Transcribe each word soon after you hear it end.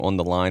on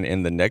the line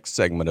in the next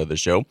segment of the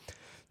show,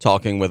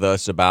 talking with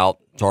us about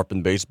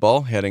Tarpon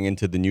baseball heading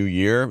into the new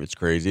year. It's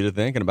crazy to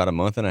think in about a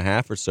month and a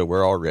half or so,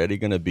 we're already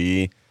going to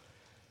be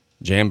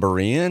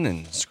jamboreeing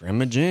and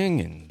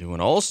scrimmaging and doing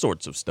all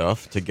sorts of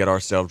stuff to get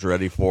ourselves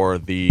ready for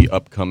the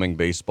upcoming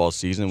baseball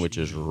season, which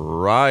is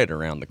right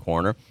around the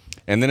corner.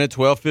 And then at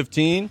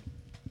 12:15,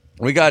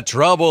 we got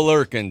trouble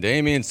lurking.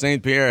 Damien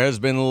St.Pierre has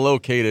been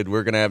located.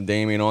 We're going to have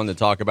Damien on to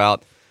talk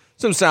about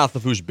some South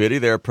Lafourche biddy.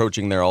 They're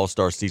approaching their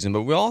all-star season,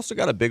 but we also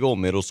got a big old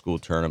middle school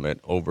tournament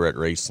over at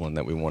Raceland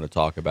that we want to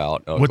talk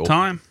about. What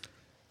time?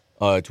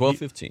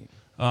 12:15.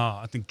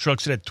 I think Truck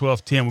said at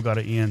 12:10 we got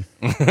to end.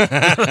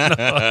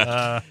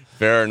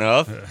 Fair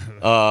enough.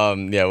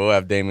 Yeah, we'll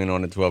have Damien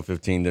on at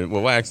 12:15.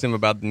 We'll ask him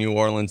about the New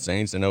Orleans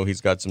Saints. I know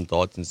he's got some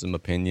thoughts and some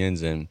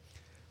opinions, and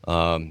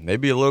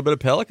maybe a little bit of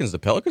Pelicans. The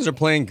Pelicans are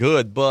playing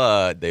good,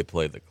 but they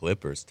play the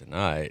Clippers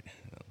tonight.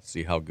 Let's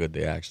see how good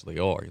they actually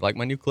are. You like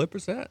my new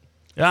Clippers hat?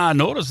 Yeah, I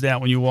noticed that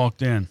when you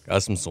walked in.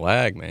 Got some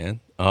swag, man.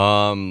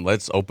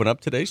 Let's open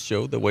up today's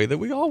show the way that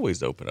we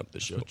always open up the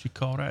show. What you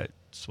call that?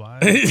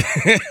 Swag?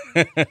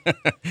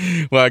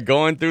 Well,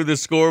 going through the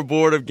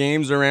scoreboard of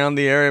games around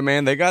the area,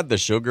 man, they got the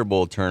Sugar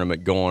Bowl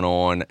tournament going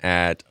on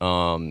at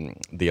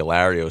the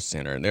Ilario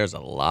Center, and there's a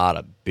lot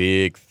of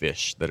big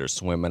fish that are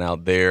swimming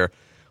out there.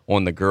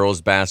 On the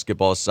girls'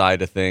 basketball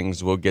side of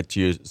things, we'll get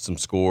to you some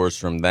scores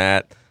from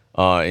that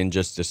in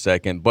just a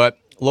second. But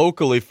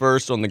locally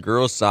first, on the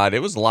girls' side,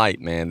 it was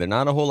light, man. There are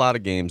not a whole lot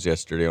of games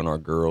yesterday on our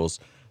girls.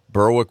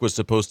 Berwick was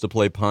supposed to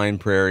play Pine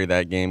Prairie.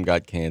 That game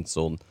got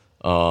canceled.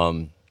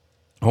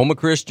 Houma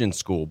Christian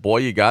School. Boy,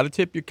 you got to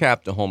tip your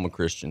cap to Houma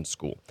Christian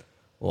School.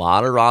 A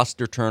lot of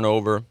roster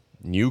turnover.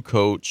 New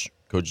coach.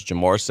 Coach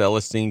Jamar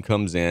Celestine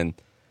comes in.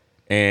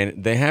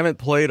 And they haven't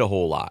played a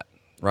whole lot,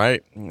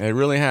 right? They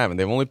really haven't.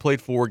 They've only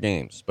played 4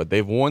 games. But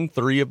they've won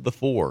 3 of the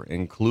 4,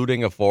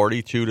 including a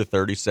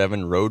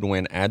 42-37 road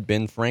win at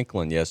Ben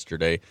Franklin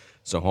yesterday.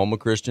 So Houma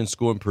Christian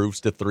School improves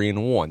to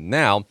 3-1.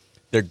 Now,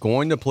 they're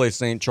going to play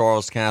St.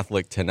 Charles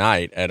Catholic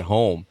tonight at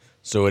home.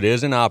 So it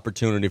is an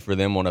opportunity for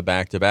them on a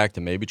back-to-back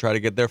to maybe try to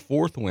get their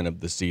 4th win of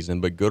the season.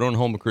 But good on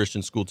Houma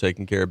Christian School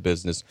taking care of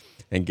business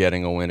and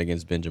getting a win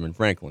against Benjamin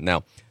Franklin.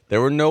 Now,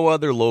 there were no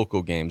other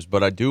local games,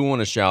 but I do want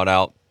to shout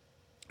out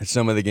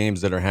some of the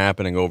games that are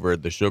happening over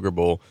at the Sugar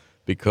Bowl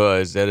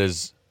because that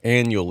is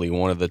annually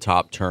one of the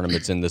top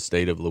tournaments in the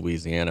state of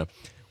Louisiana.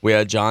 We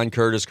had John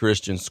Curtis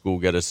Christian School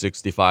get a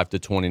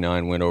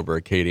 65-29 win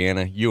over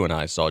Acadiana. You and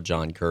I saw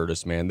John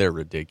Curtis, man. They're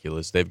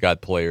ridiculous. They've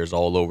got players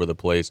all over the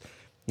place.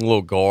 A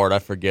little guard, I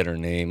forget her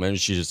name. And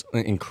she's just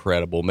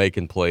incredible,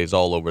 making plays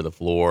all over the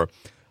floor.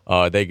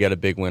 They get a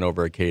big win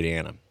over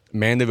Acadiana.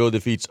 Mandeville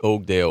defeats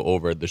Oakdale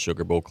over at the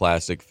Sugar Bowl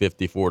Classic,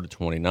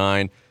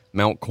 54-29.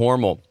 Mount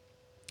Carmel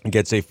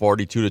gets a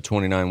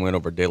 42-29 win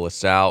over De La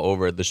Salle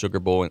over at the Sugar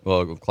Bowl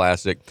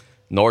Classic.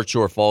 North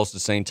Shore falls to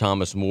St.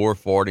 Thomas More,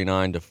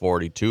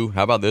 49-42.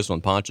 How about this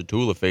one?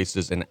 Ponchatoula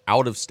faces an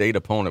out-of-state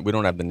opponent. We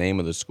don't have the name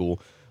of the school,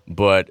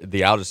 but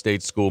the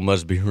out-of-state school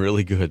must be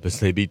really good because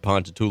they beat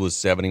Ponchatoula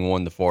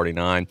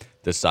 71-49.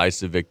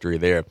 Decisive victory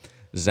there.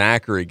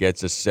 Zachary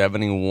gets a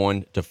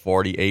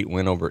 71-48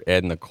 win over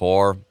Edna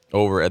Carr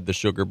over at the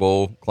Sugar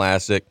Bowl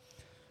Classic.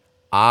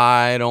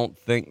 I don't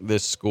think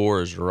this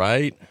score is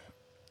right,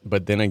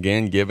 but then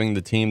again, giving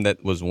the team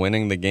that was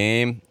winning the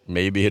game,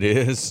 maybe it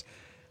is.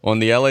 On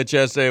the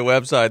LHSA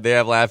website, they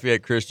have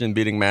Lafayette Christian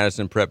beating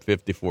Madison Prep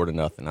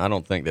 54-0. I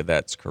don't think that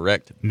that's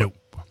correct. Nope.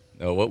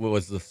 No, what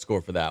was the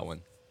score for that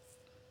one?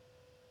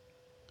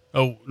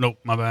 Oh, nope,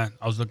 my bad.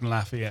 I was looking at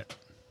Lafayette.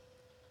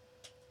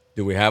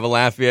 Do we have a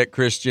Lafayette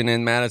Christian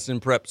and Madison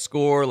Prep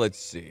score? Let's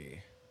see.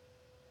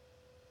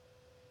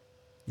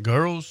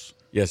 Girls?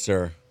 Yes,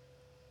 sir.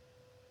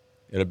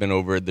 It'd have been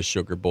over at the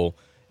Sugar Bowl.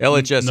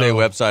 LHSA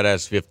website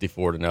has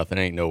 54-0.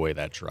 Ain't no way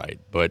that's right.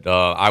 But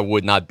I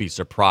would not be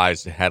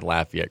surprised had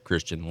Lafayette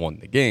Christian won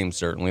the game.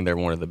 Certainly, they're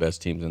one of the best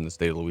teams in the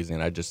state of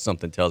Louisiana.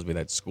 Something tells me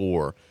that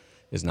score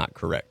is not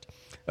correct.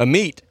 A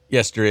meet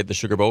yesterday at the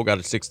Sugar Bowl got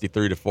a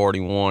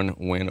 63-41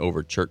 win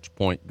over Church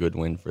Point. Good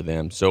win for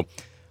them. So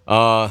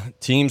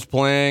teams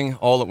playing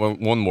all.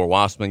 One more.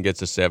 Waspman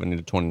gets a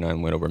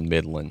 70-29 win over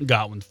Midland.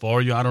 Got one for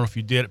you. I don't know if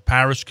you did.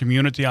 Parish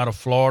Community out of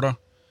Florida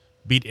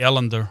beat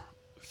Ellender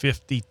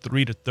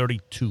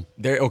 53-32.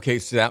 Okay,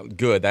 so that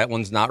good. That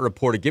one's not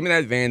reported. Give me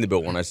that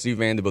Vanderbilt one. I see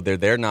Vanderbilt there.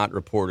 They're not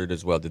reported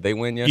as well. Did they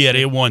win yesterday? Yeah,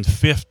 they won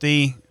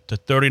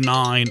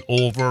 50-39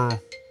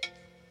 over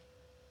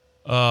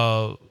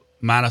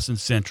Madison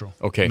Central.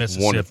 Okay,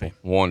 Mississippi.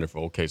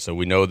 Wonderful. Okay, so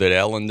we know that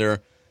Ellender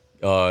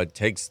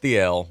takes the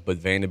L, but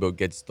Vanderbilt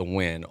gets the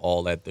win.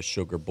 All at the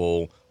Sugar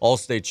Bowl,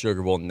 All-State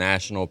Sugar Bowl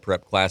National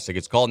Prep Classic.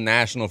 It's called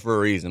National for a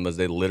reason, because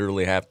they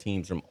literally have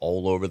teams from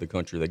all over the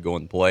country that go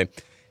and play.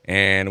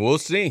 And we'll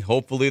see.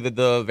 Hopefully that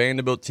the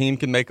Vanderbilt team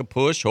can make a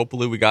push.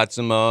 Hopefully we got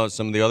some of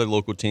the other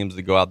local teams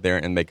that go out there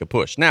and make a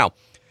push. Now,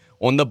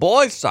 on the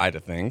boys' side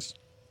of things,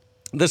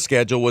 the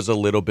schedule was a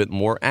little bit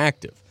more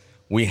active.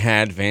 We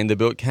had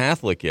Vanderbilt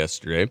Catholic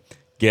yesterday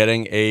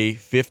getting a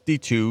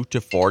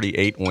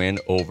 52-48 win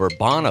over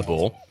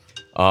Bonneville.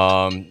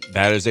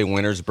 That is a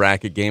winner's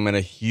bracket game and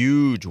a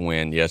huge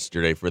win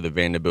yesterday for the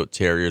Vanderbilt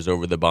Terriers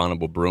over the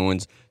Bonneville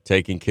Bruins,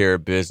 taking care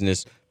of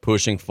business,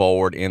 pushing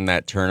forward in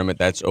that tournament.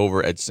 That's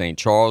over at St.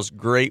 Charles.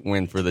 Great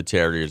win for the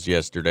Terriers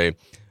yesterday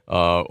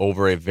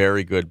over a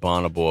very good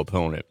Bonneville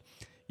opponent.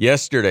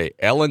 Yesterday,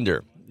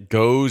 Ellender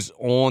goes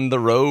on the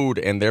road,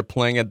 and they're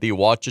playing at the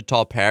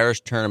Ouachita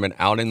Parish Tournament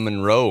out in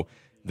Monroe.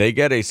 They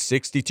get a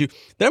 62.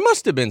 There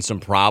must have been some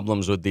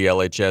problems with the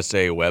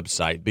LHSA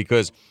website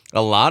because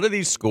a lot of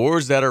these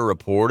scores that are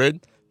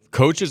reported,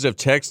 coaches have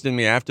texted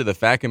me after the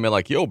fact and been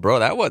like, yo, bro,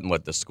 that wasn't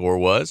what the score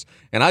was.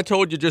 And I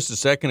told you just a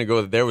second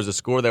ago that there was a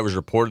score that was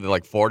reported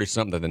like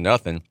 40-something to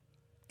nothing.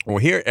 Well,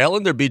 here,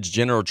 Ellender beats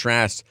General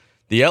Trask.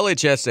 The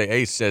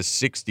LHSAA says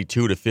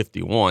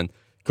 62-51.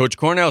 Coach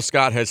Cornell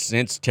Scott has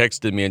since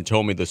texted me and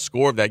told me the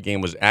score of that game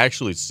was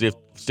actually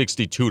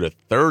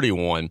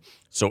 62-31.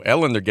 So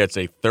Ellender gets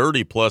a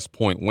 30-plus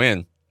point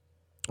win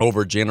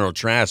over General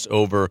Trask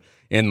over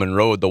in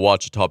Monroe at the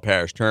Ouachita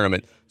Parish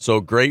Tournament. So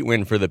great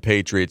win for the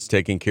Patriots,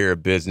 taking care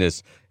of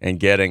business and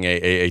getting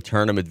a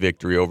tournament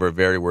victory over a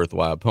very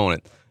worthwhile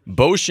opponent.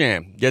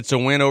 Beauchamp gets a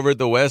win over at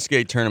the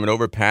Westgate Tournament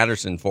over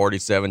Patterson,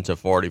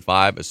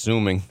 47-45,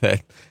 assuming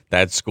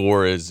that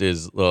score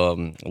is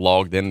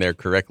logged in there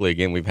correctly.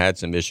 Again, we've had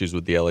some issues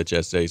with the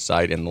LHSA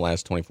site in the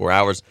last 24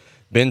 hours.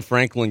 Ben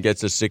Franklin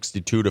gets a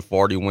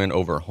 62-40 win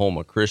over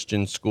Houma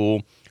Christian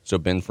School. So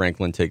Ben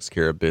Franklin takes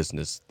care of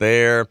business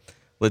there.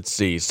 Let's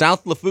see.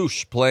 South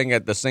Lafourche, playing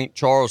at the St.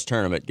 Charles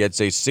Tournament,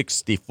 gets a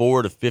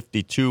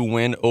 64-52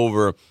 win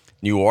over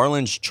New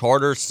Orleans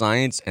Charter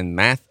Science and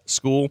Math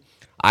School.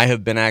 I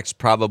have been asked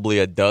probably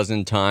a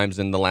dozen times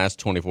in the last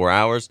 24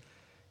 hours,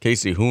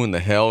 Casey, who in the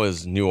hell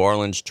is New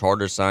Orleans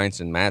Charter Science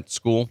and Math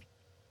School?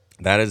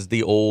 That is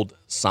the old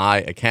Psi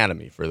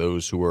Academy, for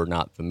those who are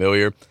not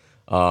familiar.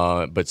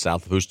 But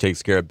South Lafourche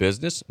takes care of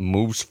business,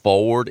 moves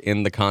forward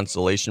in the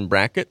consolation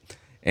bracket,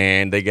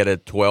 and they get a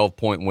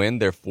 12-point win,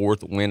 their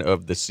fourth win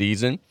of the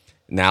season.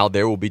 Now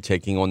they will be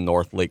taking on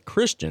North Lake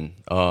Christian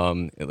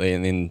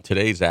in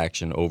today's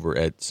action over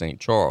at St.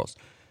 Charles.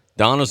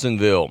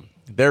 Donaldsonville,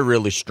 they're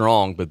really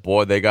strong, but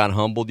boy, they got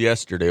humbled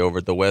yesterday over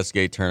at the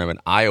Westgate Tournament.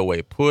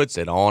 Iowa puts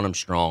it on them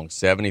strong,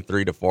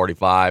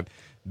 73-45.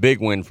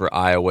 Big win for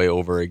Iowa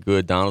over a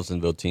good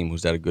Donaldsonville team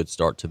who's had a good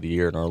start to the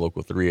year in our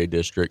local 3A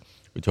district.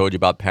 We told you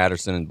about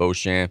Patterson and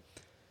Beauchamp.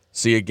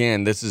 See,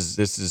 again, this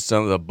is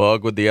some of the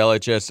bug with the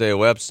LHSA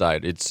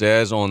website. It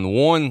says on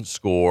one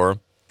score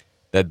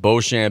that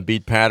Beauchamp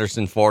beat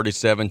Patterson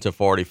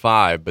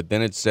 47-45, but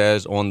then it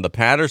says on the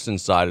Patterson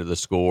side of the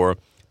score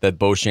that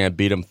Beauchamp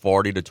beat him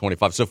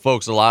 40-25. So,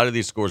 folks, a lot of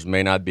these scores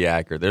may not be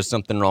accurate. There's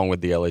something wrong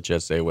with the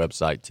LHSA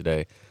website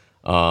today.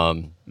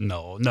 No,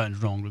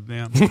 nothing's wrong with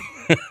them.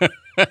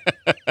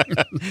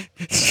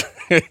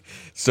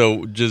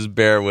 So just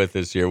bear with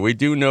us here. We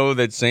do know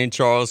that St.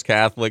 Charles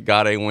Catholic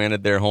got a win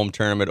at their home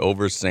tournament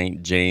over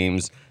St.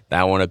 James.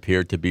 That one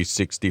appeared to be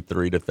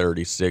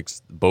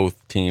 63-36.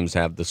 Both teams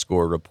have the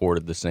score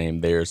reported the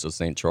same there, so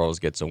St. Charles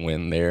gets a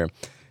win there.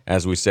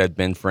 As we said,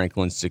 Ben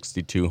Franklin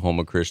 62,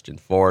 Houma Christian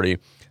 40.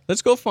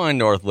 Let's go find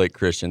North Lake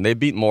Christian. They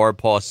beat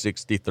Maurepas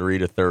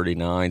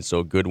 63-39, so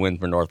a good win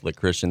for North Lake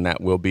Christian.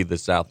 That will be the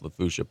South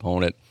Lafourche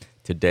opponent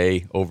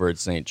today over at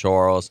St.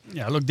 Charles.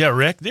 Yeah, look, they're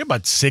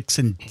about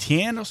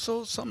 6-10 or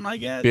so, something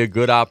like that. Be a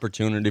good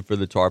opportunity for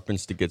the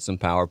Tarpons to get some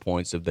power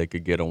points if they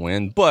could get a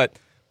win. But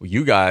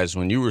you guys,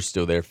 when you were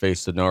still there,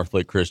 faced the North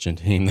Lake Christian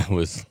team that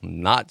was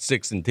not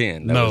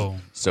 6-10. No.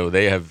 So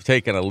they have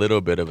taken a little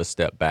bit of a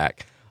step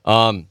back.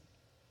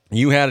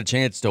 You had a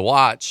chance to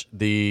watch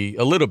a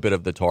little bit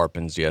of the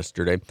Tarpons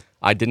yesterday.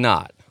 I did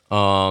not.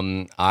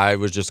 I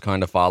was just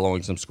kind of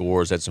following some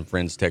scores, had some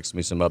friends text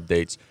me some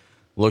updates.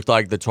 Looked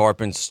like the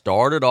Tarpons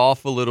started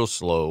off a little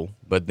slow,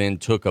 but then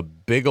took a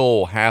big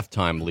old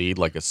halftime lead,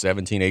 like a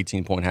 17,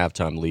 18-point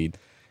halftime lead.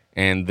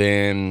 And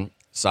then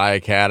Psi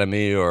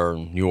Academy or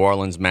New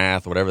Orleans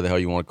Math, whatever the hell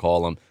you want to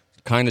call them,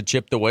 kind of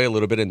chipped away a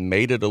little bit and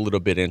made it a little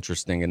bit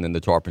interesting, and then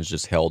the Tarpons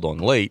just held on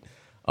late.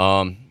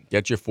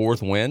 Get your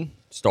fourth win,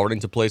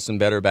 starting to play some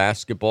better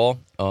basketball.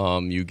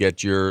 You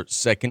get your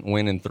second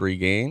win in 3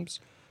 games.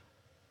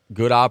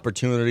 Good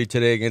opportunity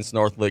today against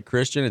North Lake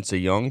Christian. It's a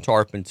young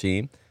Tarpon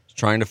team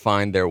trying to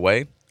find their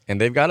way,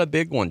 and they've got a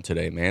big one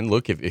today, man.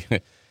 Look,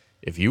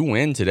 if you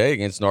win today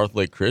against North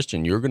Lake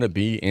Christian, you're going to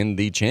be in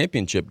the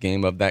championship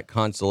game of that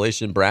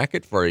consolation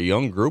bracket for a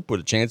young group with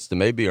a chance to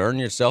maybe earn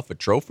yourself a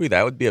trophy.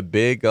 That would be a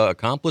big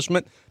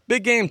accomplishment.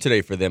 Big game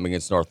today for them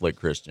against North Lake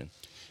Christian.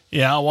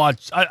 Yeah,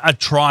 I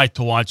tried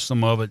to watch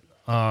some of it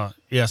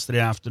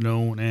yesterday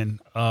afternoon, and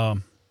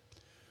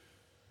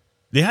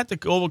they had to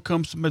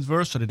overcome some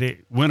adversity. They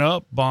went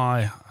up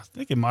by, I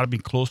think it might have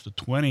been close to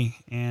 20,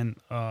 and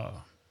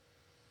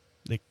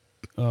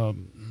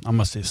I'm going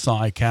to say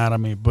Psi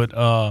Academy, but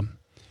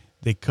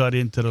they cut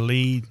into the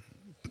lead,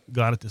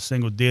 got it to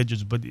single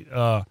digits. But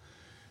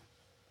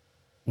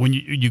when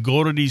you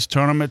go to these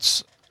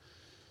tournaments,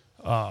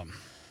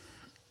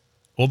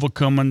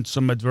 overcoming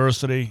some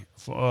adversity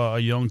for a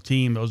young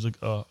team, it was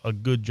a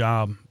good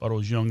job by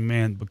those young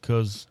men,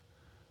 because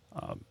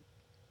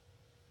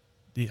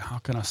how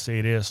can I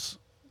say this?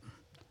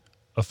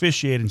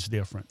 Officiating's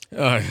different.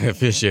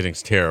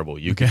 Officiating's terrible.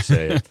 You can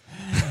say it.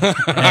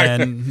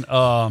 And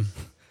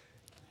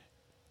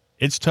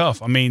it's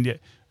tough. I mean,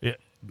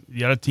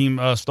 the other team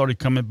started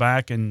coming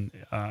back, and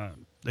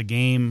the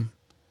game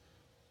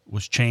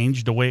was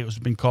changed the way it was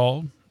been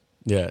called.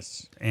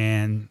 Yes.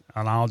 And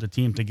allowed the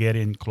team to get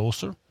in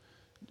closer.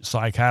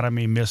 Psy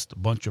Academy missed a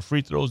bunch of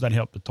free throws. That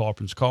helped the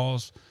Tarpons'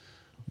 cause.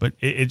 But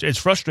it's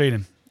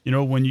frustrating. You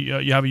know, when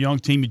you have a young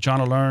team, you're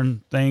trying to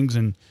learn things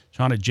and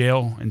trying to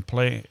gel and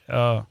play.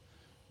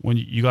 When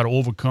you got to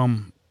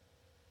overcome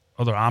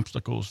other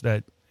obstacles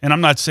that, and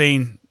I'm not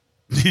saying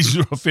these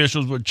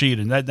officials were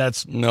cheating.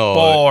 That's no.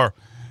 Far.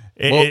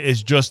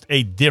 It's just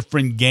a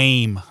different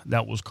game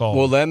that was called.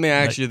 Well, let me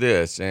ask you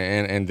this,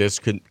 and this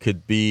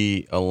could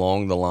be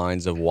along the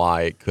lines of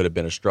why it could have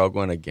been a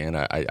struggle. And again,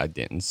 I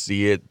didn't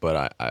see it,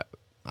 but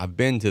I've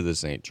been to the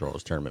St.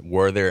 Charles tournament.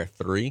 Were there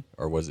 3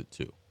 or was it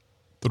 2?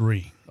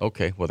 3.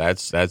 Okay, well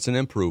that's an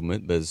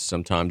improvement, because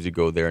sometimes you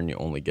go there and you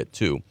only get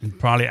 2. And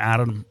probably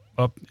added them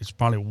up, it's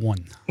probably 1.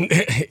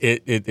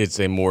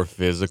 It's a more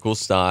physical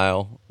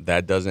style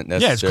that doesn't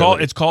necessarily.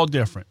 Yeah, it's called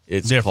different.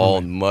 It's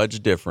called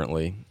much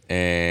differently,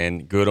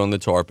 and good on the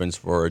Tarpons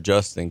for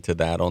adjusting to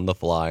that on the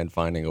fly and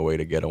finding a way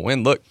to get a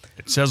win. Look,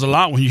 it says a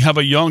lot when you have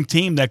a young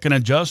team that can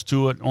adjust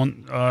to it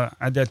on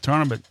at that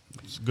tournament.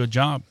 It's a good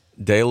job.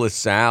 De La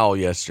Salle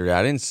yesterday.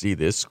 I didn't see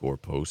this score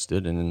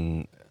posted,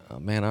 and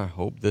man, I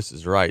hope this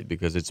is right,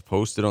 because it's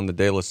posted on the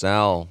De La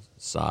Salle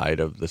side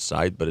of the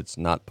site, but it's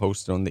not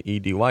posted on the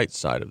E.D. White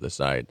side of the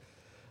site.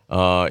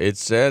 It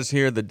says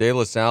here the De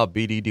La Salle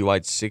beat E.D.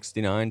 White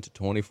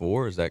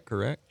 69-24. Is that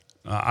correct?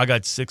 I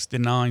got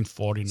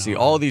 69-49. See,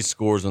 all these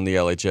scores on the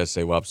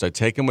LHSA website,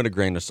 take them with a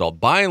grain of salt.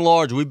 By and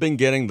large, we've been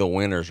getting the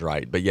winners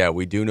right. But, yeah,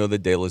 we do know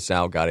that De La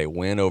Salle got a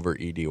win over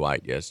E.D.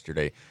 White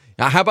yesterday.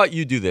 Now, how about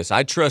you do this?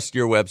 I trust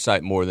your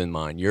website more than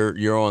mine.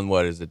 You're on,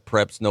 what is it,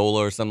 Preps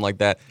NOLA or something like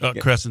that?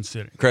 Crescent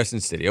City.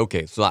 Crescent City.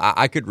 Okay, so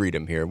I could read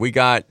them here. We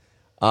got,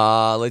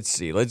 let's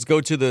see. Let's go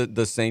to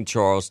the St.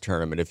 Charles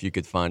tournament, if you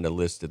could find a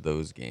list of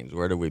those games.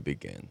 Where do we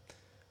begin?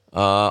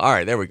 All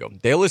right, there we go.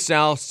 De La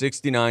Salle,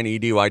 69,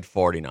 E.D. White,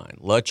 49.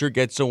 Lutcher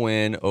gets a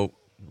win. Oh,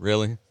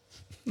 really?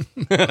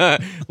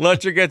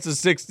 Lutcher gets a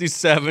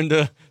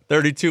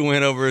 67-32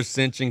 win over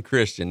Ascension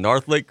Christian.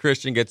 North Lake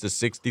Christian gets a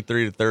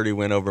 63-30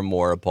 win over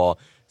Maurepas.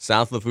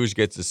 South Lafourche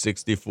gets a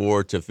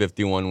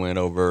 64-51 win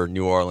over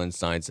New Orleans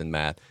Science and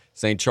Math.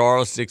 St.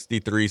 Charles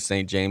 63,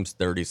 St. James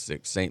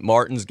 36. St.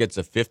 Martin's gets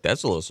a 50.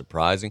 That's a little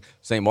surprising.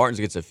 St.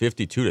 Martin's gets a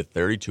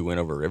 52-32 win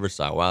over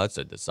Riverside. Wow, that's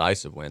a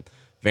decisive win.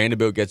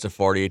 Vanderbilt gets a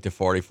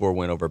 48-44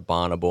 win over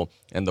Bonneville,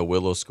 and the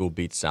Willow School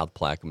beats South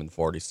Plaquemine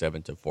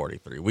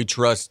 47-43. We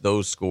trust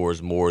those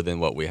scores more than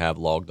what we have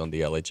logged on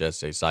the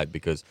LHSA site,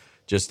 because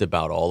just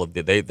about all of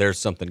there's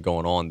something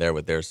going on there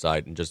with their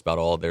site, and just about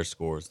all of their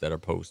scores that are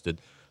posted.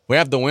 We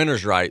have the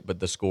winners right, but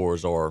the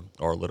scores are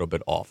a little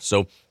bit off.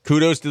 So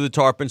kudos to the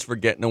Tarpons for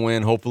getting a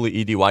win. Hopefully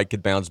E.D. White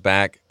could bounce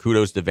back.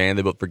 Kudos to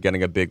Vanderbilt for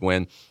getting a big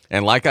win.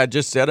 And like I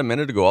just said a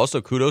minute ago,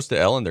 also kudos to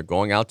Ellen. They're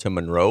going out to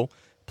Monroe,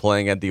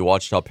 playing at the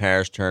Ouachita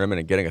Parish tournament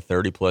and getting a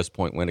 30-plus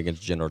point win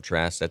against General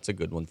Trask. That's a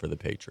good one for the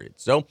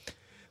Patriots. So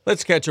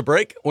let's catch a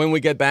break. When we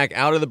get back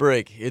out of the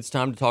break, it's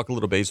time to talk a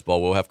little baseball.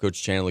 We'll have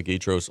Coach Chandler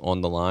Guidroz on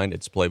the line.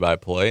 It's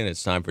play-by-play, and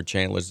it's time for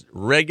Chandler's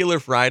regular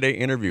Friday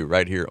interview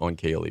right here on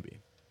KLEB.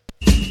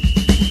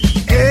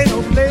 Ain't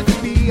no place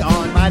to be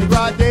on Mardi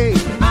Gras Day.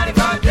 Mardi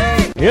Gras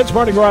Day. It's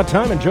Mardi Gras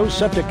time, and Joe's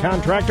Septic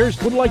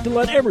Contractors would like to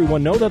let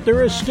everyone know that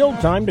there is still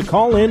time to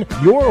call in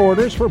your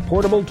orders for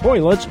portable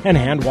toilets and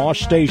hand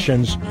wash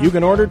stations. You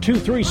can order 2,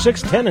 3,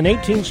 6, 10, and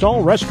 18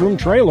 stall restroom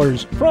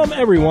trailers. From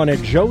everyone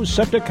at Joe's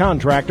Septic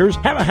Contractors,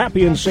 have a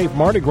happy and safe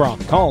Mardi Gras.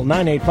 Call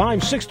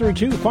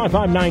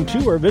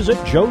 985-632-5592 or visit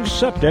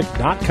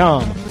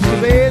joesseptic.com.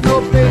 There ain't no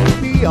place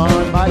to be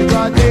on Mardi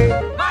Gras Day.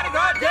 Mardi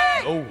Gras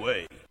Day. No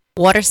way.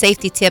 Water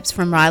safety tips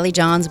from Riley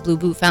John's Blue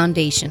Boot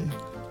Foundation.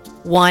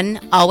 1.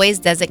 Always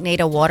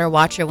designate a water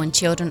watcher when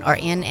children are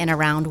in and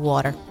around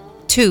water.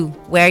 2.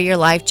 Wear your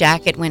life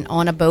jacket when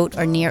on a boat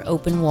or near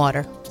open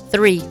water.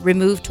 3.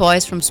 Remove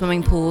toys from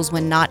swimming pools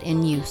when not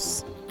in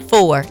use.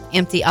 4.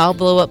 Empty all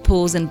blow-up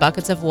pools and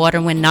buckets of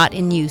water when not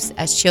in use,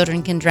 as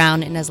children can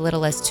drown in as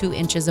little as 2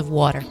 inches of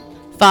water.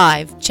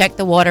 5. Check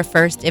the water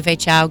first if a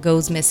child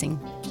goes missing.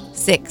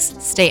 6.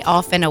 Stay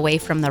off and away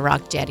from the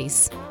rock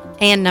jetties.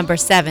 And number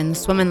 7,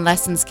 swimming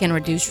lessons can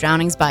reduce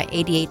drownings by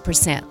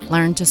 88%.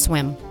 Learn to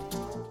swim.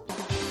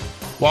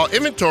 While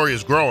inventory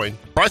is growing,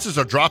 prices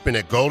are dropping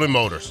at Golden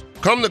Motors.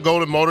 Come to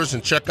Golden Motors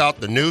and check out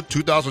the new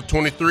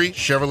 2023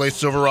 Chevrolet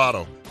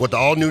Silverado with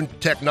all-new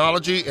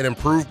technology and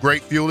improved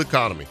great fuel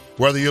economy.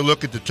 Whether you're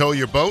looking to tow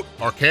your boat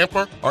or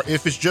camper, or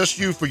if it's just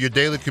you for your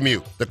daily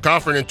commute, the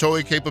comfort and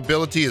towing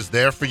capability is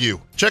there for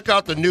you. Check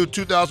out the new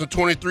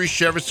 2023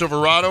 Chevy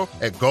Silverado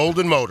at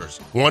Golden Motors,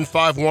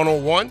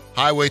 15101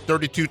 Highway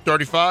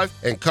 3235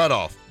 and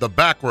Cutoff, the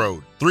back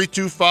road,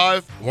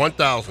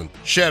 325-1000.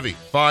 Chevy,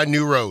 find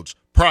new roads.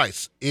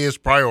 Price is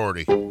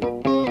priority.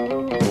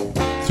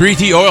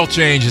 3T Oil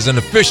Change is an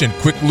efficient,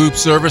 quick loop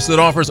service that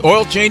offers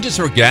oil changes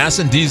for gas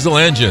and diesel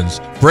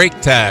engines, brake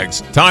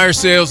tags, tire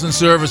sales and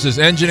services,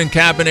 engine and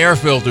cabin air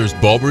filters,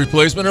 bulb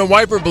replacement, and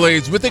wiper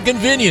blades with the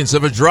convenience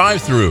of a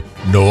drive-through.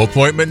 No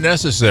appointment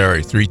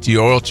necessary. 3T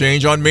Oil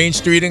Change on Main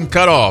Street in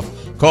Cutoff.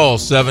 Call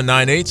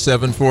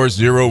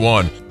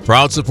 798-7401.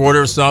 Proud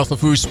supporter of South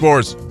Lafourche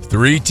sports.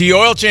 3T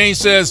Oil Change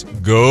says,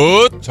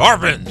 go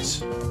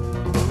Tarpons!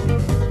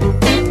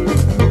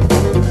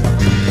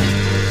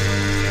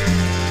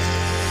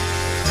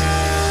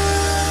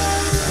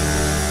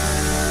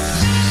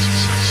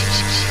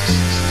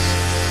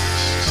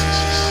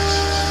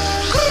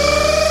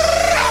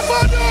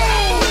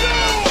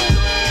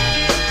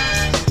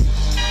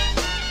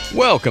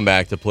 Welcome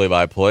back to Play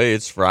by Play.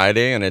 It's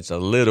Friday, and it's a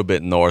little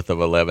bit north of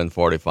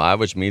 11:45,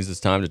 which means it's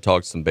time to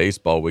talk some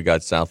baseball. We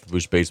got South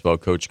Lafourche baseball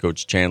coach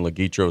Chandler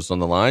Guidroz on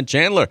the line.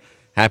 Chandler,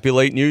 happy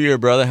late New Year,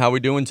 brother. How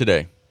we doing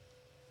today?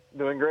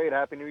 Doing great.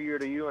 Happy New Year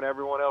to you and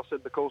everyone else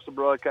at the Coastal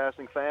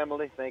Broadcasting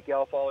family. Thank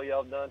y'all for all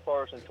y'all done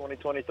for us in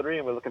 2023,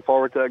 and we're looking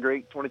forward to a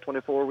great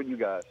 2024 with you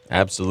guys.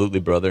 Absolutely,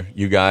 brother.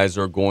 You guys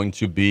are going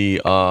to be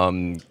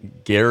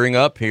gearing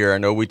up here. I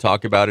know we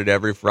talk about it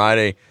every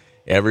Friday.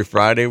 Every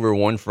Friday, we're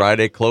one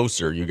Friday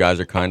closer. You guys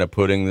are kind of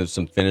putting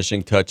some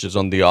finishing touches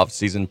on the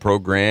off-season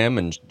program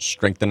and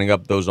strengthening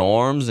up those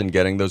arms and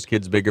getting those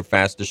kids bigger,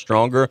 faster,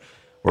 stronger.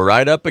 We're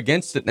right up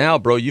against it now,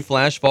 bro. You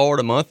flash forward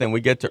a month, and we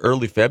get to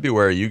early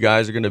February. You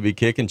guys are going to be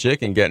kicking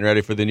chicken, getting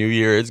ready for the new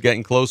year. It's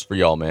getting close for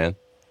y'all, man.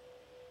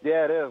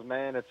 Yeah, it is,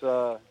 man. It's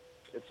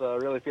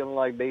really feeling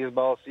like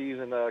baseball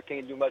season.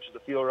 Can't do much of the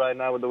field right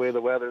now with the way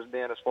the weather's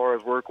been as far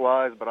as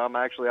work-wise, but I'm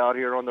actually out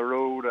here on the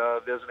road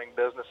visiting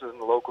businesses in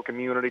the local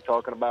community,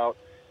 talking about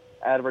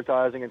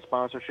advertising and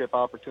sponsorship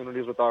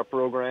opportunities with our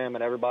program,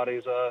 and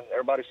everybody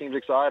seems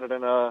excited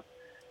and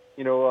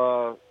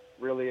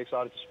really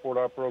excited to support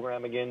our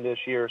program again this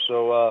year.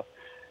 So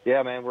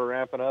yeah, man, we're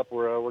ramping up.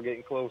 We're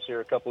getting close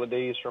here. A couple of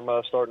days from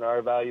starting our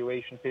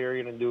evaluation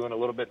period and doing a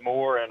little bit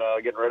more and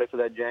getting ready for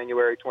that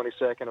January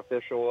 22nd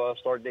official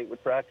start date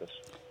with practice.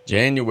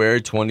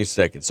 January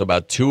 22nd, so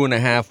about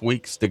 2.5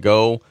 weeks to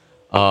go.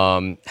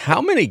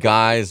 How many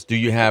guys do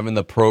you have in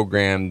the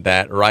program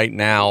that right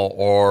now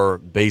are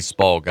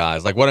baseball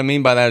guys? Like what I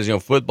mean by that is,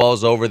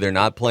 football's over. They're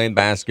not playing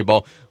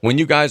basketball. When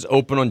you guys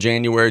open on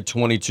January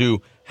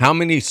 22, how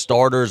many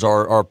starters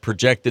or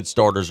projected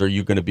starters are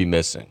you going to be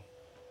missing?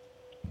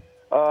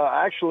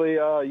 Actually,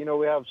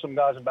 we have some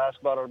guys in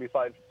basketball that will be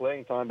fighting for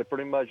playing time, but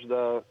pretty much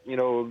the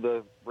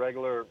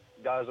regular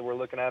guys that we're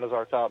looking at as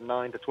our top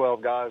 9 to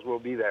 12 guys will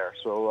be there.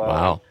 So,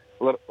 wow.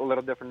 A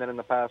little different than in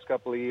the past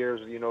couple of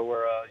years,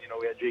 where,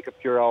 we had Jacob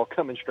Curall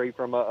coming straight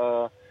from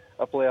a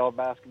playoff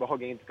basketball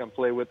game to come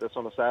play with us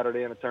on a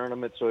Saturday in a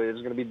tournament. So it's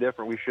going to be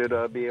different. We should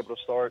be able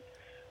to start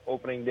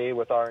opening day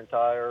with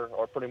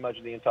pretty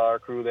much the entire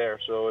crew there.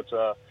 So it's,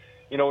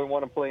 we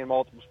want to play in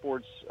multiple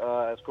sports.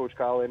 As Coach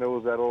Callais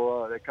knows,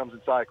 that comes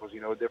in cycles.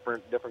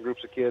 Different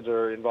groups of kids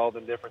are involved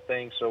in different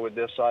things. So with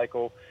this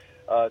cycle,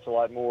 it's a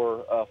lot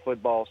more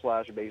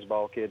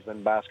football/baseball kids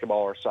than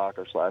basketball or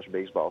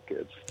soccer/baseball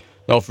kids.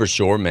 No, for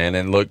sure, man.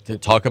 And look, to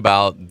talk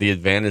about the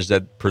advantage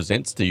that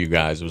presents to you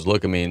guys was,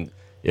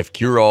 if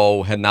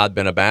Curall had not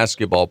been a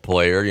basketball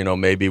player,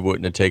 maybe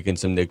wouldn't have taken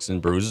some nicks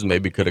and bruises,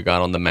 maybe could have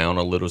got on the mound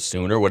a little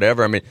sooner,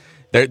 whatever. I mean,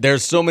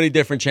 there's so many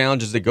different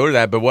challenges that go to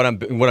that. But what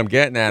I'm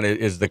getting at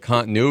is the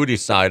continuity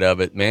side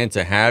of it, man.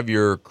 To have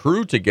your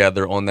crew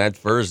together on that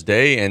first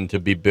day and to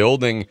be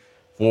building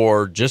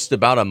for just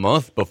about a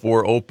month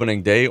before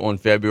opening day on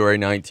February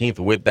 19th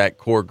with that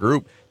core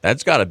group,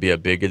 that's got to be a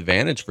big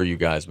advantage for you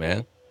guys,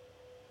 man.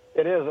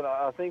 It is, and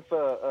I think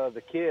for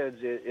the kids,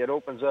 it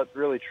opens up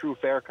really true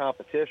fair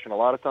competition. A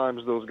lot of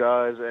times those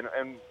guys,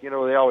 and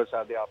they always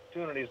have the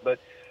opportunities, but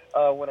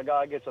when a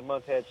guy gets a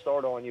month head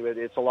start on you,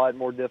 it's a lot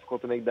more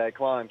difficult to make that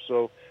climb.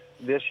 So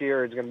this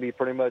year it's going to be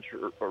pretty much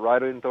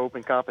right into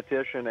open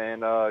competition,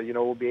 and,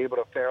 we'll be able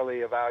to fairly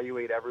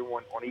evaluate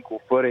everyone on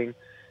equal footing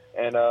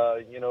and,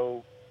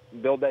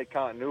 build that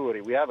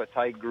continuity. We have a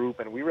tight group,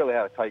 and we really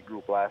had a tight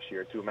group last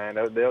year too, man.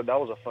 That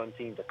was a fun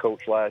team to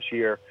coach last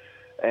year.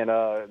 And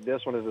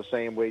this one is the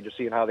same way, just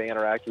seeing how they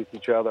interact with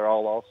each other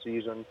all off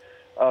season,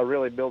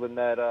 really building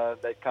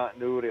that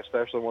continuity,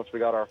 especially once we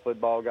got our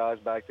football guys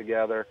back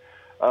together.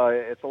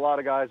 It's a lot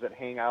of guys that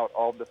hang out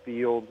off the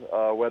field,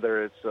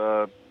 whether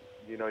it's,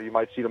 you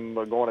might see them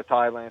going to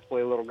Thailand,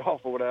 play a little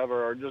golf or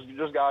whatever, or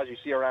just guys you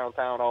see around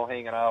town all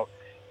hanging out.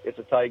 It's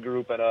a tight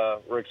group, and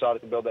we're excited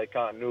to build that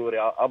continuity.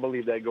 I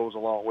believe that goes a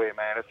long way,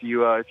 man. If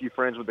you're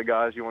friends with the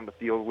guys you're on the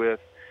field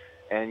with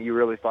and you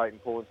really fight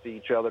and pulling for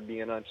each other,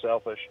 being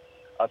unselfish,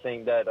 I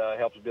think that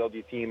helps build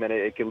your team, and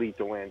it can lead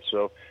to wins.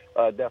 So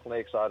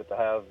definitely excited to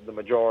have the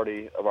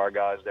majority of our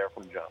guys there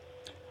from jump.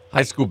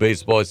 High school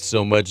baseball is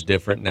so much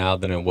different now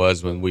than it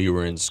was when we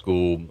were in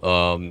school.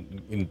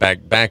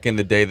 Back in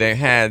the day, they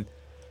had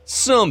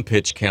some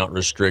pitch count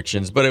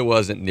restrictions, but it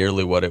wasn't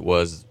nearly what it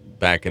was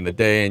back in the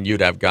day. And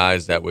you'd have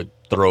guys that would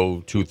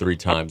throw 2-3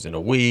 times in a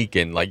week,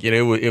 and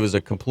it was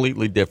a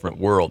completely different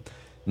world.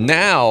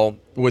 Now,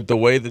 with the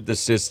way that the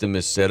system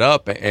is set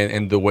up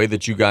and the way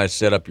that you guys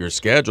set up your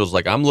schedules,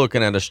 like I'm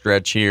looking at a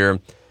stretch here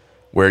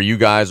where you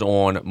guys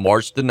on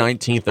March the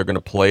 19th are going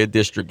to play a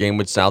district game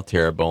with South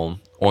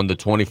Terrebonne. On the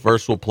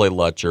 21st, we'll play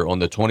Lutcher. On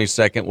the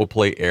 22nd, we'll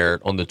play Errett.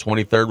 On the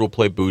 23rd, we'll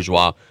play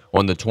Bourgeois.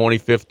 On the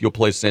 25th, you'll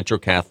play Central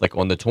Catholic.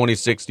 On the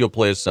 26th, you'll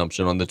play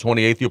Assumption. On the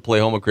 28th, you'll play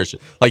Houma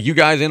Christian. Like, you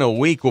guys in a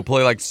week will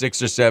play like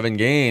 6 or 7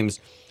 games.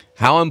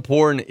 How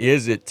important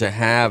is it to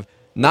have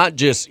not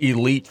just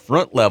elite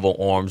front-level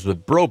arms,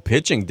 but, bro,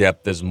 pitching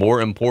depth is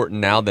more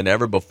important now than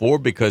ever before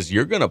because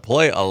you're going to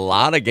play a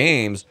lot of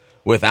games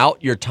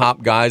without your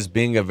top guys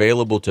being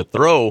available to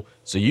throw.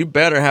 So you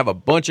better have a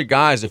bunch of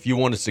guys if you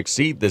want to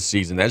succeed this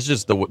season. That's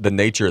just the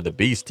nature of the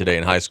beast today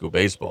in high school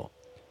baseball.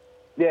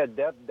 Yeah,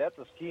 depth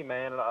is key,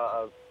 man.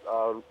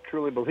 I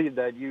truly believe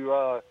that.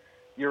 You're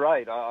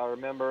right. I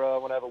remember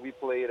whenever we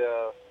played,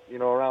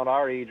 around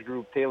our age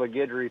group, Taylor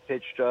Guidroz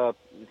pitched, it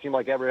seemed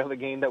like every other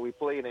game that we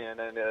played in,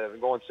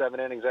 and going 7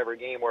 innings every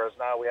game, whereas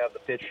now we have the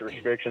pitch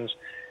restrictions.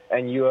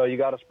 And you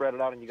got to spread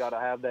it out, and you got to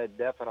have that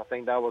depth. And I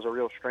think that was a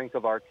real strength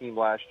of our team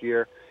last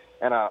year.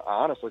 And I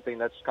honestly think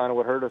that's kind of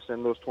what hurt us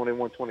in those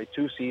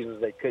 21-22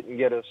 seasons. They couldn't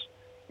get us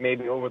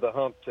maybe over the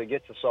hump to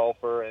get to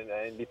Sulphur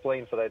and be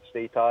playing for that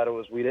state title,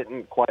 as we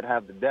didn't quite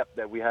have the depth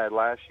that we had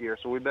last year.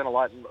 So we've been a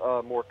lot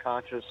more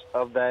conscious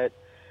of that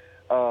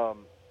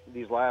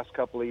these last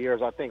couple of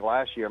years. I think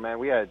last year, man,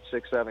 we had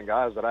 6-7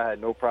 guys that I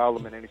had no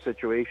problem in any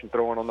situation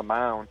throwing on the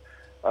mound.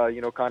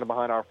 Kind of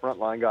behind our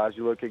frontline guys.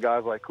 You look at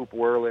guys like Cooper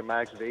Worley,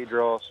 Max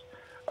Vadros,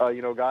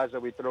 guys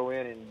that we throw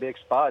in big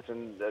spots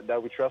and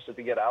that we trusted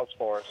to get outs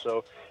for us.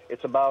 So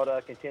it's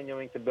about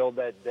continuing to build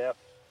that depth.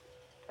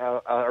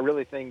 I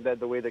really think that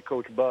the way that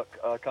Coach Buck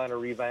kind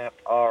of revamped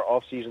our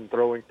off-season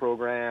throwing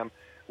program,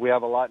 we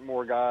have a lot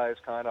more guys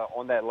kind of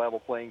on that level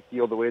playing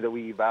field, the way that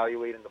we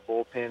evaluate in the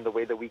bullpen, the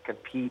way that we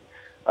compete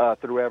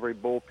through every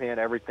bullpen,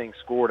 everything's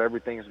scored,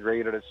 everything's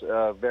graded.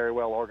 It's very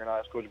well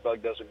organized. Coach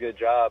Buck does a good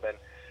job,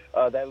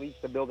 and that leads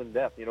to building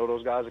depth.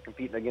 Those guys are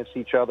competing against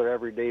each other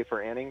every day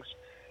for innings,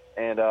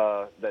 and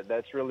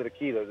that's really the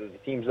key. The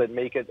teams that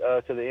make it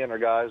to the end are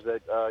guys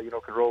that,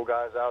 can roll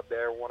guys out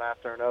there one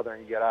after another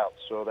and get out.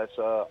 So that's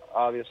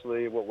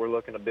obviously what we're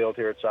looking to build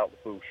here at South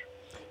Lafourche.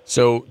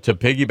 So to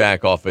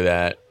piggyback off of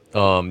that,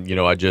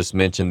 I just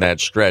mentioned that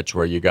stretch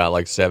where you got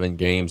like 7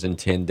 games in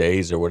 10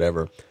 days or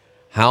whatever.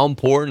 How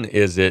important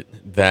is it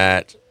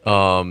that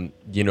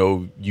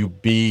you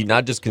be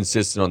not just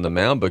consistent on the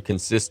mound, but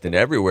consistent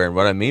everywhere? And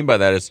what I mean by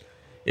that is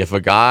if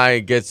a guy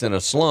gets in a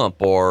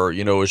slump or,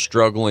 is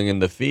struggling in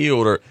the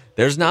field, or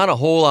there's not a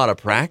whole lot of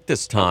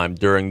practice time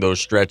during those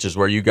stretches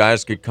where you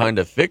guys could kind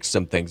of fix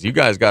some things. You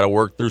guys got to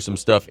work through some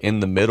stuff in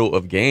the middle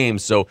of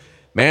games. So,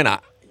 man,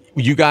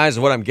 you guys,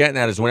 what I'm getting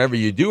at is whenever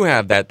you do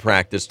have that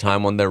practice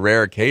time on the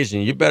rare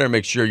occasion, you better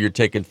make sure you're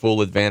taking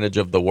full advantage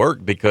of the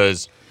work,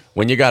 because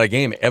when you got a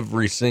game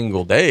every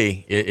single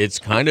day, it's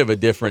kind of a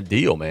different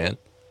deal, man.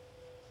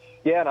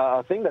 Yeah, and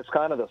I think that's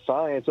kind of the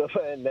science of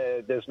it. And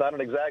there's not an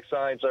exact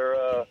science,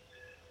 or,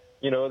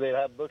 they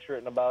have books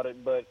written about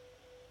it. But,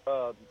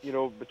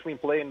 between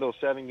playing those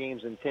 7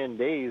 games in 10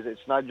 days,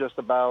 it's not just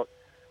about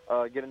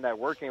getting that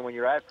work in when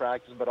you're at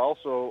practice, but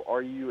also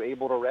are you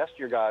able to rest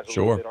your guys a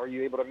little bit? Are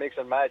you able to mix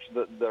and match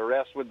the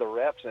rest with the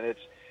reps? And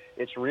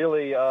it's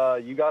really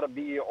you got to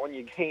be on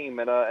your game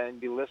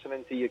and be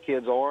listening to your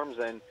kids' arms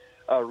and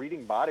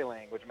reading body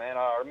language, man.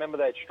 I remember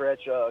that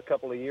stretch a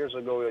couple of years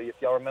ago. If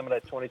y'all remember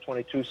that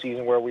 2022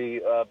 season where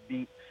we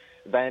beat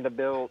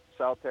Vanderbilt,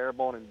 South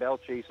Terrebonne, and Bell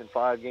Chase in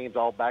 5 games,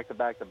 all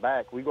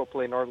back-to-back-to-back. We go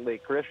play Northern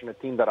Lake Christian, a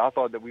team that I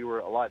thought that we were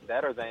a lot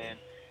better than,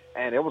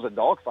 and it was a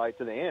dogfight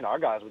to the end. Our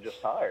guys were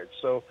just tired.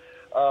 So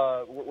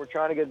we're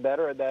trying to get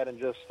better at that, and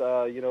just,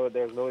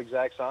 there's no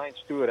exact science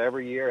to it.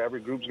 Every year, every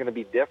group's going to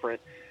be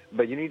different.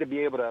 But you need to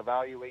be able to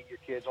evaluate your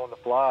kids on the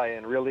fly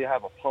and really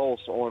have a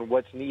pulse on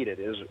what's needed.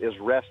 Is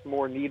rest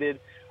more needed,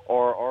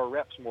 or are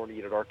reps more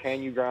needed? Or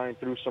can you grind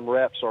through some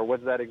reps? Or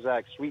what's that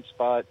exact sweet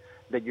spot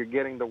that you're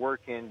getting the work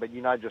in, but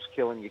you're not just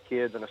killing your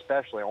kids, and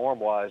especially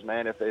arm-wise,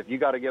 man. If you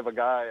got to give a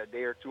guy a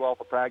day or 2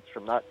 off of practice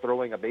from not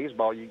throwing a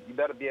baseball, you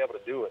better be able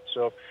to do it.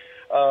 So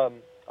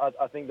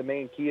I think the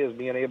main key is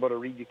being able to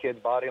read your kids'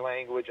 body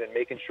language and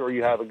making sure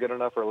you have a good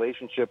enough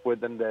relationship with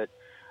them that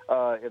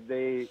if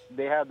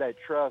they have that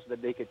trust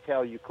that they could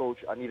tell you, Coach,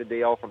 I need a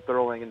day off from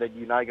throwing, and that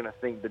you're not going to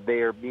think that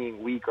they are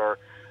being weak or,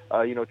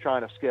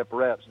 trying to skip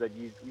reps, that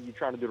you're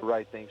trying to do the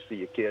right things for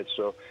your kids.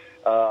 So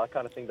I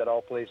kind of think that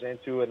all plays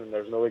into it, and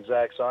there's no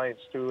exact science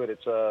to it.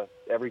 It's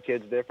every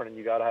kid's different, and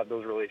you got to have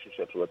those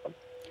relationships with them.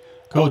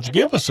 Coach,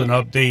 give us an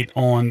update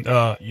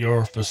on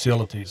your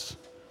facilities.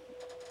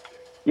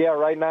 Yeah,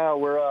 right now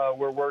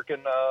we're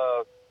working.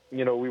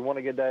 We want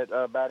to get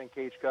that batting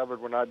cage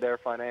covered. We're not there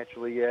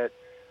financially yet.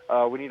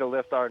 We need to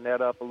lift our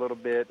net up a little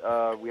bit.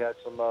 We had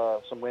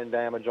some wind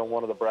damage on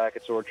one of the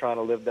brackets, so we're trying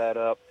to lift that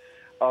up.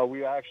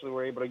 We actually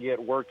were able to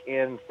get work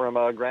in from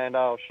Grand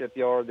Isle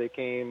Shipyard. They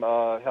came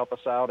help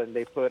us out, and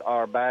they put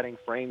our batting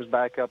frames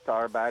back up to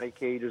our batting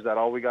cages. That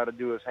all we got to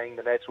do is hang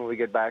the nets when we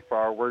get back for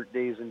our work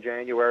days in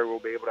January. We'll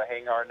be able to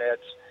hang our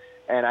nets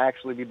and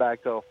actually be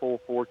back to a full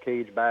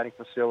 4-cage batting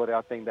facility.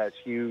 I think that's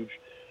huge.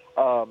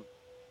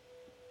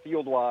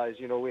 Field-wise,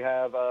 we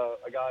have a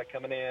guy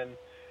coming in,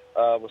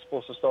 was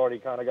supposed to start. He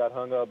kind of got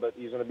hung up, but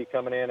he's going to be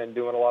coming in and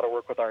doing a lot of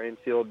work with our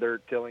infield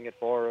dirt, tilling it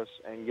for us,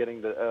 and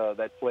getting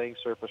that playing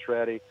surface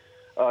ready.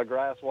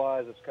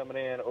 Grass-wise, it's coming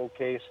in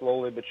okay,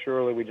 slowly but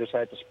surely. We just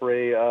had to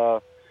spray.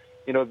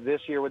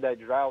 This year with that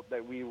drought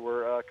that we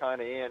were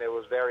kind of in, it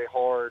was very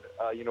hard,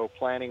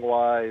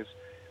 planning-wise,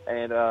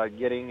 and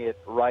getting it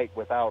right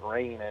without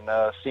rain, and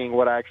seeing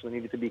what actually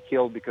needed to be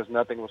killed because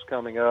nothing was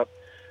coming up.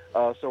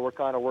 So we're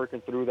kind of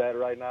working through that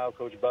right now.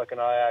 Coach Buck and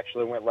I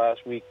actually went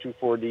last week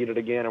 2,4-D'd it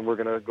again, and we're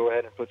going to go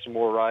ahead and put some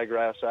more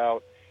ryegrass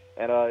out.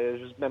 And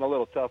it's just been a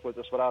little tough with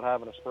us without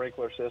having a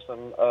sprinkler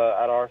system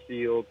at our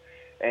field,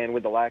 and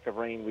with the lack of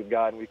rain we've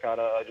gotten. We kind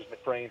of just been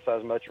praying for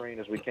as much rain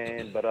as we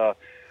can. But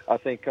I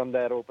think come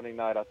that opening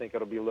night, I think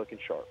it'll be looking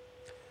sharp.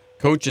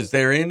 Coach, is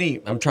there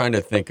any, I'm trying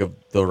to think of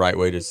the right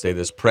way to say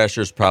this.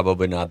 Pressure's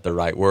probably not the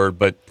right word,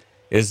 but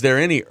is there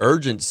any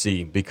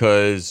urgency?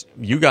 Because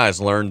you guys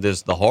learned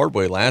this the hard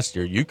way last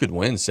year. You could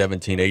win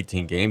 17,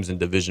 18 games in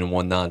Division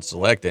I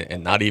non-select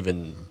and not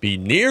even be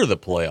near the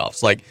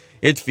playoffs. Like,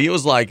 it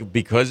feels like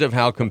because of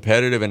how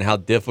competitive and how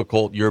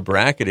difficult your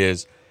bracket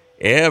is,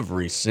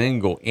 every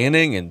single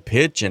inning and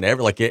pitch and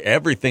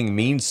everything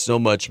means so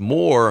much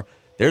more.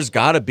 There's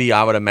got to be,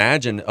 I would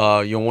imagine,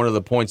 one of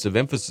the points of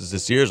emphasis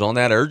this year is on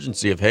that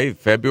urgency of, hey,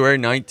 February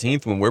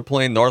 19th when we're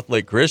playing North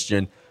Lake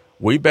Christian,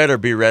 we better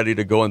be ready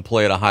to go and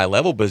play at a high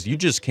level because you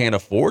just can't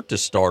afford to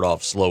start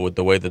off slow with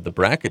the way that the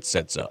bracket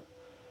sets up.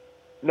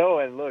 No,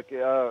 and look,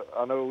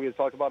 I know we had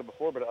talked about it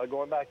before, but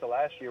going back to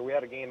last year, we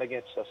had a game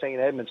against a St.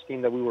 Edmunds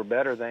team that we were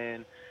better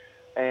than,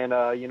 and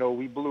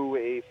we blew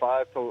a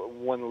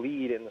 5-1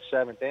 lead in the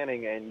 7th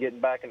inning, and getting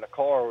back in the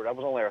car, that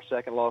was only our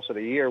second loss of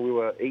the year. We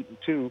were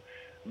 8-2,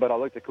 but I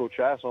looked at Coach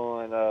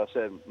Chassel and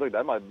said, look,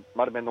 that might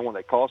have been the one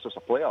that cost us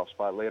a playoff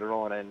spot later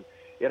on, and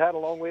it had a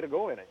long way to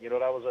go in it. That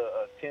was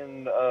a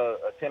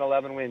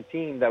 10-11 win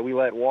team that we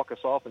let walk us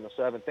off in the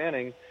 7th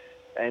inning,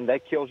 and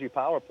that kills you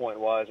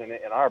PowerPoint-wise. And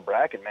in our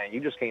bracket, man, you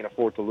just can't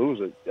afford to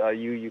lose it.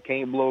 You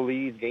can't blow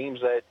leads.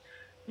 Games that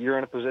you're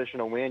in a position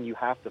to win, you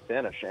have to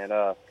finish. And,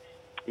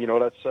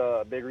 that's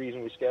a big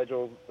reason we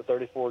scheduled the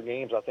 34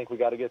 games. I think we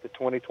got to get to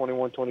 20,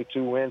 21,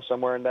 22 wins,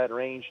 somewhere in that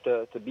range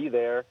to be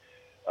there.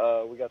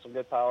 We got some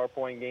good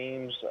PowerPoint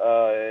games,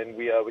 and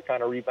we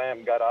kind of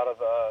revamped, got out of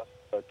a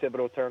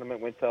Thibodeau tournament,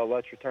 went to a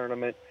Letcher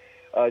tournament,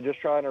 just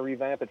trying to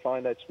revamp and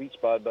find that sweet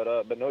spot.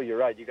 But no, you're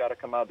right. You got to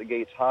come out the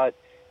gates hot,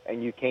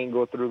 and you can't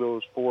go through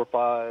those 4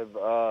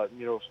 or 5,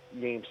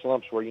 game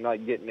slumps where you're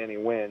not getting any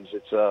wins.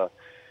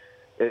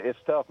 It's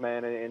tough,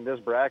 man. In this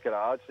bracket,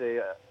 I'd say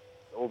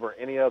over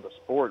any other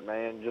sport,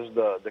 man, just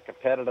the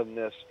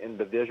competitiveness in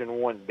Division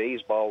I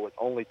baseball with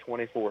only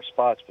 24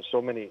 spots for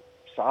so many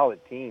solid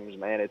teams,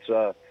 man.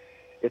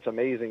 It's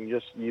amazing.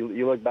 Just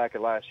you look back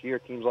at last year,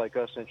 teams like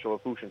us, Central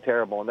Lafourche and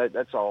Terrebonne,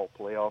 that's all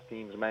playoff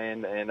teams,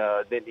 man, and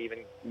didn't even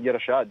get a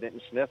shot,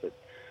 didn't sniff it.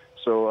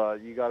 So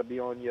you got to be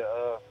on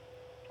your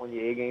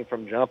A game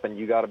from jump, and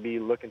you got to be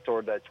looking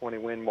toward that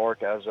 20-win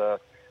mark as a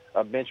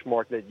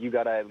benchmark that you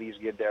got to at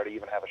least get there to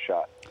even have a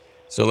shot.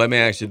 So let me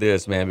ask you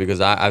this, man,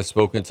 because I've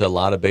spoken to a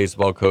lot of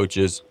baseball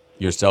coaches,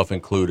 yourself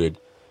included.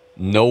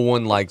 No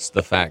one likes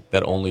the fact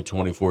that only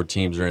 24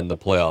 teams are in the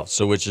playoffs.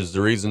 So which is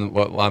the reason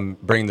why I'm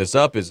bringing this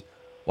up is,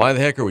 why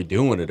the heck are we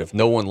doing it if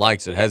no one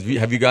likes it? Have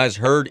you guys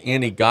heard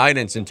any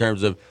guidance in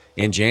terms of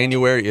in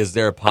January, is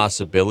there a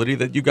possibility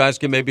that you guys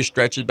can maybe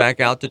stretch it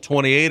back out to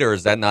 28, or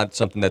is that not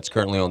something that's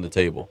currently on the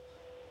table?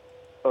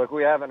 Look,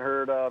 we haven't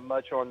heard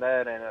much on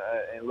that,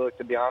 and look,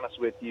 to be honest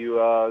with you,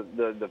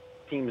 the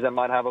teams that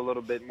might have a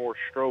little bit more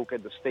stroke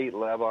at the state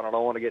level, and I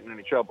don't want to get in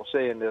any trouble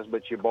saying this,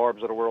 but your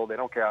Barbs of the world, they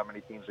don't care how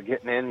many teams are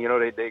getting in.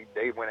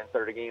 They win in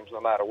 30 games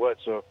no matter what.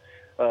 So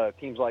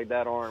teams like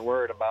that aren't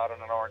worried about it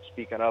and aren't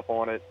speaking up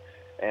on it.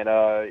 And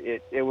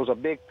it was a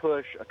big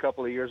push a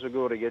couple of years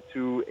ago to get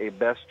to a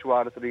best 2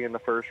 out of 3 in the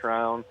first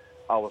round.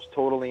 I was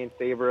totally in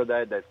favor of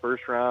that. That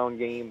first round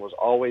game was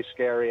always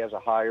scary as a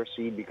higher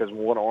seed because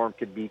one arm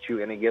could beat you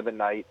any given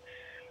night.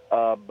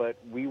 But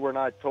we were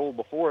not told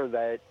before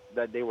that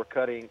they were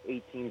cutting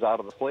 8 teams out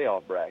of the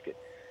playoff bracket.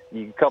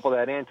 You couple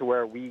that into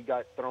where we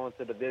got thrown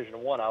to Division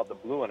I out the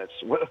blue, and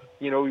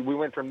we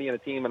went from being a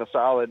team in a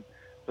solid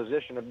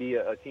position to be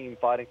a team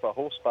fighting for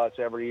host spots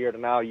every year to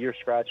now you're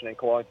scratching and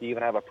clawing to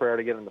even have a prayer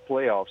to get in the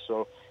playoffs.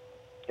 So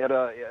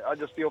I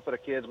just feel for the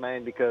kids,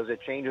 man, because it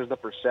changes the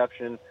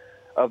perception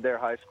of their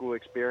high school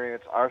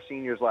experience. Our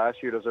seniors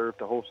last year deserved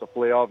to host a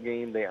playoff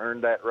game. They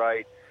earned that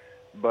right.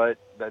 But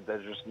that's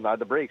just not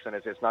the breaks, and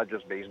it's not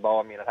just baseball.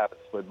 I mean, it happens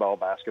to football,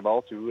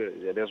 basketball, too.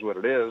 It is what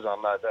it is.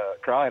 I'm not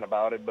crying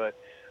about it, but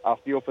I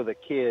feel for the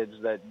kids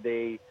that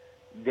they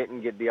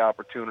didn't get the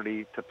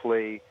opportunity to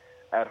play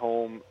at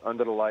home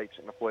under the lights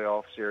in the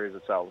playoff series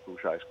at South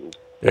Lafourche High School.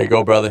 There you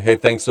go, brother. Hey,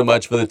 thanks so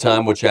much for the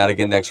time. We'll chat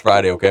again next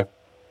Friday, okay?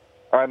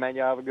 All right, man.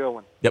 You have a good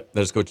one. Yep,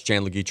 there's Coach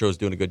Chandler Guidroz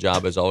doing a good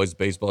job, as always.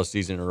 Baseball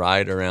season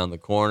right around the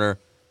corner.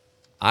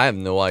 I have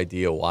no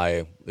idea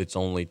why it's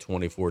only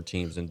 24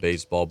 teams in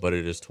baseball, but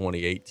it is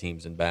 28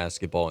 teams in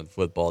basketball and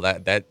football.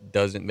 That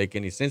doesn't make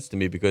any sense to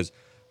me because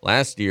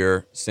last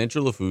year,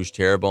 Central Lafourche,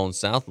 Terrebonne,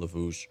 South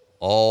Lafourche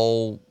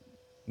all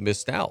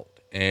missed out.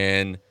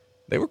 And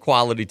they were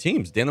quality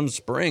teams. Denham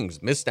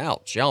Springs missed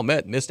out.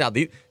 Chalmette missed out.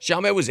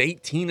 Chalmette was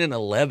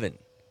 18-11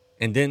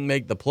 and didn't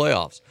make the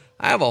playoffs.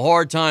 I have a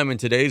hard time in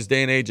today's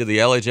day and age of the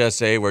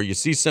LHSA where you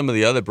see some of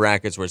the other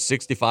brackets where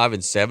 65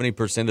 and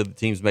 70% of the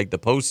teams make the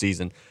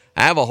postseason.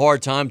 I have a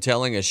hard time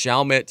telling a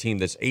Chalmette team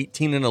that's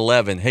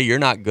 18-11, hey, you're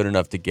not good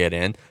enough to get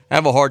in. I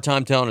have a hard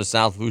time telling a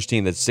South Lafourche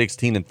team that's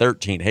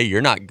 16-13, hey,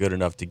 you're not good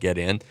enough to get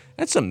in.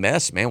 That's a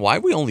mess, man. Why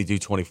we only do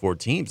 24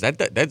 teams?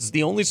 That's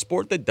the only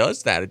sport that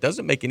does that. It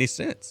doesn't make any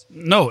sense.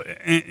 No,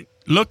 and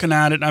looking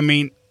at it, I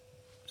mean,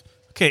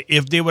 okay,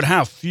 if they would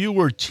have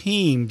fewer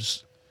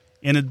teams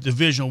in a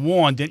Division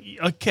I, then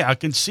okay, I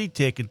can see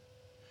taking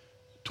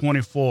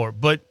 24,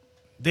 but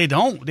they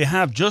don't. They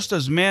have just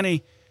as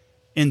many.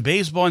 In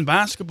baseball and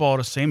basketball,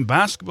 the same.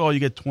 Basketball, you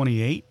get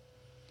 28.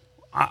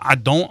 I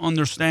don't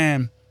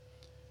understand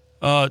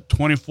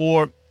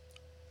 24.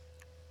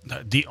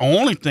 The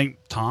only thing,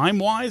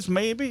 time-wise,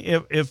 maybe,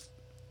 if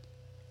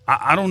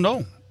I don't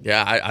know.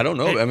 Yeah, I don't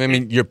know. I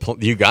mean,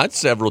 you got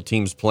several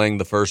teams playing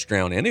the first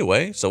round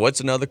anyway, so what's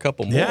another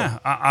couple more? Yeah,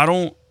 I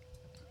don't.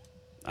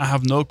 I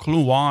have no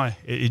clue why.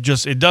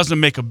 It doesn't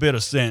make a bit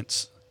of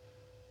sense.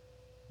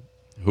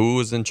 Who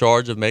is in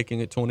charge of making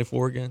it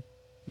 24 again?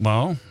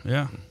 Well,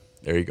 yeah.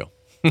 There you go.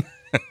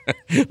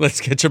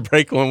 Let's get your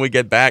break. When we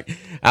get back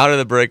out of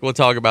the break, we'll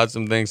talk about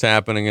some things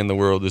happening in the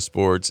world of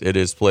sports. It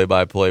is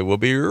play-by-play. We'll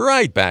be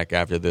right back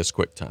after this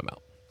quick timeout.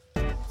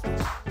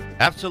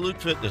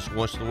 Absolute Fitness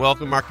wants to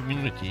welcome our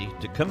community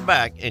to come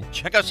back and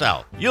check us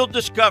out. You'll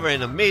discover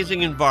an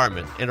amazing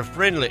environment and a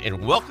friendly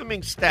and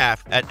welcoming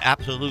staff at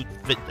Absolute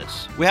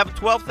Fitness. We have a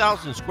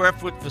 12,000 square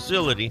foot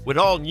facility with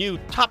all new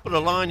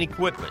top-of-the-line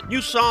equipment, new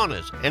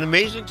saunas, an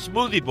amazing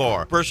smoothie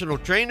bar, personal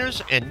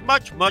trainers, and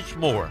much, much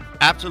more.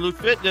 Absolute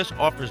Fitness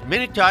offers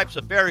many types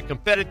of very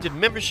competitive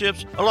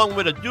memberships along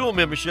with a dual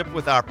membership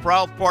with our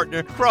proud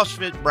partner,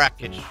 CrossFit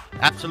Brackish.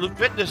 Absolute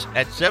Fitness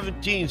at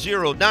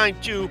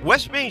 17092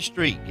 West Main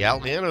Street,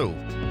 Galliano.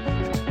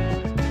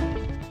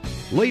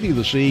 Lady of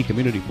the Sea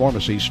Community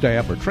Pharmacy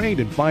staff are trained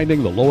in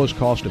finding the lowest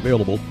cost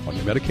available on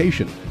your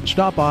medication.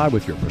 Stop by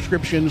with your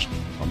prescriptions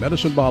or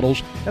medicine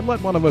bottles and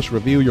let one of us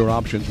review your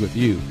options with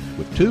you.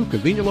 With 2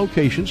 convenient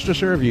locations to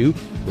serve you,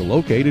 we're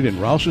located in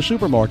Rouse's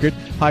Supermarket,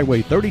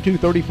 Highway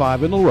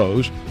 3235 in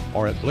LaRose,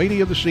 or at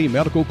Lady of the Sea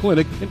Medical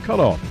Clinic in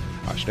Cutoff.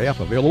 Our staff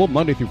available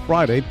Monday through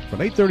Friday from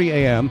 8:30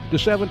 a.m. to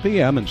 7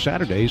 p.m. and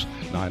Saturdays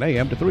 9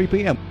 a.m. to 3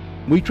 p.m.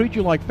 We treat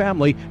you like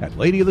family at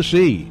Lady of the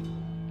Sea.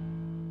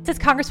 This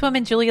is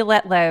Congresswoman Julia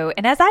Letlow,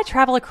 and as I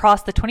travel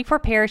across the 24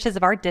 parishes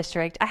of our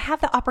district, I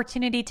have the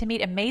opportunity to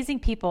meet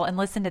amazing people and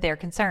listen to their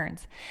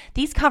concerns.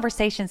 These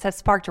conversations have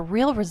sparked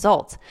real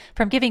results,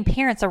 from giving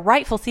parents a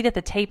rightful seat at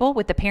the table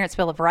with the Parents'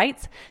 Bill of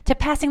Rights, to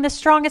passing the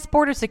strongest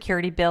border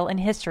security bill in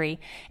history,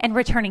 and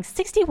returning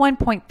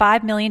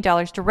 $61.5 million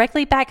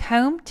directly back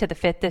home to the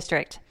 5th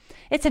District.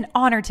 It's an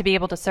honor to be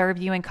able to serve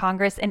you in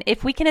Congress, and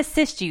if we can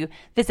assist you,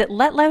 visit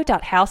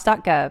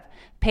letlow.house.gov.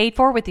 Paid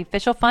for with the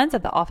official funds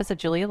of the Office of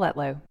Julia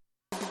Letlow.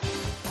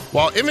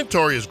 While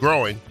inventory is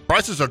growing,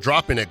 prices are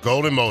dropping at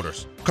Golden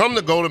Motors. Come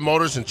to Golden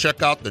Motors and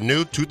check out the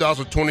new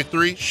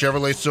 2023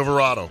 Chevrolet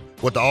Silverado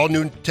with the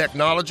all-new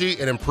technology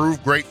and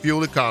improved great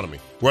fuel economy.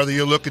 Whether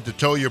you're looking to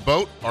tow your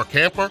boat or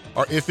camper,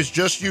 or if it's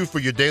just you for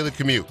your daily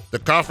commute, the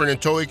comfort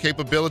and towing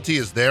capability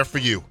is there for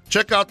you.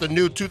 Check out the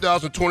new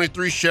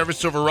 2023 Chevy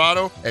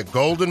Silverado at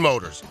Golden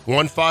Motors,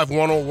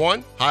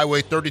 15101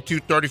 Highway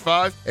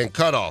 3235 and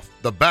Cutoff,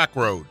 the back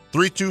road,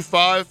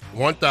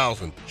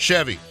 325-1000.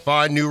 Chevy,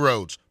 find new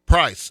roads.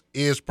 Price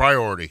is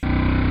priority.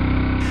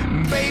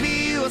 Baby,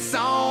 you a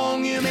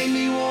song, you make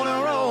me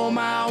wanna roll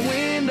my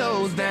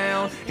windows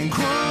down and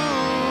cruise.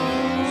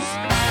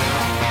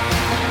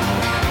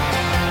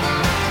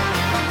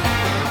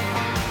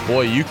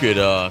 Boy, you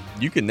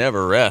could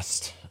never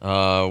rest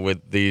with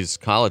these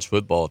college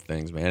football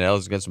things, man.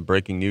 Ellis got some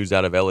breaking news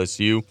out of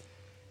LSU.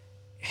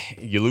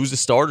 You lose a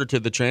starter to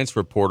the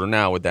transfer portal.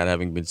 Now, with that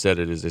having been said,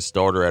 it is a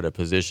starter at a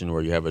position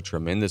where you have a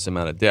tremendous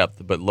amount of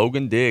depth. But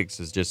Logan Diggs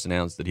has just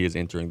announced that he is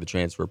entering the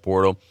transfer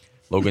portal.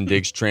 Logan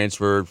Diggs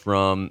transferred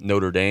from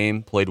Notre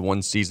Dame, played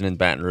 1 season in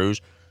Baton Rouge.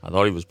 I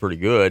thought he was pretty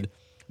good.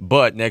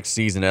 But next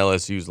season,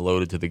 LSU's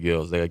loaded to the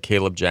gills. They got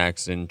Caleb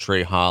Jackson,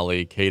 Trey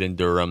Holly, Caden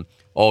Durham,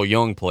 all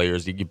young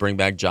players. You bring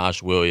back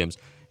Josh Williams.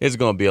 It's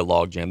going to be a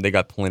logjam. They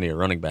got plenty of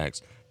running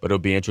backs. But it'll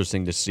be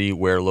interesting to see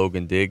where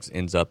Logan Diggs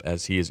ends up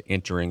as he is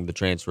entering the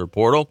transfer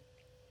portal.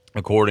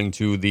 According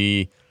to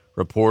the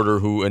reporter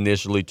who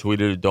initially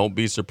tweeted, don't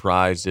be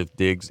surprised if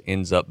Diggs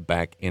ends up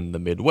back in the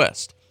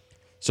Midwest.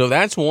 So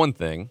that's one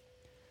thing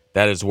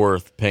that is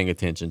worth paying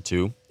attention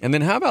to. And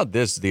then how about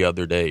this the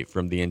other day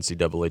from the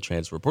NCAA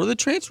transfer portal? The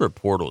transfer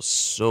portal is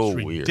so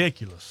weird.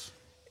 Ridiculous.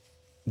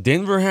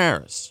 Denver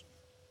Harris.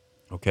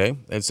 Okay,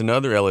 that's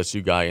another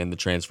LSU guy in the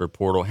transfer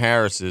portal.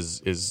 Harris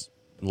is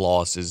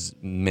loss is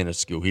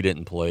minuscule. He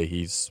didn't play.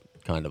 He's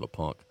kind of a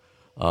punk.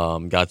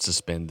 Got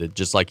suspended,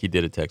 just like he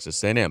did at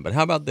Texas A&M. But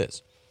how about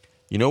this?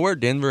 You know where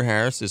Denver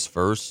Harris's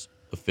first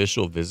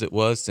official visit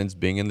was since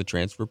being in the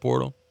transfer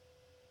portal?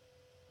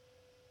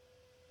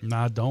 No,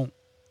 I don't.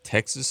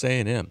 Texas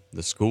A&M,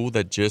 the school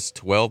that just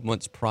 12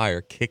 months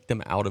prior kicked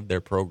him out of their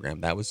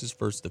program. That was his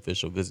first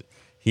official visit.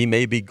 He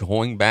may be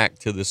going back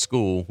to the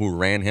school who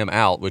ran him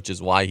out, which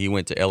is why he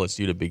went to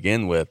LSU to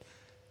begin with.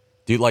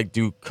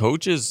 Do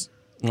coaches,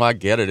 well, I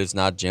get it, it's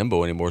not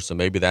Jimbo anymore, so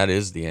maybe that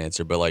is the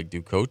answer, but,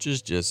 do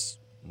coaches just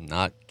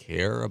not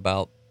care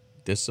about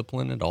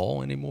discipline at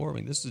all anymore? I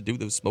mean, this is a dude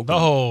that was smoking.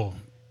 Oh,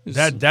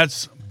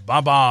 that's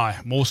bye-bye,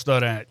 most of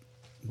that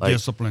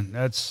discipline.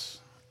 That's...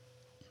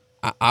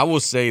 I will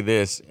say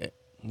this.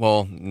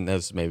 Well,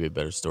 that's maybe a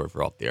better story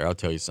for off the air. I'll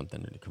tell you something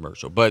in the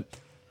commercial. But,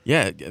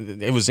 yeah,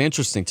 it was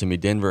interesting to me.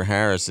 Denver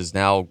Harris is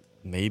now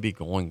maybe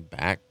going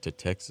back to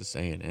Texas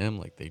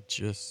A&M. They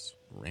just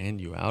ran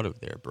you out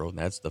of there, bro. And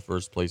that's the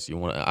first place you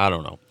want to – I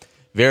don't know.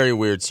 Very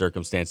weird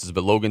circumstances.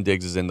 But Logan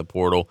Diggs is in the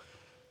portal.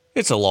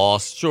 It's a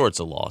loss. Sure, it's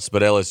a loss.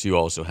 But LSU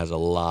also has a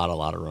lot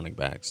of running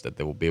backs that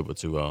they will be able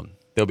to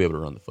they'll be able to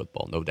run the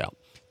football, no doubt.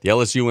 The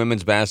LSU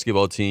women's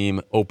basketball team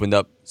opened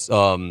up,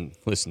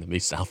 listen to me,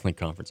 Southland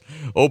Conference,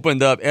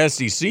 opened up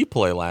SEC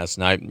play last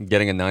night,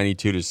 getting a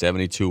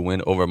 92-72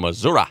 win over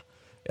Missouri.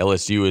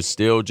 LSU is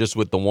still just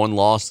with the one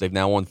loss. They've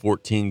now won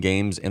 14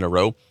 games in a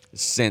row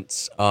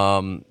since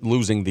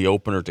losing the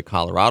opener to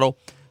Colorado.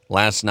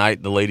 Last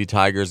night, the Lady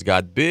Tigers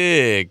got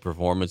big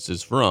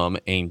performances from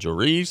Angel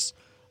Reese,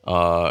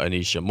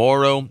 Anisha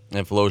Morrow,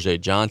 and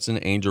Flau'jae Johnson.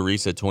 Angel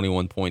Reese had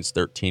 21 points,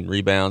 13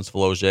 rebounds.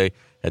 Flau'jae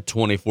had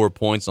 24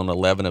 points on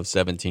 11 of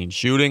 17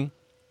 shooting.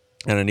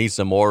 And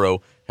Anisha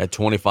Morrow had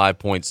 25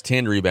 points,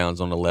 10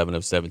 rebounds on 11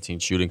 of 17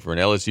 shooting for an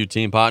LSU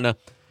team, partner.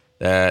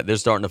 They're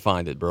starting to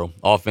find it, bro.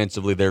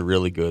 Offensively, they're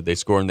really good. They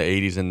score in the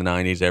 80s and the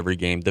 90s every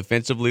game.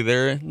 Defensively,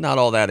 they're not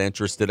all that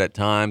interested at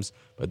times,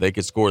 but they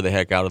could score the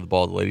heck out of the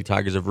ball. The Lady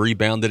Tigers have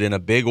rebounded in a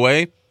big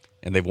way,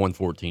 and they've won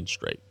 14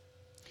 straight.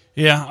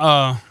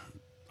 Yeah,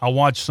 I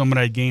watched some of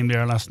that game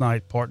there last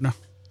night, partner.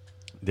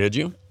 Did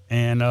you?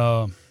 And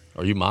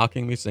are you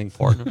mocking me saying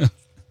partner?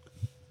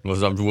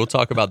 We'll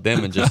talk about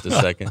them in just a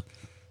second.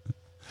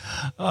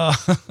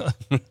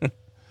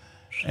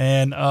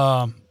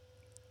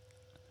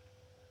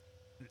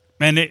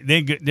 Man,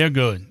 they're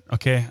good.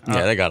 Okay.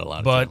 Yeah, they got a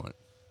lot of talent.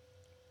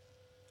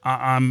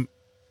 I'm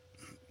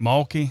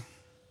Mulkey.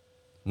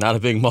 Not a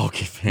big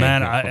Mulkey fan.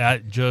 Man, I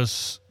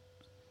just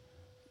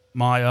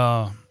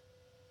my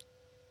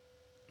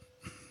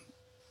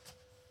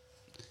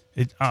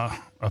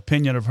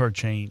opinion of her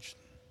changed.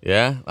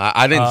 Yeah,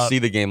 I didn't see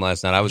the game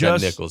last night. I was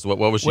at Nichols. What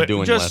was she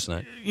doing last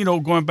night?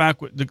 Going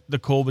back with the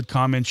COVID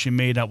comment she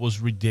made, that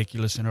was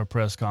ridiculous in her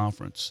press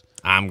conference.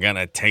 I'm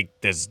gonna take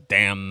this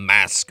damn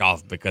mask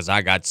off because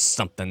I got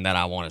something that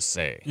I want to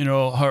say.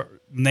 Her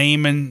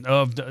naming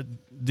of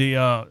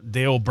the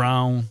Dale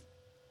Brown,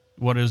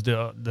 what is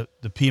the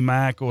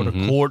PMAC or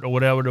the court or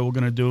whatever they were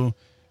gonna do.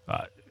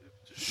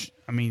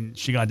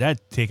 She got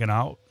that taken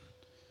out.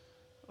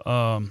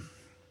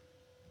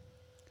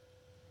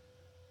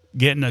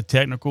 Getting a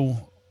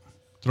technical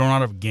thrown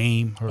out of a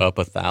game. Her up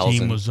 1,000.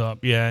 Team was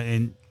up, yeah,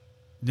 and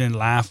then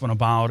laughing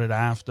about it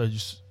after.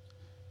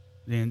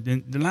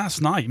 Then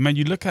last night, man,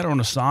 you look at her on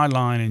the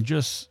sideline and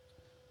just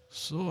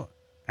so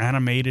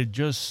animated.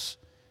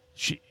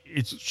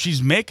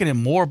 She's making it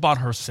more about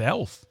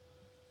herself.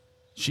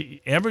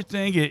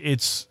 Everything.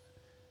 It's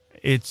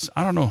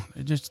I don't know.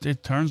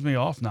 It turns me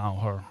off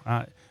now.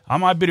 I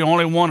might be the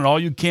only one, and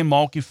all you Kim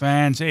Mulkey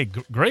fans, hey,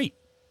 great.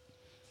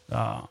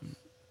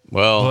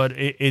 But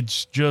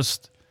it's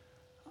just,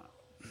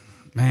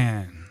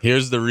 man.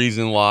 Here's the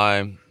reason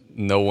why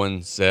no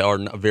one say, or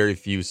very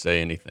few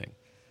say anything.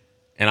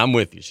 And I'm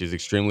with you. She's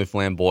extremely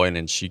flamboyant,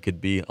 and she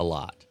could be a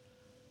lot.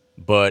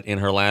 But in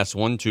her last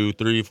 1, 2,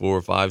 3,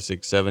 4, 5,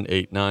 6, 7,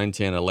 8, 9,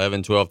 10,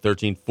 11, 12,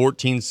 13,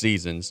 14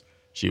 seasons,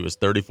 she was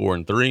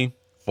 34-3,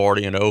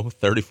 40-0,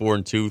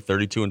 34-2,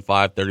 32-5,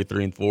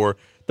 33-4,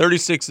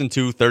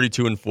 36-2,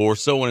 32-4,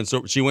 so on and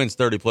so. She wins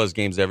 30-plus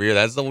games every year.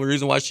 That's the only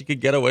reason why she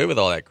could get away with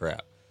all that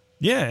crap.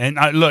 Yeah, and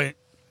look,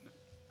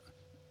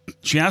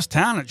 she has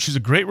talent. She's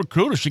a great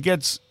recruiter.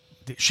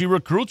 She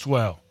recruits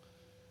well.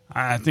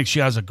 I think she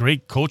has a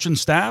great coaching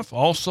staff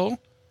also.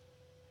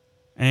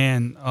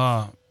 And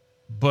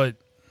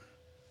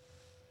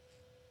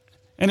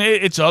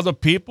it's other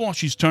people.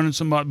 She's turning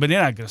somebody, but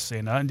they're not gonna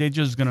say nothing. They're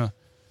just gonna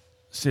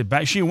sit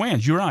back. She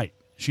wins. You're right.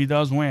 She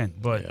does win.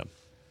 But yeah,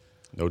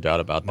 no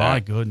doubt about that.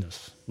 My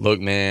goodness. Look,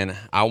 man,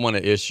 I want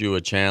to issue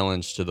a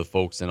challenge to the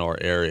folks in our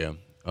area.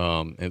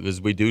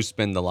 We do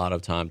spend a lot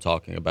of time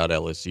talking about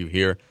LSU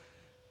here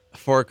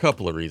for a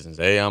couple of reasons.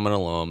 A, I'm an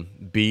alum.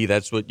 B,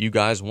 that's what you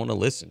guys want to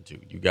listen to.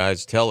 You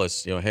guys tell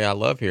us, hey, I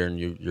love hearing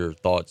your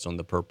thoughts on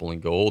the purple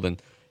and gold.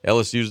 And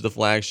LSU's the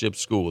flagship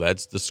school.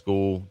 That's the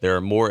school. There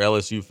are more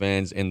LSU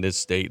fans in this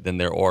state than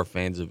there are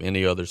fans of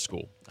any other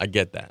school. I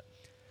get that.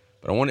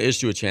 But I want to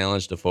issue a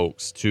challenge to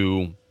folks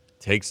to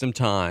take some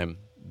time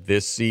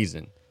this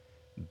season,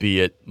 be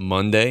it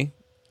Monday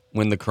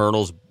when the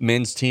Colonels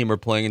men's team are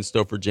playing in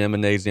Stouffer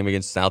Gymnasium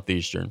against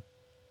Southeastern.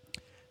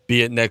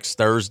 Be it next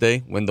Thursday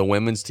when the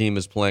women's team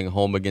is playing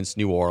home against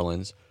New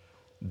Orleans.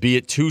 Be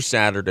it 2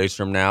 Saturdays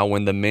from now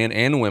when the men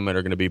and women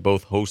are going to be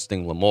both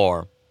hosting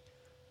Lamar.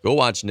 Go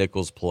watch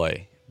Nichols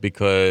play,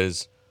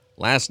 because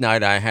last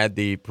night I had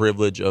the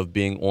privilege of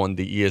being on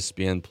the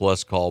ESPN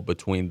Plus call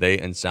between they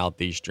and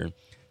Southeastern.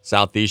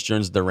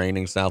 Southeastern's the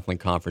reigning Southland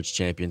Conference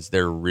champions.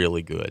 They're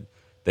really good.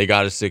 They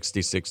got a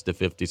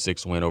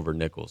 66-56 win over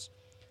Nichols.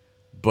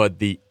 But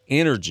the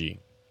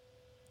energy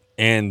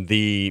and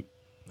the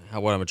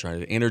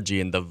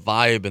energy and the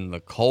vibe and the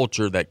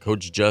culture that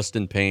Coach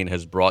Justin Payne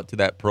has brought to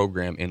that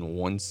program in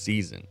one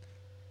season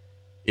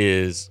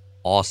is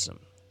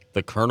awesome.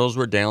 The Colonels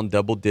were down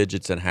double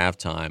digits at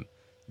halftime,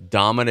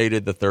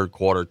 dominated the third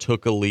quarter,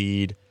 took a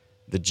lead.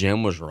 The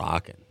gym was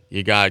rocking.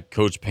 You got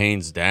Coach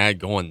Payne's dad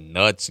going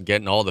nuts and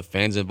getting all the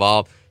fans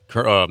involved.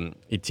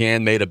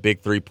 Etienne made a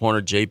big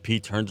three-pointer.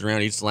 JP turns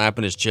around. He's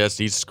slapping his chest.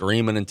 He's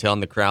screaming and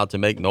telling the crowd to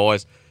make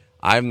noise.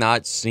 I've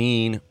not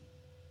seen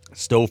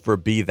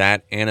Stouffer be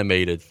that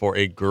animated for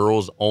a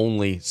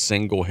girls-only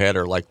single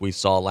header like we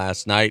saw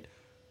last night.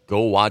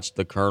 Go watch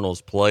the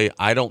Colonels play.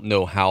 I don't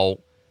know how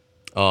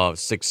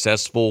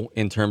successful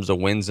in terms of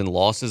wins and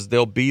losses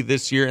they'll be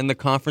this year in the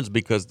conference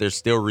because they're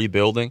still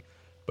rebuilding.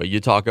 But you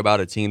talk about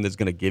a team that's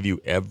going to give you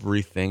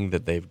everything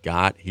that they've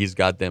got. He's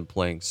got them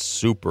playing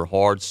super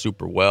hard,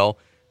 super well.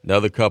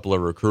 Another couple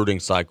of recruiting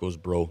cycles,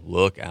 bro.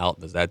 Look out,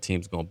 because that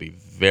team's going to be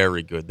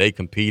very good. They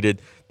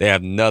competed. They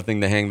have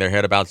nothing to hang their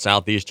head about.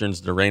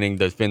 Southeastern's the reigning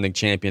defending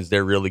champions.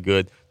 They're really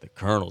good. The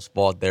Colonels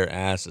fought their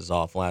asses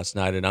off last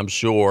night, and I'm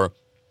sure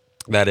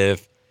that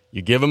if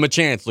you give them a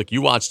chance, look,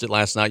 you watched it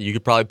last night. You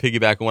could probably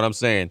piggyback on what I'm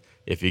saying.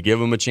 If you give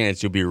them a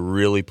chance, you'll be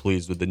really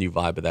pleased with the new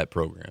vibe of that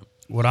program.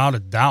 Without a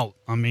doubt.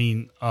 I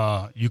mean,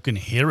 you can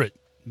hear it,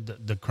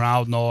 the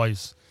crowd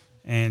noise.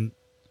 And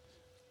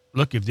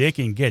look, if they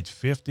can get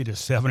 50 to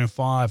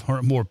 75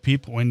 or more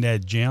people in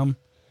that gym,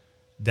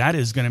 that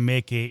is going to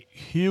make a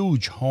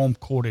huge home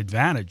court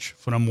advantage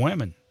for them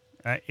women.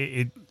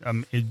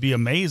 It'd be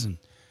amazing.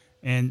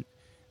 And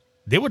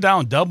they were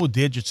down double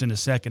digits in the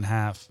second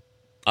half.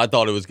 I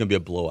thought it was going to be a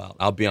blowout.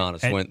 I'll be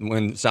honest.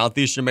 When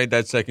Southeastern made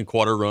that second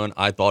quarter run,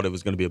 I thought it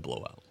was going to be a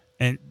blowout.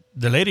 And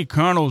the Lady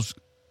Colonels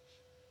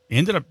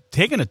ended up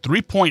taking a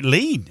 3-point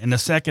lead in the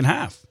second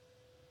half.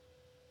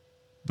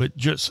 But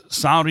just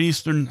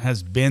Southeastern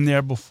has been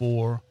there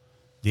before.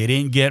 They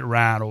didn't get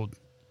rattled.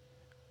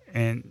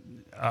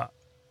 And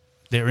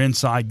their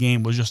inside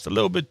game was just a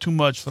little bit too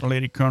much for the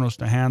Lady Colonels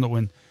to handle.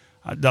 And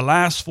the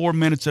last 4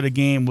 minutes of the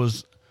game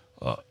was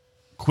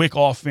quick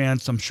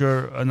offense. I'm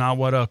sure not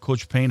what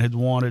Coach Payne had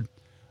wanted.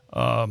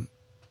 And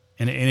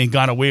it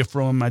got away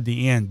from him at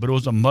the end. But it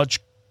was a much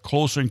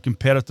closer and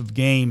competitive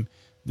game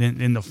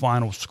than the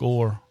final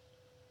score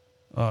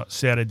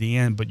said at the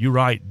end. But you're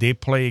right. They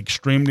play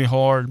extremely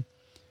hard.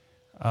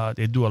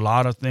 They do a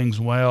lot of things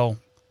well.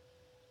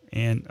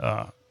 And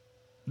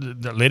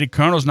the Lady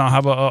Colonels now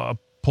have a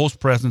post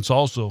presence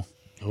also.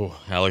 Oh,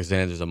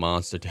 Alexander's a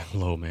monster down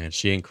low, man.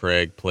 She and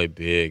Craig play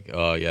big.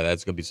 Yeah,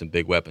 that's going to be some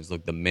big weapons.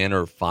 Look, the men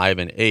are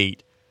 5-8.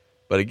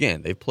 But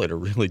again, they've played a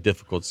really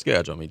difficult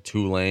schedule. I mean,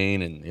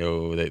 Tulane, and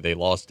they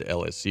lost to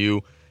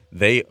LSU.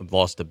 They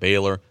lost to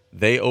Baylor.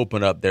 They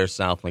open up their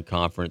Southland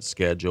Conference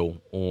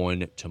schedule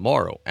on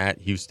tomorrow at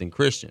Houston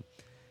Christian.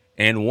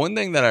 And one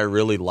thing that I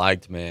really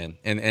liked, man,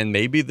 and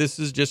maybe this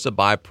is just a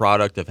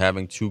byproduct of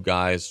having two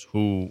guys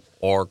who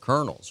are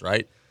colonels,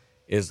 right,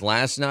 is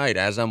last night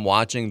as I'm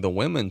watching the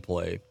women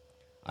play,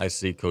 I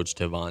see Coach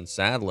Tavon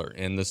Sadler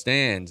in the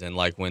stands. And,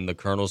 like, when the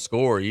Colonels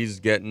score, he's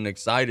getting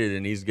excited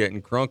and he's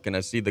getting crunk. And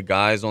I see the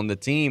guys on the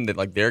team that,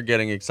 like, they're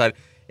getting excited.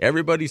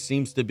 Everybody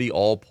seems to be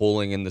all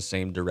pulling in the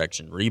same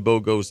direction.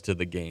 Rebo goes to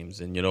the games,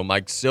 and,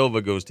 Mike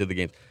Silva goes to the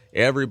games.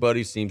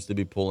 Everybody seems to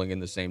be pulling in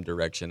the same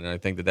direction, and I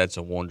think that that's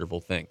a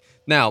wonderful thing.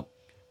 Now,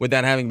 with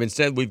that having been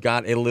said, we've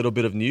got a little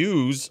bit of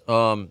news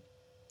on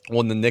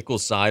the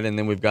Nichols side, and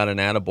then we've got an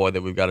attaboy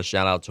that we've got to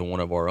shout out to one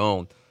of our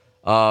own.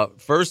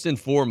 First and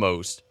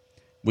foremost,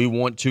 we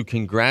want to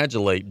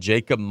congratulate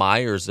Jacob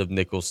Myers of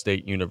Nichols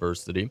State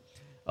University.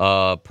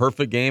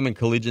 Perfect Game and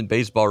Collegiate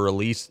Baseball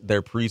released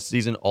their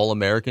preseason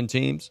All-American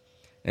teams.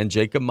 And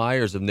Jacob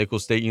Myers of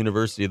Nichols State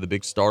University, the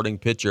big starting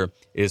pitcher,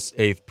 is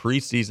a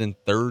preseason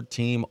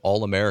third-team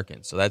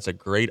All-American. So that's a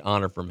great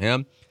honor from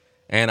him.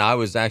 And I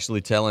was actually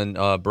telling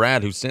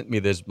Brad, who sent me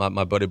this,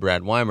 my buddy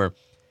Brad Weimer,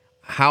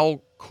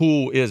 how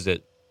cool is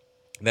it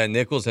that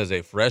Nichols has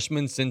a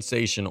freshman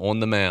sensation on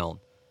the mound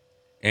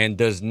and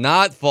does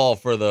not fall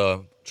for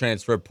the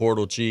transfer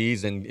portal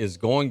cheese and is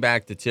going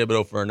back to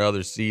Thibodeau for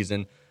another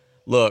season.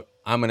 Look,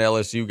 I'm an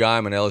LSU guy.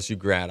 I'm an LSU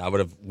grad. I would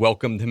have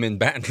welcomed him in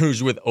Baton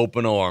Rouge with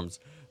open arms.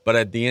 But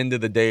at the end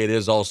of the day, it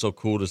is also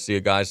cool to see a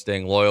guy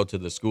staying loyal to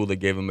the school that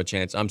gave him a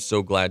chance. I'm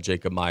so glad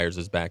Jacob Myers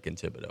is back in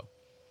Thibodeau.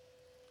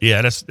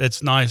 Yeah,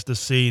 that's nice to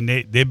see.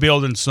 And they're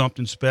building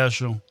something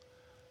special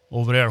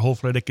over there.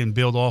 Hopefully they can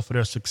build off of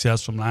their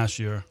success from last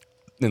year.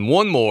 And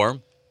one more.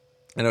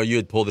 I know you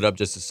had pulled it up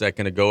just a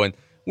second ago, and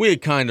we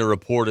had kind of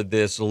reported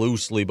this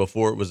loosely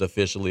before it was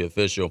officially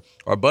official.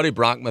 Our buddy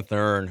Brock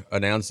Mathern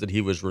announced that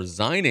he was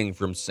resigning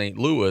from St.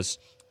 Louis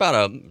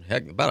about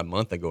a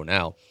month ago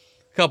now.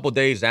 A couple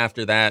days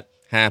after that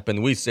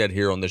happened, we said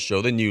here on the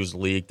show, the news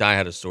leaked. I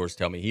had a source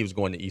tell me he was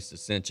going to East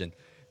Ascension.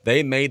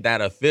 They made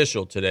that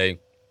official today,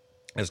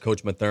 as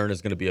Coach Mathern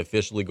is going to be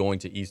officially going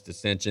to East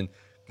Ascension.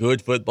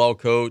 Good football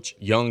coach,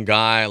 young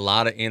guy, a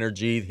lot of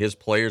energy. His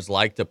players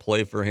like to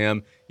play for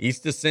him.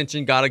 East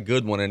Ascension got a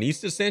good one, and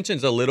East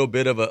Ascension's a little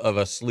bit of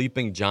a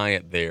sleeping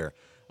giant there,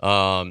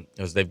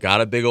 because they've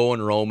got a big old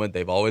enrollment.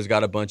 They've always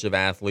got a bunch of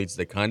athletes.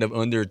 They kind of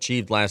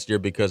underachieved last year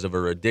because of a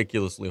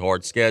ridiculously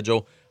hard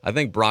schedule. I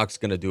think Brock's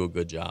going to do a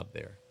good job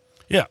there.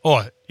 Yeah,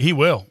 he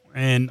will,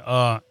 and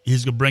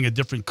he's going to bring a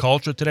different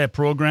culture to that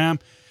program.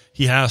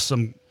 He has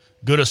some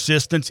good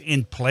assistants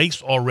in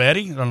place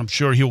already, and I'm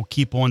sure he'll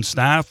keep on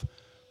staff.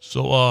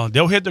 So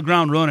they'll hit the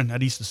ground running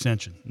at East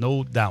Ascension,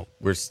 no doubt.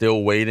 We're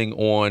still waiting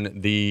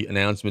on the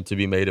announcement to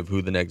be made of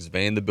who the next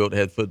Vanderbilt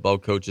head football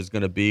coach is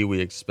going to be.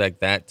 We expect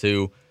that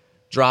to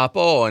drop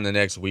in the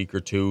next week or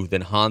two.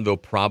 Then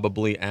Hanville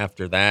probably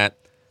after that,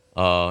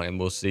 and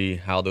we'll see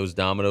how those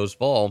dominoes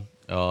fall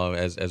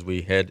as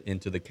we head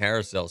into the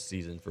carousel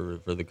season for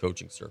the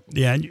coaching circle.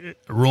 Yeah, and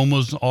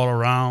rumors all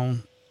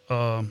around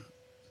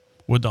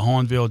with the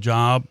Hanville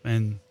job,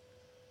 and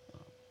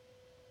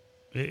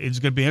it's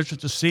going to be interesting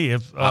to see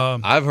if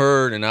I've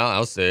heard, and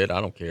I'll say it, I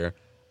don't care.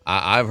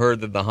 I've heard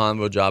that the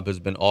Hanville job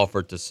has been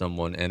offered to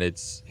someone, and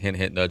it's hint,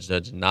 hint, nudge,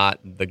 nudge, not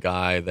the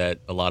guy that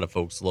a lot of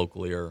folks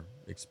locally are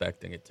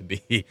expecting it to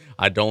be.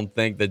 I don't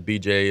think that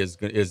BJ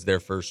is their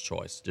first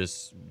choice,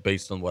 just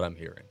based on what I'm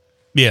hearing.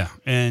 Yeah,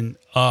 and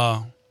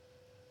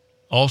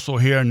also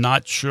here,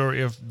 not sure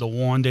if the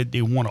one that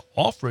they want to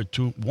offer it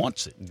to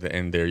wants it.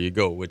 And there you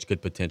go, which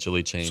could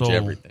potentially change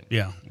everything.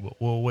 Yeah,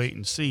 we'll wait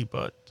and see,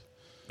 but.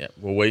 Yeah,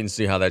 we'll wait and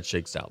see how that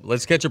shakes out.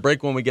 Let's catch a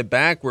break. When we get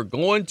back, we're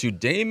going to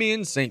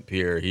Damien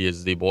St.Pierre. He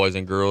is the boys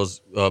and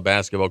girls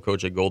basketball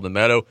coach at Golden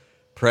Meadow,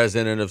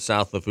 president of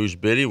South Lafourche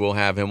Biddy. We'll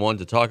have him on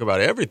to talk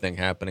about everything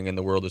happening in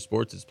the world of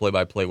sports. It's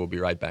play-by-play. We'll be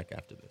right back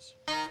after this.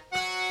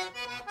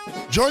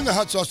 Join the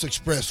Hot Sauce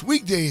Express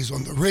weekdays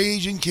on the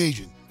Ragin'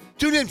 Cajun.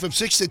 Tune in from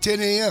 6 to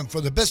 10 a.m.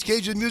 for the best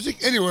Cajun music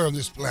anywhere on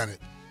this planet.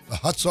 The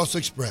Hot Sauce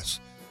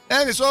Express.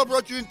 And it's all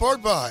brought to you in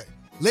part by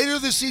Later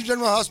This Sea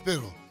General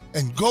Hospital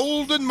and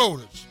Golden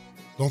Motors.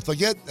 Don't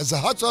forget, there's the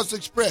Hot Sauce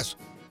Express,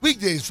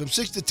 weekdays from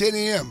 6 to 10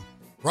 a.m.,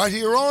 right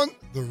here on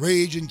The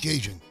Ragin'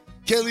 Cajun,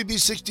 KLEB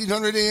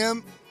 1600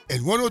 a.m.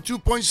 and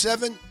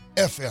 102.7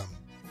 FM.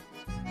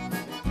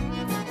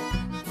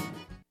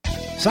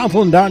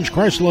 Southland Dodge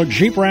Chrysler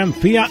Jeep Ram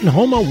Fiat and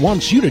Homa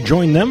wants you to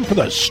join them for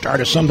the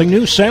Start of Something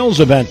New sales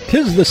event.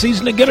 'Tis the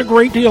season to get a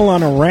great deal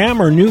on a Ram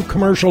or new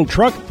commercial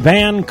truck,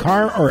 van,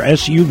 car, or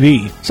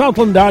SUV.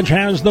 Southland Dodge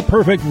has the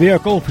perfect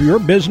vehicle for your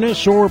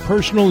business or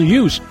personal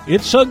use.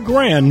 It's a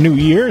grand new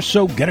year,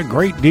 so get a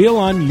great deal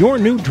on your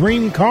new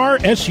dream car,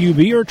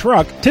 SUV, or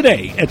truck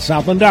today at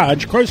Southland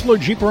Dodge Chrysler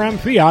Jeep Ram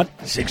Fiat,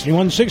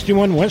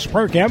 6161 West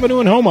Park Avenue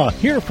in Homa.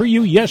 Here for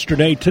you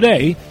yesterday,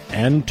 today,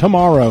 and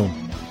tomorrow.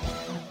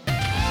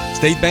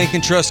 State Bank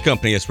and Trust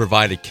Company has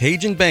provided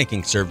Cajun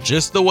banking served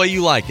just the way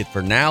you like it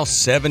for now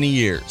 70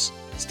 years.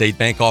 State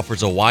Bank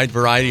offers a wide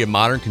variety of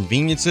modern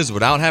conveniences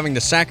without having to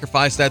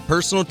sacrifice that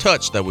personal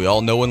touch that we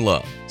all know and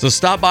love. So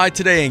stop by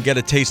today and get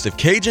a taste of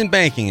Cajun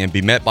banking and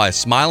be met by a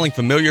smiling,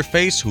 familiar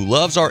face who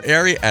loves our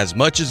area as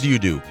much as you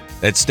do.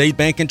 That's State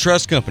Bank and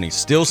Trust Company,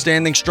 still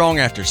standing strong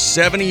after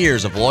 70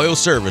 years of loyal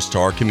service to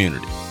our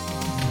community.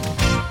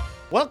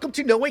 Welcome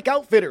to No Wake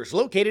Outfitters,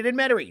 located in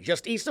Metairie,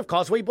 just east of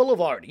Causeway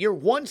Boulevard, your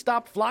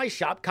one-stop fly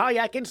shop,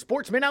 kayak, and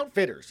sportsman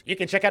outfitters. You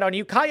can check out our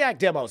new kayak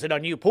demos and our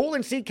new pool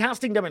and sea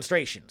casting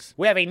demonstrations.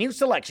 We have a new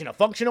selection of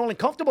functional and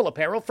comfortable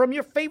apparel from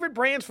your favorite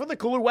brands for the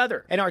cooler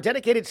weather. And our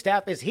dedicated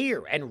staff is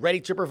here and ready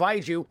to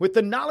provide you with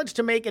the knowledge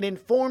to make an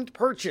informed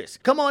purchase.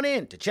 Come on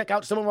in to check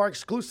out some of our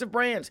exclusive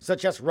brands,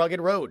 such as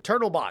Rugged Road,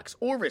 Turtlebox,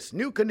 Orvis,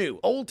 New Canoe,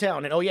 Old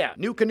Town, and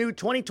New Canoe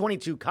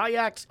 2022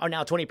 kayaks are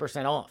now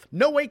 20% off.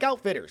 No Wake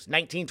Outfitters,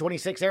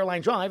 1926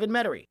 Airline Drive in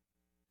Metairie.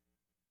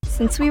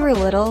 Since we were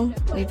little,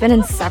 we've been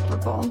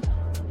inseparable,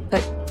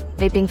 but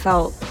vaping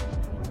felt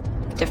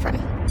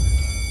different. I'm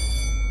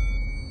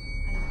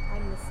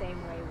the same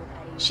way with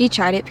Eddie. She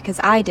tried it because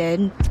I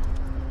did,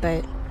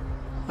 but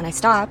when I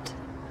stopped,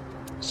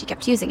 she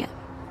kept using it.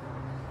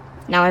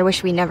 Now I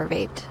wish we never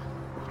vaped.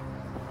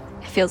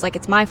 It feels like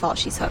it's my fault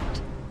she's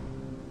hooked.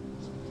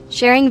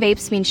 Sharing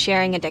vapes means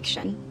sharing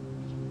addiction.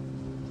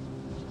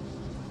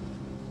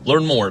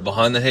 Learn more at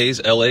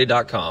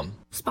BehindTheHazeLA.com.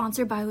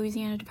 Sponsored by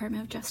Louisiana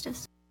Department of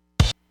Justice.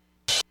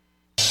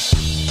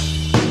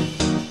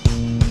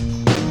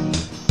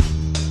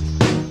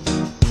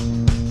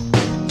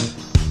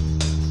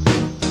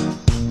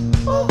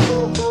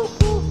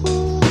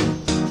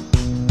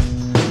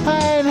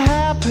 I'm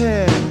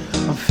happy,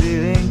 I'm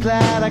feeling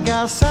glad I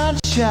got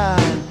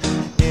sunshine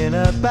in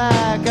a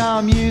bag.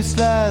 I'm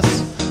useless,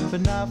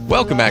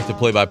 Welcome back to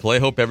Play by Play.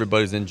 Hope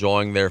everybody's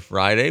enjoying their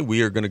Friday.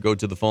 We are going to go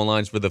to the phone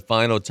lines for the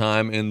final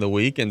time in the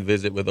week and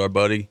visit with our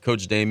buddy,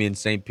 Coach Damien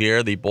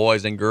St.Pierre, the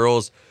boys and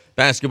girls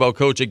basketball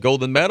coach at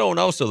Golden Meadow and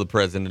also the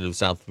president of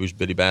South Lafourche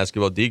Biddy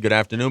Basketball. D, good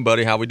afternoon,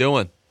 buddy. How we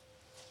doing?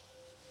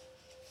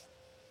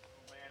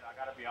 Man, I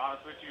got to be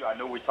honest with you. I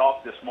know we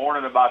talked this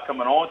morning about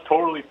coming on.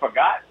 Totally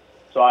forgot.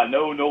 So I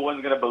know no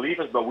one's going to believe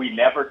us, but we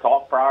never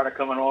talked prior to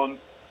coming on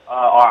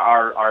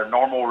our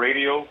normal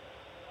radio on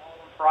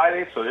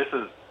Friday. So this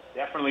is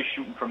definitely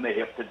shooting from the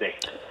hip today.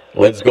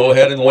 Let's go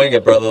ahead and wing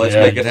it, brother. Let's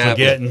make it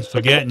happen.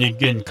 Forgetting you're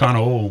getting kind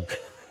of old.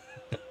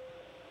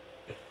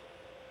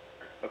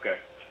 Okay.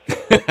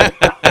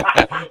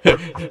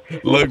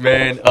 Look,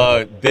 man,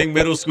 big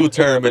middle school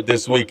tournament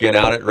this weekend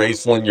out at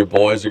Raceland. Your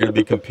boys are going to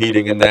be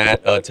competing in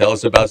that. Tell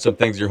us about some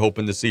things you're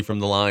hoping to see from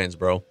the Lions,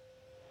 bro.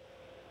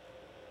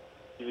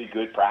 Really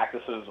good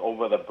practices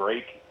over the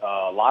break.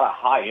 A lot of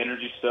high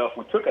energy stuff.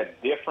 We took a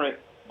different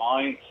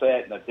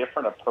mindset and a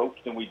different approach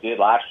than we did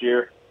last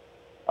year.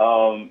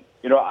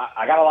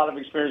 I got a lot of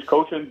experience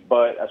coaching,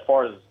 but as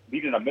far as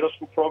leading a middle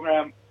school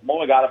program, I've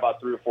only got about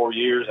 3 or 4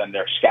 years, and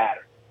they're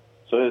scattered.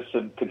 So there's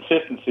some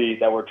consistency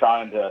that we're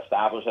trying to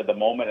establish at the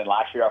moment. And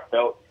last year I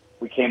felt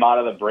we came out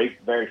of the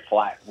break very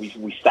flat.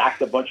 We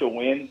stacked a bunch of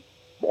wins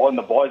on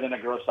the boys and the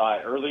girls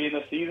side early in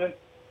the season.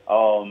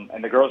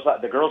 And the girls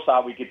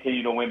side we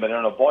continued to win, but then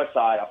on the boys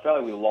side, I felt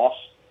like we lost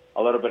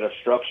a little bit of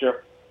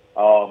structure,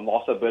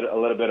 lost a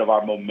little bit of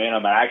our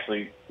momentum. And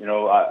actually,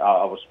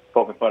 I was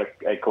poking fun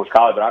at Coach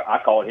Callais, but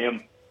I called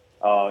him,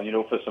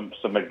 for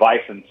some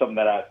advice and something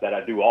that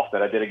I do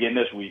often. I did again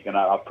this week, and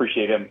I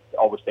appreciate him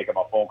always taking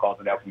my phone calls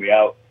and helping me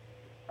out.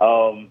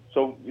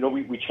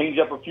 We changed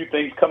up a few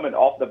things coming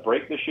off the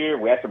break this year.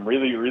 We had some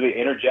really, really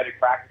energetic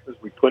practices.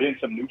 We put in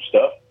some new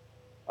stuff.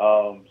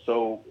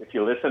 So if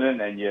you're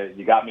listening and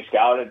you got me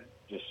scouted,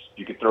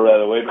 you could throw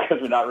that away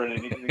because we're not running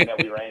anything that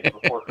we ran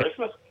before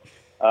Christmas.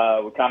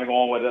 We're kind of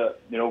going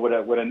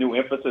with a new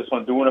emphasis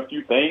on doing a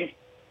few things,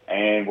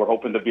 and we're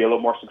hoping to be a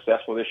little more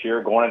successful this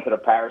year going into the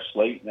Paris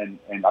slate. And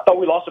I thought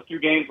we lost a few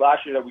games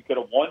last year that we could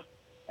have won,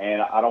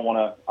 and I don't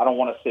want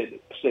to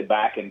sit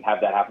back and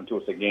have that happen to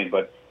us again.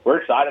 But we're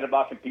excited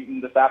about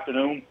competing this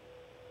afternoon.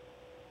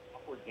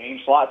 Upward game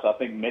slots. I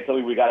think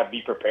mentally we got to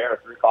be prepared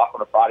at 3 o'clock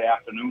on a Friday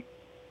afternoon.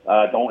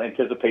 Don't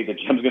anticipate the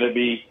gym's going to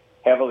be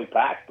heavily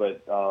packed,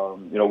 but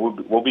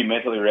we'll be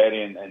mentally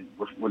ready, and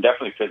we're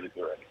definitely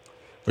physically ready.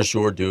 For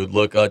sure, dude.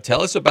 Look,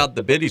 tell us about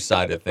the Biddy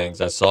side of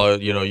things. I saw,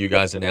 you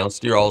guys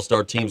announced your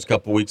All-Star teams a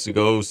couple weeks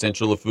ago.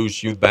 Central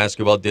Lafourche Youth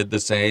Basketball did the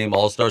same.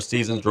 All-Star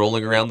season's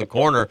rolling around the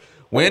corner.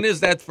 When is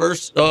that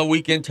first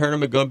weekend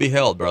tournament going to be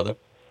held, brother?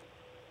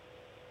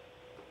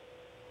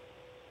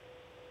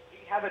 We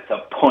have it to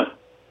punt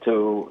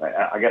to,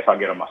 I guess I'll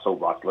get on my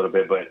soapbox a little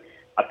bit, but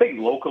I think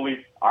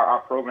locally our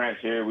programs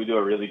here, we do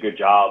a really good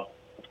job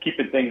of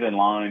keeping things in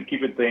line,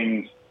 keeping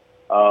things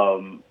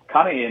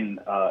kind of in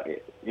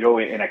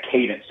a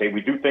cadence. Say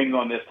we do things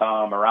on this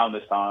time, around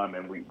this time,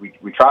 and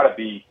we try to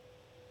be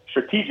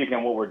strategic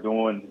in what we're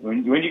doing.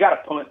 When you got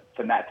to punt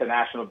to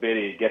national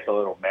biddy, it gets a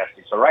little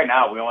messy. So right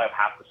now we only have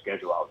half the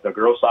schedule out. The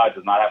girls side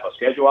does not have a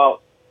schedule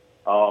out,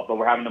 but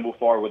we're having to move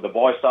forward with the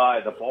boys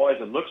side. The boys,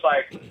 it looks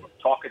like we're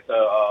talking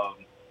to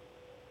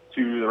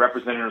the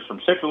representatives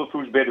from Central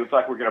Lafourche Bid. It looks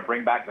like we're going to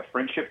bring back the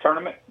friendship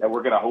tournament that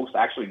we're going to host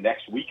actually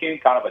next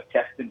weekend, kind of a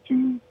test and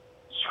two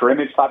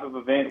scrimmage type of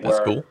event. That's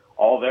where cool.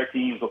 All their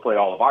teams will play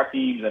all of our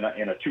teams in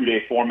a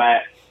 2-day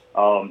format,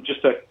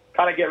 just to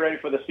kind of get ready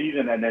for the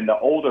season. And then the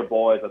older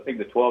boys, I think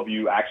the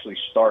 12U actually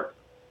start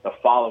the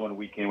following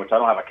weekend, which I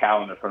don't have a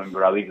calendar for them,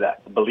 but I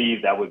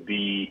believe that would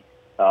be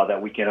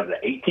that weekend of the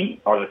 18th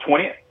or the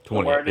 20th,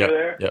 somewhere near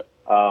there. Yep.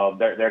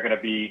 They're going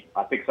to be,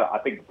 I think the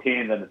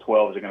 10s and the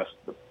 12s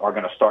are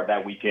going to start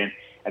that weekend,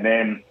 and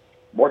then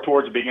more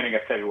towards the beginning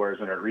of February is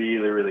when it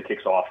really, really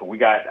kicks off. And we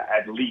got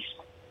at least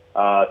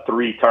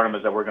 3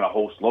 tournaments that we're going to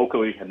host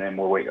locally, and then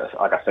we're waiting.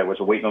 Like I said, we're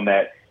waiting on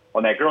that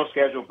girls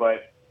schedule.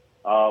 But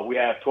we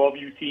have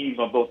 12U teams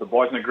on both the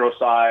boys and the girls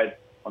side.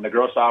 On the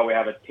girls side, we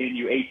have a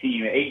 10U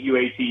team, an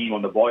 8U team.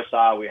 On the boys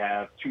side, we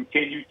have 2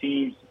 10U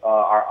teams,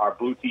 our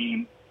blue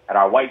team and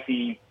our white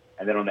team.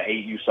 And then on the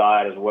 8U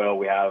side as well,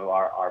 we have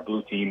our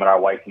blue team and our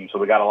white team. So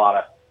we got a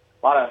lot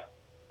of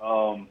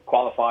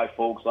qualified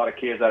folks, a lot of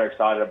kids that are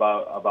excited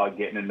about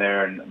getting in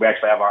there. And we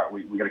actually have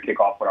we're going to kick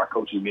off with our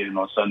coaching meeting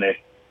on Sunday,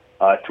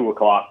 2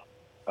 o'clock.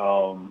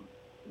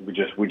 We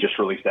just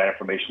released that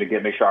information to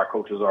make sure our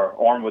coaches are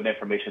armed with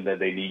information that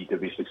they need to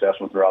be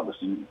successful throughout the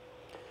season.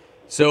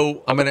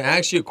 So I'm going to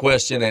ask you a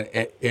question, and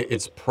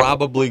it's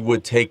probably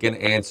would take an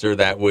answer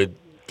that would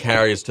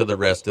carry us to the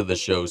rest of the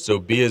show. So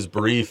be as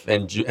brief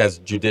and as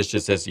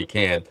judicious as you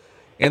can.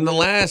 In the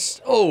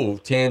last,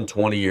 10,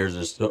 20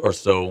 years or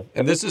so,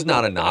 and this is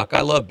not a knock,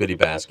 I love Biddy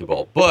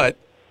basketball, but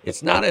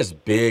it's not as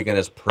big and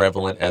as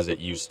prevalent as it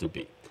used to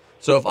be.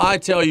 So if I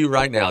tell you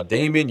right now,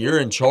 Damien, you're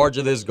in charge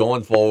of this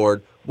going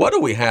forward, what do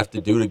we have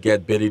to do to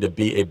get Biddy to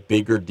be a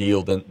bigger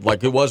deal than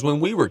like it was when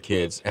we were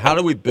kids? How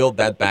do we build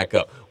that back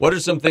up? What are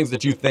some things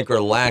that you think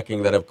are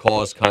lacking that have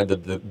caused kind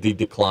of the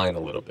decline a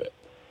little bit?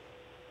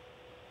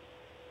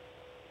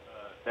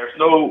 there's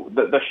no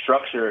the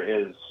structure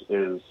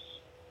is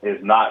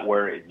not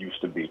where it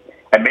used to be.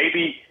 And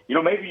maybe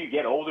you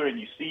get older and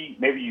you see,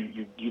 maybe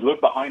you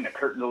look behind the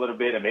curtain a little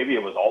bit, and maybe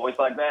it was always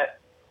like that.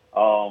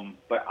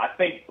 But I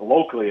think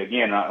locally,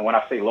 again, when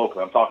I say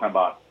locally, I'm talking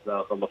about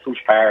the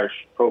Lafourche Parish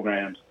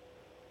programs.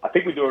 I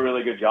think we do a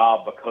really good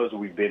job because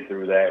we've been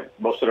through that.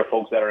 Most of the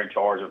folks that are in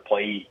charge have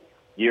played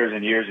years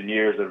and years and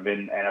years, have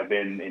been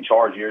in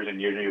charge years and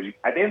years and years.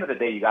 At the end of the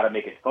day, you got to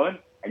make it fun,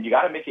 and you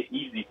got to make it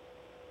easy,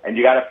 and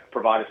you got to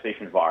provide a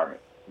safe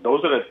environment.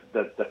 Those are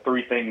the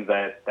three things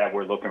that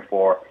we're looking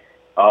for.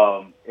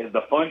 Is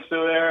the fun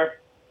still there?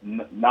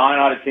 9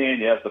 out of 10,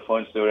 yes, the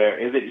fun's still there.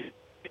 Is it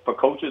for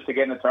coaches to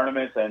get in the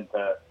tournaments and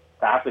to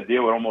have to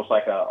deal with almost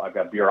like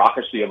a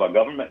bureaucracy of a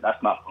government?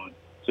 That's not fun.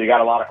 So you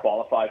got a lot of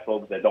qualified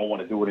folks that don't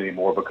want to do it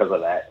anymore because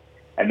of that.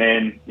 And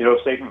then,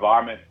 safe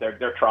environment,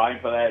 they're trying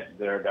for that.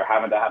 They're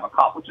having to have a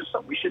cop, which is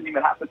something we shouldn't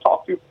even have to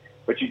talk to.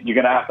 But you're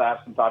going to have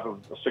some type of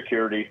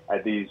security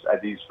at these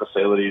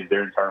facilities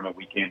during tournament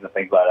weekends and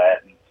things like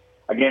that. And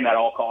again, that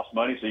all costs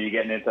money, so you're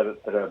getting into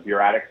the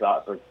bureaucratic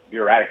side,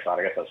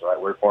 I guess that's the right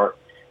word for it,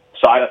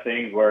 side of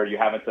things where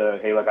you're having to,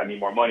 hey, look, I need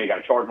more money, you got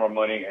to charge more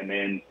money, and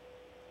then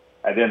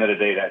at the end of the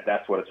day,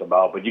 that's what it's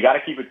about. But you got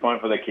to keep it fun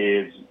for the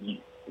kids.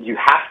 You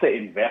have to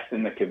invest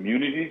in the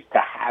communities to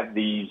have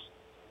these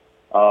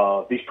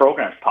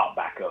programs pop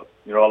back up.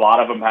 A lot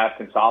of them have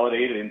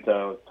consolidated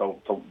into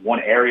one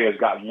area has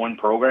got one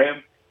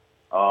program.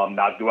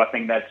 Now, do I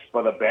think that's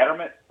for the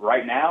betterment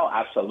right now?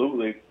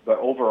 Absolutely. But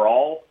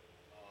overall,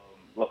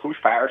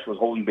 Lafourche Parish was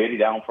holding Biddy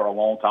down for a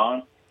long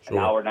time. Sure. And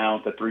now we're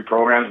down to 3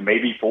 programs,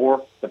 maybe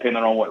 4,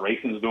 depending on what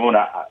racing's doing.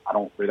 I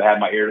don't really have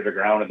my ear to the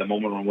ground at the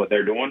moment on what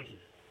they're doing.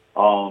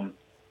 Had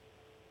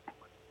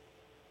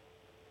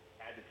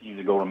the team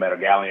to go to Meadow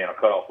Galleon or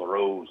cut off La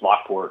Rose,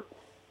 Lockport,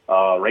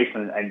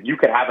 racing, and you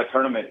could have a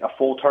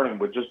full tournament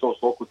with just those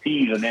local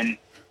teams, and then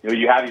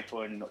you have your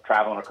fun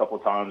traveling a couple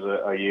of times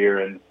a year,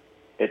 and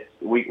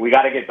we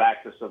got to get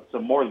back to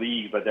some more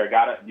leagues, but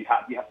you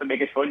have to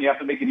make it fun, you have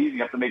to make it easy,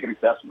 you have to make it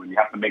accessible, you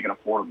have to make it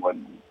affordable.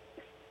 And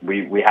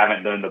we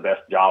haven't done the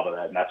best job of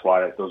that, and that's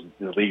why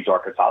the leagues are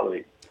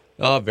consolidated.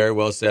 Oh, very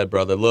well said,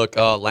 brother. Look,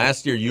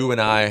 last year you and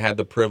I had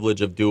the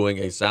privilege of doing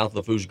a South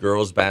Lafourche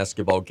girls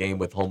basketball game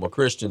with Houma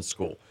Christian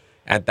School.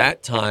 At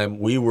that time,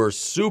 we were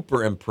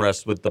super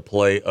impressed with the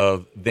play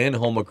of then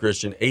Houma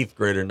Christian 8th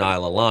grader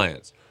Nyla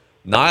Lyons.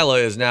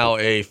 Nyla is now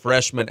a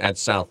freshman at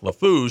South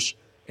Lafourche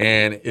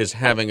and is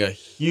having a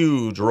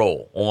huge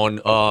role. On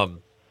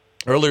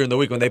earlier in the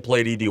week when they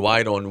played E.D.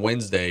 White on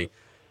Wednesday,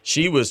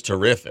 she was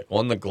terrific.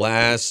 On the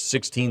glass,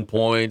 16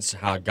 points,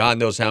 God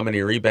knows how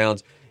many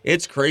rebounds.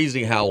 It's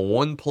crazy how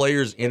one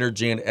player's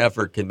energy and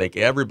effort can make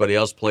everybody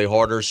else play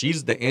harder.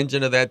 She's the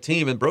engine of that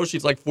team, and, bro,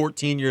 she's like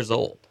 14 years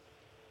old.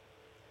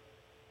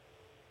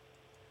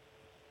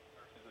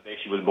 The day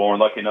she was born,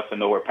 lucky enough to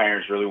know her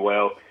parents really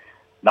well.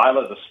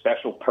 Nyla's a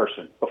special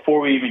person. Before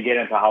we even get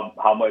into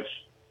how much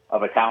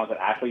of a talented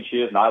athlete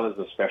she is, Nyla's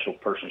a special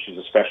person. She's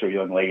a special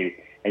young lady,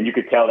 and you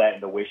could tell that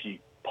in the way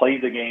she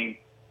plays the game,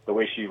 the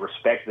way she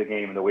respects the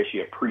game, and the way she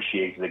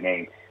appreciates the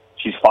game.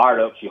 She's fired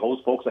up. She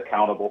holds folks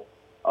accountable.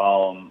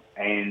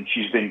 And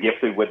she's been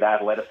gifted with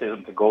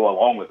athleticism to go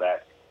along with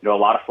that. A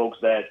lot of folks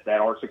that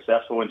aren't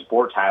successful in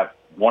sports have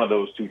one of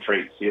those 2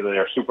 traits. Either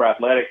they're super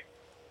athletic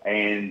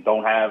and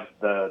don't have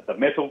the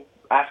mental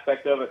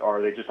aspect of it,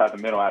 or they just have the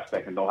mental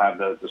aspect and don't have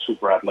the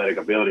super athletic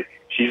ability.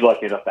 She's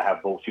lucky enough to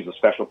have both. She's a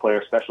special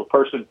player, special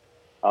person.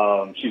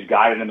 She's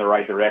guided in the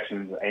right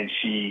direction, and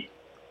she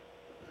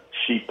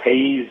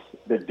pays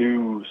the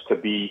dues to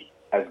be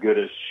as good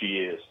as she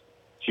is.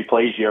 She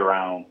plays year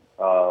round.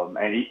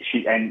 And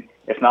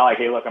it's not like,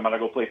 hey, look, I'm going to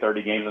go play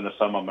 30 games in the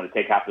summer. I'm going to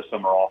take half the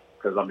summer off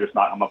because I'm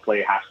going to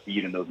play half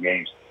speed in those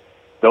games.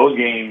 Those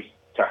games,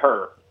 to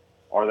her,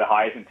 are the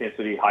highest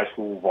intensity high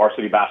school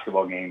varsity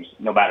basketball games,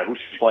 no matter who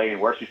she's playing,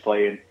 where she's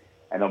playing,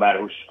 and no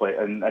matter who she's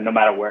playing, and no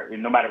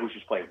matter who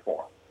she's playing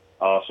for.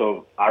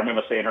 So I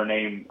remember saying her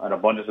name an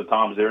abundance of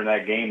times during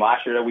that game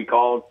last year that we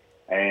called,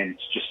 and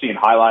just seeing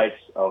highlights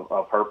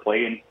of her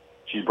playing.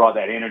 She's brought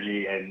that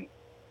energy, and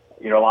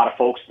a lot of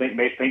folks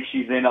may think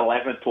she's in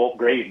 11th, 12th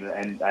grade,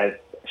 and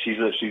she's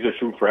a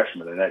true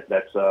freshman, and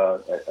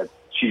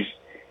she's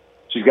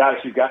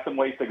got some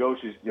ways to go.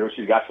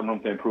 She's got some room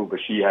to improve, but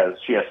she has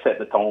set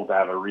the tone to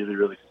have a really,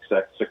 really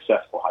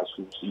successful high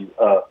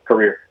school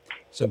career.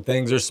 Some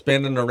things are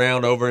spinning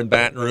around over in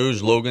Baton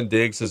Rouge. Logan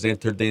Diggs has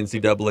entered the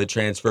NCAA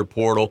transfer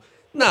portal.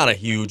 Not a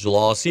huge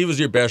loss. He was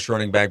your best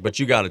running back, but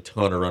you got a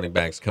ton of running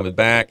backs coming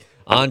back.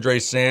 Andre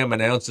Sam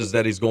announces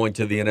that he's going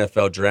to the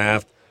NFL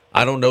draft.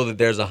 I don't know that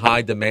there's a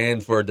high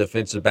demand for a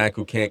defensive back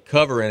who can't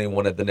cover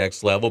anyone at the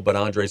next level, but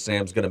Andre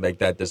Sam's going to make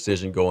that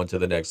decision going to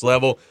the next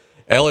level.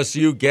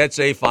 LSU gets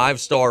a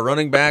 5-star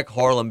running back,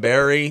 Harlem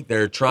Berry.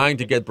 They're trying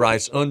to get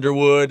Bryce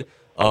Underwood.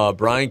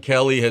 Brian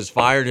Kelly has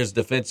fired his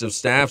defensive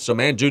staff. So,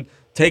 man, Jude,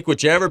 take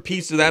whichever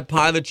piece of that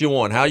pie that you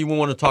want. How you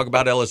want to talk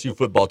about LSU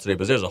football today,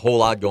 because there's a whole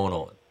lot going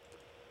on.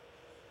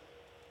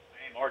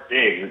 Hey, Mark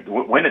Diggs,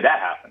 when did that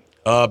happen?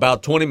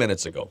 About 20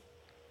 minutes ago.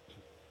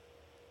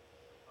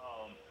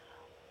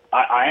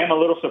 I am a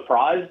little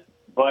surprised,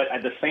 but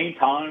at the same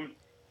time,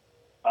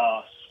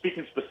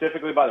 speaking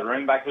specifically about the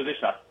running back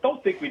position, I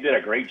don't think we did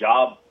a great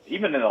job,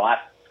 even in the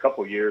last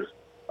couple of years,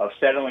 of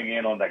settling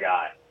in on the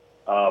guy.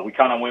 We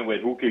kind of went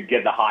with who could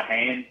get the hot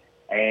hand.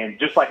 And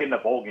just like in the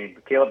bowl game,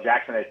 Caleb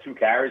Jackson had 2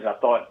 carries. I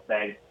thought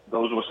that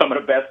those were some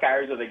of the best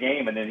carries of the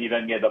game, and then he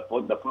doesn't get the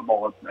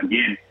football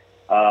again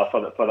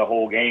for the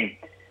whole game.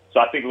 So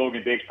I think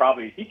Logan Diggs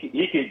probably he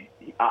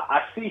could.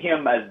 I see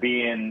him as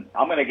being.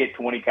 I'm going to get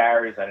 20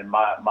 carries, and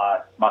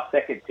my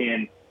second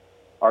 10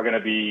 are going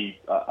to be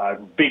a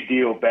big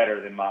deal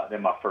better than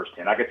my first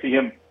 10. I could see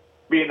him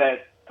being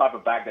that type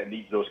of back that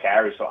needs those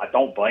carries. So I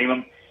don't blame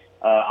him.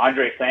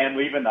 Andre Sam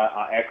leaving,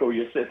 I echo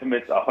your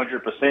sentiments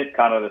 100%.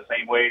 Kind of the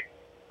same way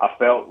I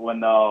felt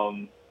when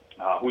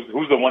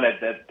who's the one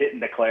that didn't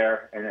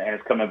declare and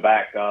is coming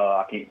back.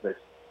 I can't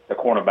the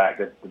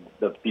cornerback,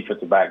 the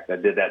defensive back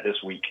that did that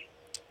this week.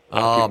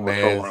 Oh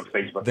man,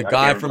 the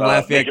guy from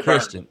Lafayette Major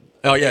Christian. Burns.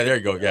 Oh yeah, there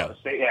you go. Yeah.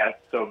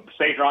 So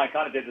Sage Ryan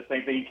kind of did the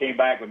same thing. He came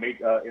back with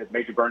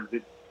Major Burns.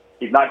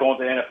 He's not going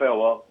to the NFL.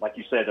 Well, like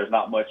you said, there's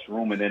not much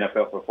room in the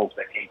NFL for folks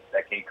that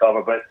can't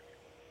cover. But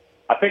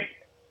I think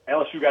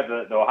LSU got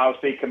the Ohio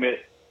State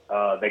commit.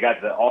 They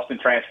got the Austin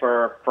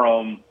transfer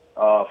from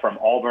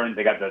Auburn.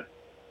 They got the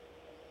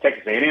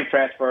Texas A&M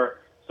transfer.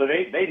 So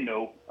they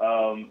knew.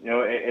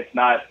 It's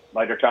not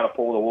like they're trying to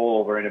pull the wool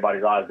over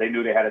anybody's eyes. They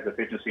knew they had a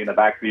deficiency in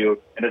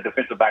the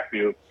defensive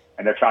backfield,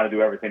 and they're trying to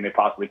do everything they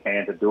possibly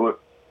can to do it.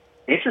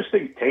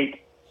 Interesting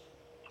take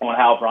on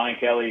how Brian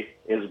Kelly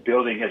is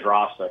building his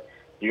roster.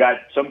 You got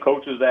some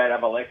coaches that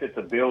have elected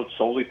to build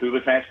solely through the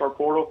transfer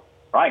portal.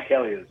 Brian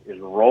Kelly is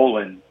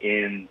rolling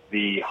in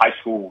the high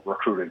school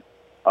recruiting.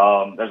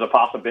 There's a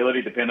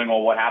possibility, depending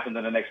on what happens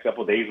in the next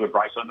couple of days with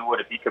Bryce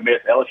Underwood, if he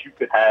commits, LSU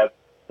could have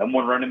number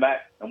 1 running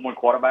back, number 1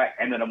 quarterback,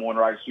 and the number 1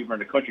 wide receiver in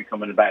the country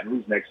coming to Baton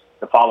Rouge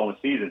the following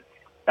season.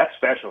 That's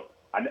special.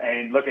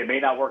 And look, it may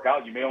not work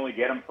out. You may only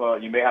get them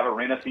you may have a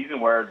rent a season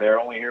where they're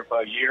only here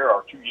for a year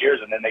or 2 years,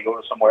 and then they go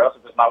to somewhere else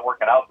if it's not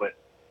working out. But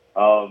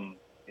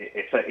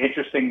it's an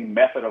interesting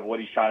method of what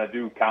he's trying to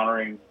do,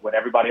 countering what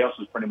everybody else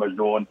is pretty much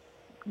doing,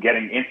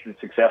 getting instant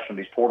success from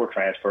these portal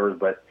transfers.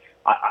 But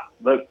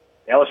look,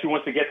 LSU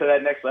wants to get to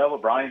that next level.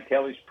 Brian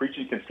Kelly's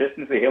preaching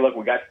consistency. Hey, look,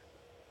 we got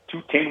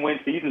 2 10-win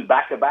seasons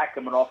back-to-back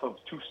coming off of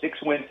 2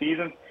 6-win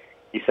seasons.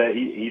 He said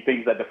he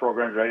thinks that the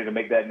program's ready to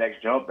make that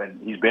next jump, and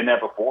he's been there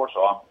before.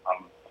 So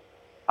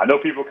I know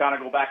people kind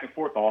of go back and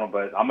forth on him,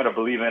 but I'm going to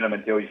believe in him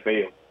until he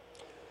fails.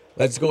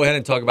 Let's go ahead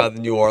and talk about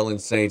the New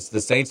Orleans Saints. The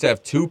Saints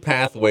have 2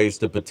 pathways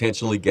to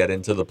potentially get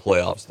into the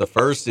playoffs. The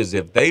first is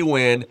if they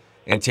win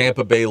and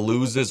Tampa Bay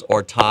loses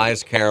or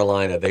ties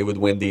Carolina, they would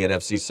win the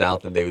NFC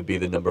South and they would be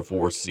the number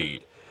 4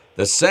 seed.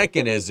 The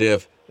second is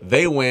if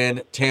they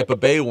win, Tampa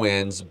Bay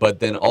wins,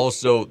 but then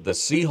also the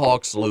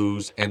Seahawks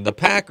lose and the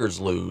Packers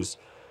lose,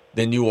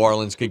 then New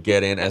Orleans could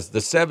get in as the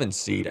 7th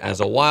seed as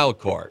a wild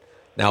card.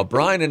 Now,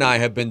 Brian and I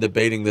have been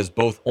debating this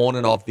both on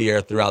and off the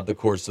air throughout the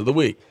course of the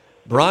week.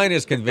 Brian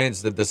is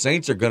convinced that the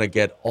Saints are going to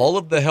get all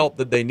of the help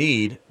that they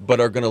need, but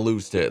are going to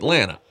lose to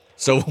Atlanta.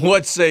 So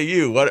what say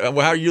you?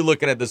 How are you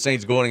looking at the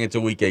Saints going into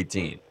Week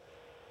 18?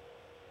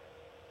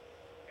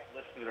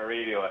 Listening to the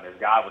radio, and this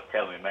guy was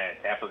telling me, man,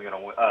 Tampa's going to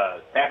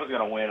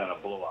win in a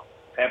blowout.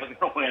 Tampa's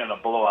going to win in a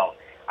blowout.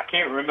 I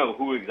can't remember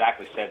who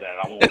exactly said that.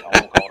 I won't call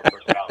the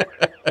person out.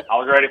 I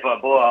was ready for a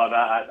blowout.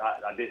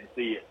 I didn't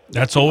see it.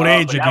 That's old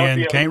age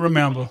again. Can't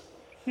remember.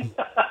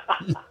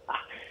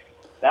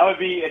 That would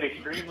be an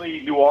extremely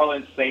New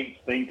Orleans Saints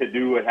thing to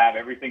do and have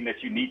everything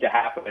that you need to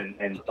happen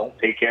and don't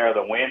take care of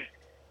the win.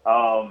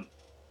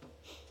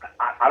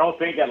 I don't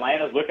think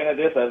Atlanta's looking at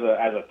this as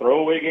a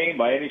throwaway game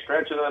by any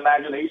stretch of the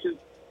imagination.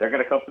 They're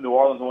going to come to New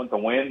Orleans wanting to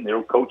win.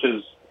 Their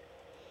coaches,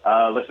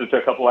 listen to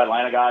a couple of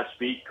Atlanta guys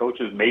speak.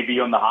 Coaches may be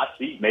on the hot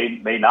seat,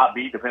 may not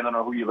be, depending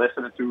on who you're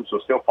listening to. So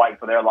still fighting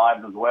for their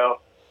lives as well.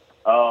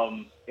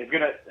 It's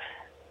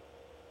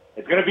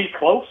gonna be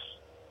close.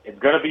 It's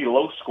gonna be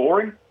low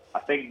scoring. I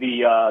think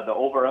the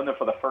over-under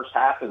for the first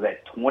half is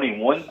at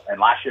 21, and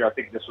last year I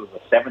think this was a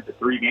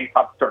 7-3 game,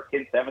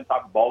 10-7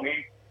 type of ball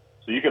game.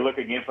 So you can look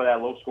again for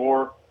that low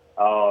score.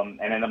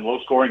 And in them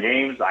low-scoring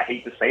games, I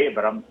hate to say it,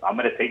 but I'm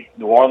going to take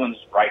New Orleans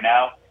right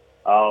now,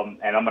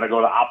 and I'm going to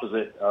go the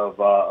opposite of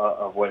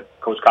what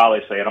Coach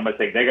Callais said. I'm going to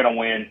think they're going to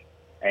win,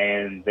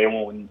 and they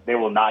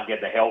will not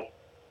get the help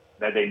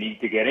that they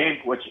need to get in,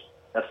 which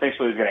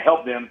essentially is going to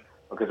help them,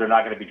 because they're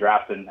not going to be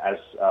drafting as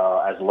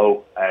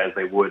low as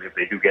they would if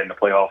they do get in the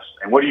playoffs.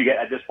 And what do you get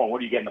at this point? What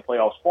do you get in the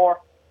playoffs for?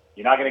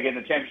 You're not going to get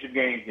in the championship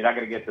game. You're not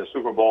going to get to the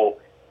Super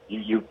Bowl.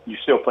 You're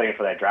still playing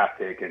for that draft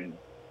pick, and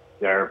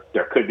there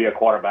could be a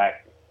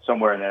quarterback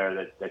somewhere in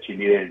there that you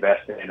need to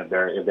invest in if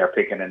they're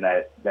picking in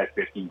that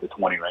 15 to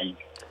 20 range.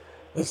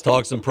 Let's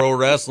talk some pro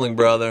wrestling,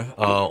 brother.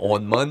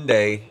 On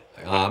Monday,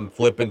 I'm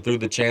flipping through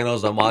the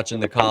channels. I'm watching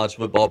the college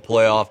football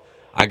playoff.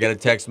 I get a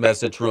text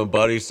message from a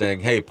buddy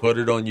saying, hey, put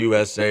it on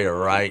USA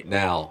right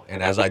now.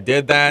 And as I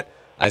did that,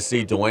 I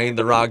see Dwayne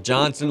 "The Rock"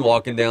 Johnson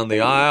walking down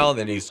the aisle.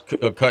 Then he's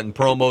cutting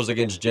promos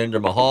against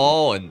Jinder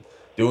Mahal. And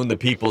doing the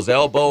people's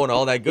elbow and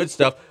all that good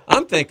stuff.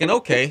 I'm thinking,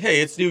 okay,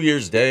 hey, it's New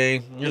Year's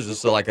Day. Here's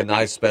just like a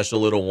nice special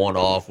little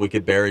one-off. We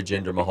could bury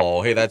Jinder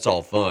Mahal. Hey, that's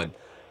all fun.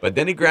 But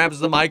then he grabs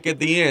the mic at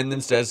the end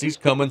and says he's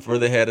coming for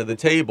the head of the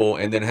table,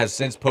 and then has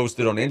since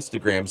posted on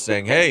Instagram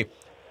saying, hey,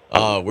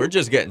 we're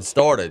just getting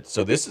started.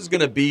 So this is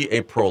going to be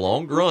a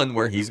prolonged run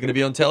where he's going to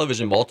be on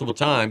television multiple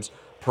times,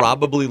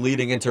 probably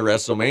leading into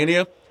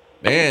WrestleMania.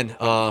 Man,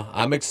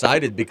 I'm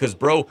excited because,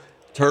 bro,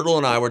 Turtle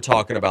and I were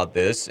talking about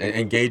this,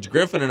 and Gage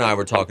Griffin and I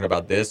were talking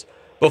about this.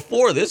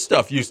 Before, this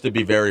stuff used to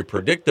be very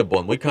predictable,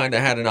 and we kind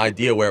of had an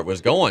idea where it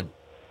was going.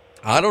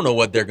 I don't know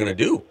what they're going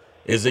to do.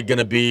 Is it going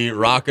to be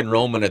Rock and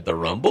Roman at the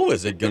Rumble?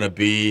 Is it going to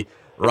be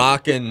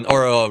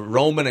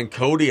Roman and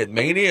Cody at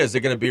Mania? Is it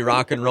going to be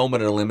Rock and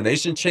Roman at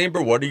Elimination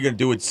Chamber? What are you going to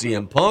do with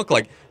CM Punk?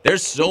 Like,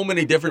 there's so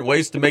many different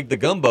ways to make the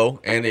gumbo,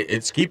 and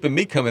it's keeping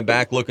me coming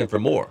back looking for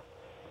more.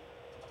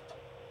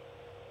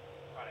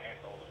 Trying to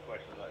answer all those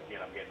questions again.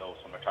 I'm getting those,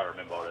 so I'm gonna try to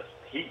remember all this.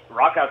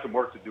 Rock has some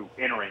work to do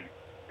entering.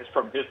 His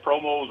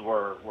promos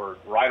were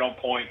right on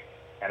point,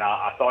 and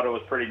I thought it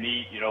was pretty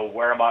neat. You know,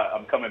 where am I?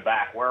 I'm coming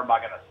back. Where am I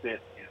going to sit?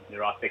 You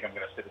know, I think I'm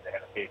going to sit at the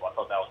head of the table. I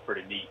thought that was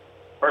pretty neat.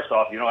 First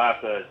off, you don't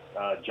have to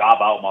job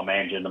out my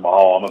man Jinder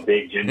Mahal. I'm a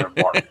big Jinder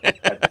mark,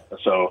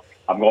 so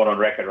I'm going on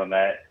record on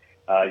that.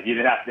 You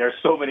didn't have. There's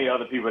so many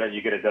other people that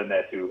you could have done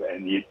that to,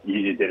 and you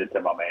did it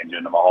to my man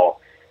Jinder Mahal.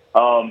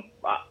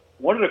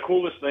 One of the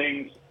coolest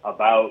things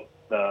about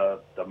the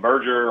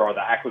merger or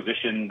the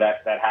acquisition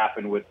that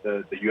happened with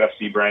the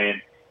UFC brand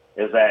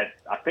is that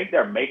I think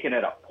they're making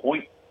it a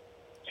point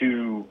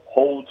to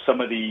hold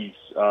some of these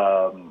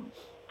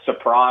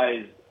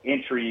surprise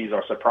entries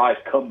or surprise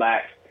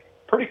comebacks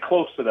pretty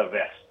close to the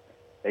vest.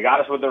 They got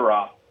us with The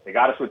Rock. They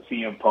got us with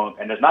CM Punk.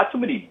 And there's not too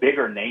many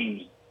bigger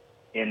names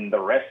in the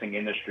wrestling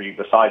industry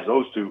besides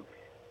those two.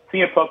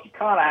 CM Punk, you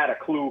kind of had a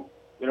clue,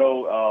 you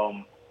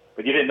know,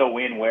 but you didn't know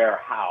when, where,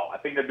 how. I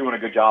think they're doing a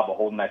good job of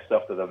holding that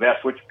stuff to the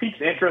vest, which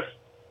piques interest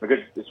because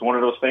it's one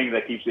of those things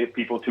that keeps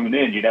people tuned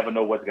in. You never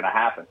know what's going to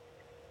happen.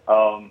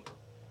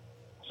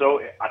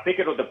 So I think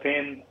it'll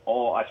depend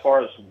on, as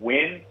far as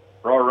when,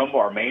 Royal Rumble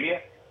or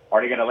Mania.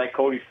 Are they going to let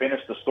Cody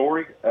finish the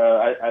story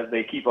as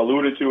they keep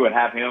alluding to and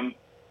have him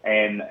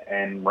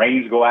and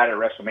Reigns go at it at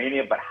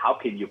WrestleMania? But how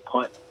can you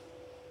punt?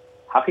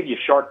 How can you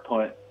shark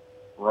punt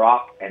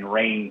Rock and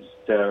Reigns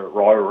to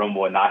Royal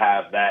Rumble and not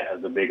have that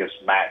as the biggest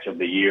match of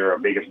the year or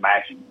biggest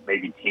match in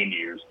maybe 10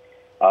 years?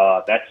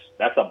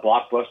 That's a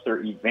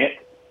blockbuster event,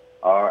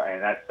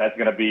 and that's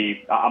going to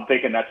be. I'm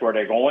thinking that's where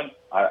they're going.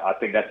 I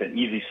think that's an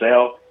easy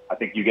sell. I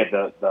think you get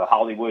the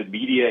Hollywood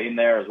media in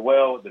there as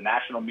well, the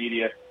national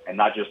media, and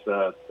not just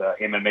the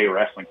MMA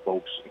wrestling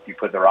folks if you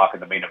put The Rock in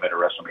the main event of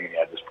WrestleMania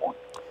at this point.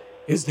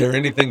 Is there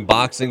anything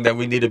boxing that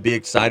we need to be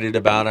excited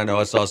about? I know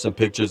I saw some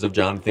pictures of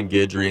Jonathan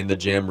Guidry in the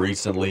gym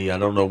recently. I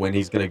don't know when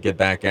he's going to get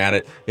back at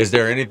it. Is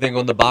there anything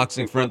on the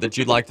boxing front that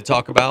you'd like to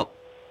talk about?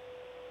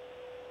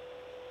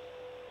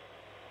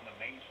 In the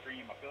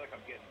mainstream, I feel like I'm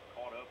getting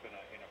caught up in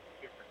a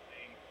different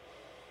thing.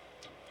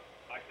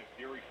 Tyson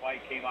Fury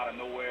fight came out of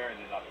nowhere, and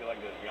then I feel like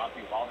the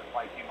Deontay Wilder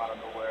fight came out of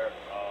nowhere.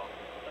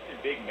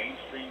 Nothing big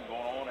mainstream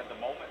going on at the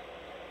moment.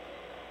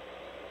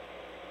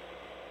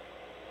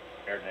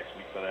 Next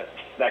week for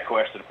that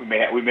question. We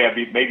may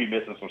be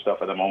missing some stuff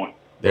at the moment.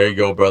 There you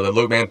go, brother.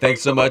 Look, man,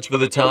 thanks so much for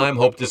the time.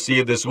 Hope to see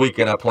you this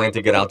weekend. I plan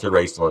to get out to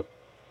Raceland.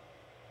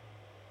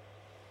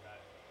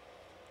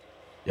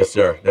 Yes,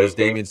 sir. There's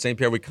Damien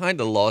St.Pierre. We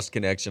kind of lost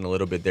connection a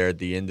little bit there at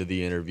the end of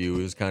the interview.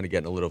 He was kind of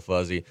getting a little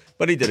fuzzy,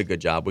 but he did a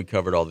good job. We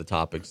covered all the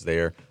topics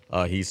there.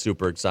 He's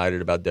super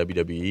excited about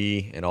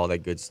WWE and all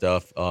that good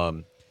stuff.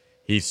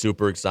 He's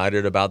super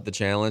excited about the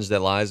challenge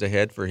that lies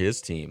ahead for his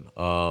team.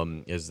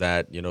 Is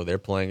that, you know, they're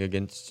playing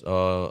against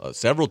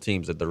several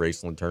teams at the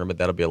Raceland tournament.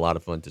 That'll be a lot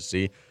of fun to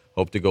see.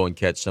 Hope to go and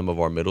catch some of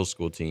our middle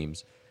school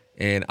teams.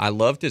 And I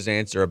loved his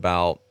answer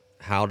about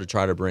how to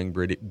try to bring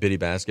Biddy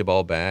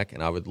basketball back.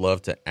 And I would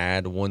love to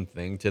add one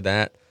thing to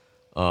that,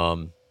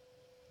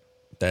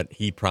 that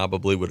he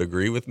probably would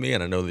agree with me.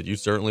 And I know that you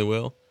certainly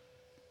will.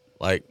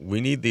 Like, we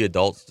need the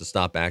adults to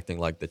stop acting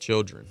like the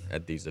children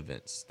at these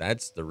events.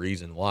 That's the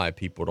reason why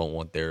people don't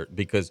want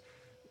because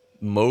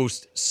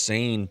most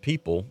sane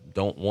people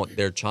don't want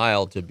their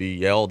child to be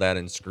yelled at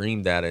and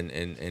screamed at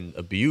and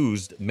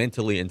abused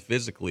mentally and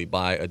physically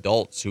by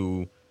adults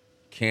who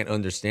can't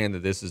understand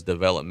that this is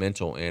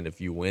developmental. And if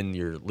you win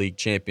your league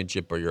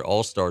championship or your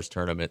All-Stars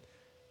tournament,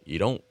 you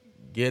don't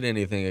get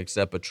anything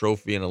except a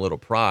trophy and a little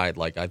pride.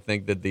 Like, I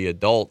think that the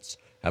adults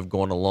have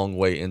gone a long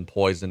way in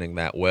poisoning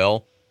that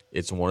well.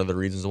 It's one of the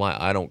reasons why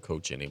I don't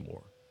coach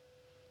anymore.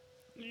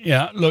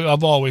 Yeah, look,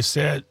 I've always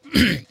said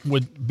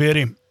with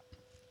Biddy,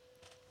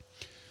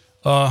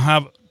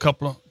 have a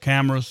couple of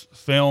cameras,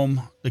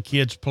 film the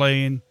kids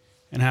playing,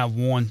 and have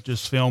one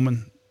just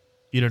filming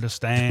either the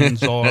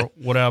stands or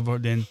whatever.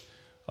 Then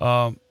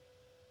on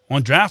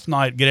draft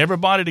night, get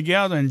everybody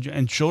together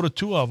and show the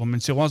two of them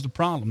and say, what's the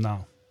problem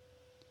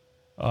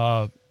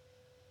now?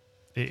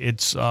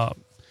 It's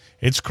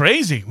it's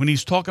crazy when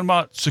he's talking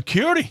about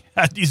security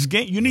at these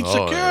games. You need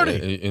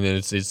security. And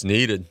it's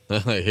needed.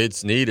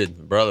 It's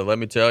needed. Brother, let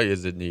me tell you,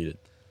 is it needed?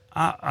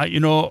 As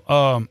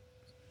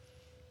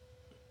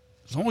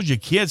long as your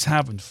kid's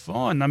having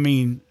fun, I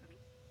mean,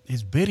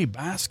 it's bitty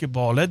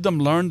basketball. Let them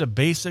learn the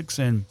basics.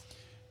 And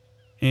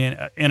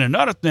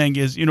another thing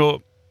is,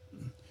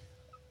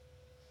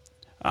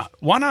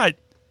 why not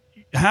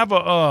have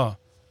a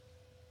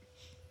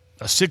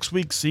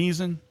 6-week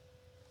season?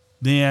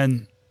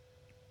 Then,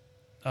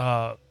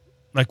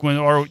 like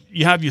or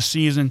you have your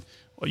season,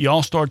 your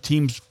all-star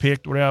teams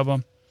picked,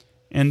 whatever,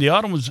 and the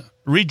other ones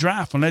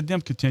redraft and let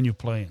them continue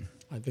playing.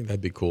 I think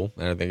that'd be cool,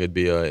 and I think it'd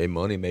be a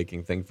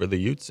money-making thing for the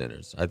youth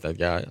centers. I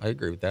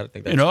agree with that. I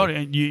think that's cool.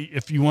 And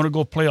if you want to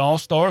go play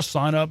all-stars,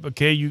 sign up.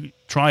 Okay, you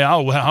try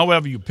out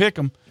however you pick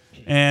them,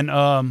 and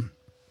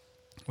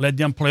let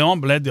them play on.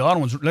 But let the other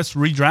ones let's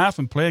redraft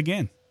and play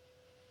again.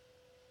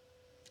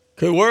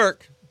 Could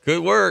work.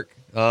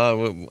 I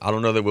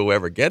don't know that we'll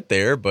ever get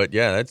there, but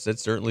yeah, that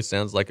certainly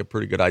sounds like a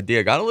pretty good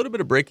idea. Got a little bit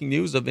of breaking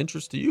news of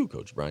interest to you,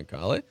 Coach Brian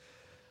Callais.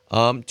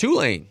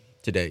 Tulane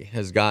today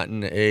has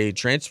gotten a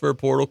transfer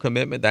portal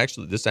commitment. This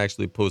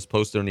was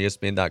posted on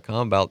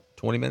ESPN.com about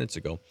 20 minutes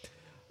ago.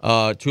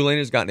 Tulane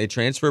has gotten a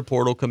transfer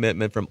portal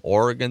commitment from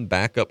Oregon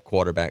backup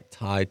quarterback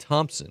Ty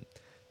Thompson.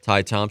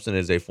 Ty Thompson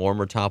is a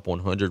former top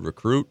 100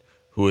 recruit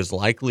who is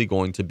likely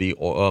going to be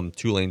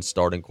Tulane's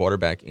starting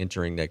quarterback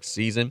entering next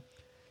season.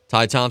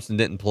 Ty Thompson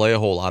didn't play a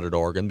whole lot at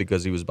Oregon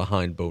because he was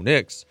behind Bo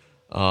Nix,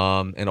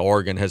 and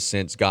Oregon has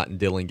since gotten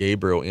Dylan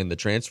Gabriel in the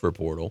transfer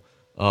portal,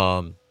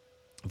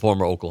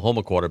 former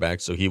Oklahoma quarterback,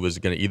 so he was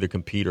going to either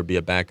compete or be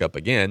a backup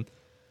again.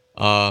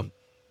 But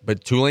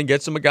Tulane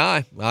gets him a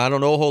guy. I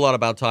don't know a whole lot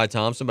about Ty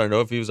Thompson, but I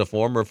know if he was a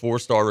former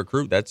 4-star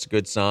recruit, that's a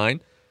good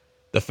sign.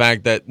 The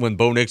fact that when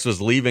Bo Nix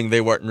was leaving, they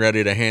weren't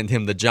ready to hand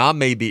him the job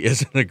maybe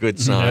isn't a good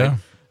sign.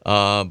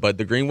 Yeah. But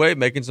the Green Wave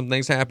making some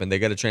things happen. They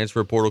got a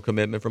transfer portal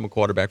commitment from a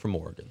quarterback from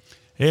Oregon.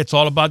 Hey, it's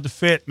all about the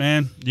fit,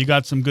 man. You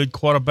got some good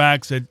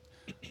quarterbacks that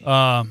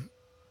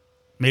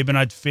maybe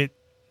not fit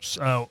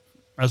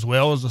as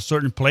well as a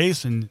certain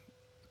place, and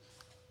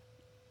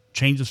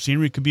change of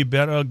scenery could be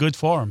good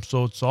for them.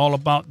 So it's all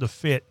about the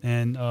fit,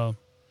 and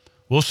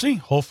we'll see.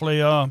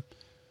 Hopefully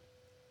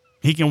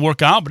he can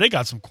work out, but they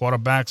got some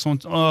quarterbacks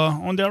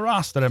on their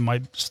roster that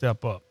might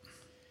step up.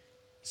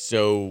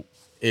 So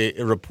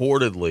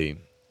reportedly,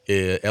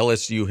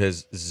 LSU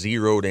has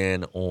zeroed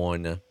in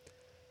on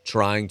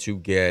trying to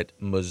get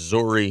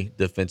Missouri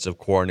defensive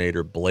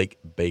coordinator Blake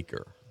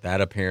Baker.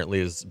 That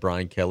apparently is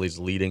Brian Kelly's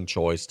leading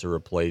choice to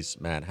replace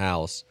Matt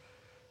House.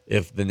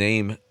 If the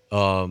name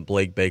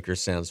Blake Baker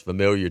sounds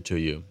familiar to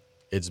you,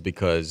 it's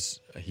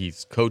because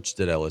he's coached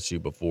at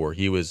LSU before.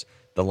 He was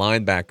the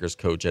linebackers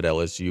coach at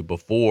LSU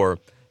before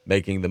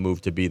making the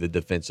move to be the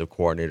defensive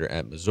coordinator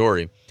at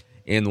Missouri.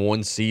 In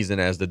one season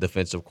as the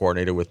defensive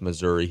coordinator with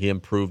Missouri, he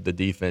improved the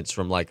defense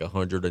from like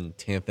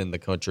 110th in the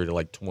country to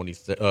like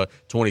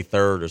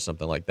 23rd or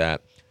something like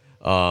that.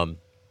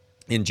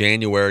 In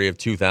January of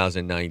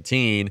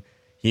 2019,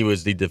 he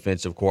was the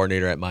defensive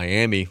coordinator at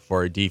Miami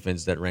for a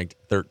defense that ranked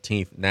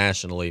 13th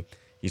nationally.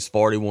 He's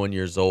 41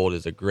 years old,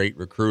 is a great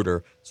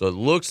recruiter. So it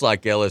looks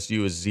like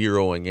LSU is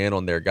zeroing in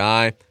on their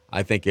guy.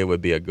 I think it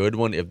would be a good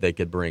one if they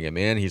could bring him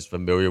in. He's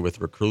familiar with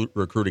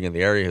recruiting in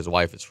the area. His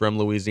wife is from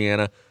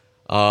Louisiana.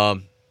 Now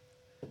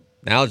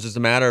it's just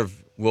a matter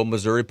of will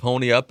Missouri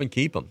pony up and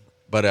keep him.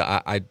 But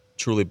I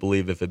truly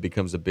believe if it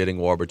becomes a bidding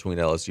war between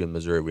LSU and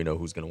Missouri, we know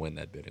who's going to win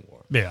that bidding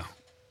war. Yeah,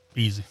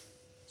 easy.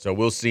 So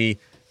we'll see.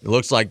 It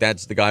looks like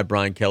that's the guy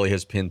Brian Kelly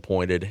has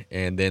pinpointed,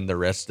 and then the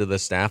rest of the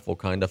staff will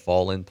kind of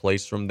fall in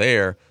place from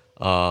there,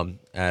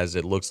 as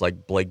it looks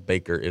like Blake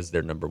Baker is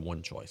their number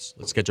one choice.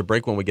 Let's catch a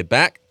break. When we get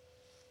back,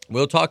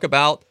 we'll talk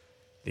about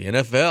the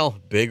NFL.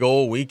 Big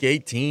old Week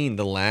 18,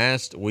 the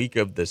last week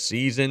of the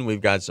season.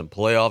 We've got some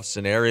playoff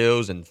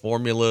scenarios and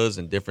formulas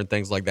and different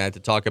things like that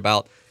to talk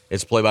about.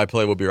 It's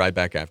play-by-play. We'll be right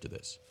back after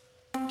this.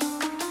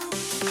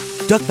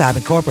 Duck Fab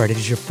Incorporated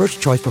is your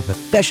first choice for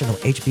professional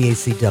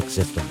HVAC duct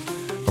systems.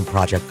 From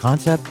project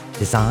concept,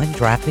 design,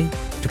 drafting,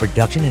 to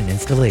production and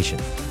installation,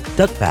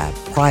 Duck Fab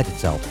prides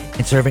itself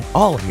in serving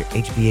all of your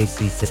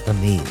HVAC system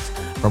needs,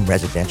 from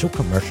residential,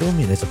 commercial,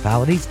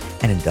 municipalities,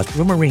 and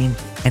industrial, marine,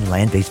 and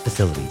land-based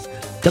facilities.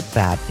 Duck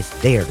Fab is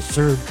there to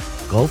serve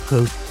Gulf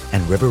Coast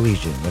and River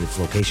region with its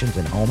locations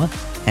in Houma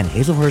and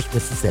Hazelhurst,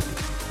 Mississippi.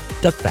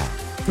 Duck Fab,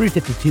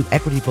 352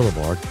 Equity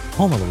Boulevard,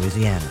 Houma,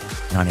 Louisiana,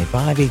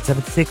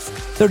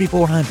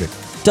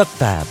 985-876-3400. Duck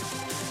Fab.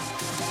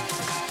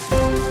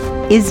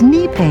 Is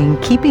knee pain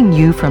keeping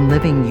you from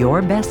living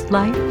your best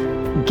life?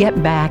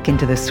 Get back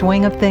into the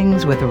swing of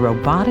things with a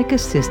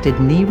robotic-assisted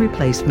knee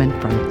replacement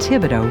from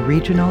Thibodeau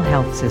Regional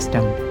Health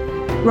System.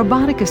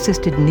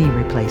 Robotic-assisted knee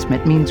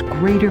replacement means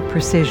greater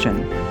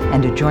precision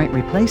and a joint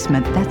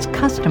replacement that's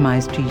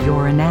customized to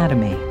your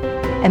anatomy.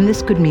 And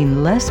this could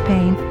mean less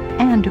pain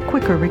and a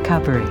quicker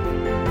recovery.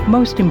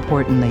 Most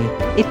importantly,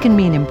 it can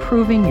mean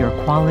improving your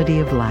quality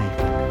of life.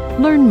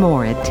 Learn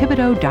more at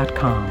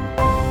Thibodeau.com.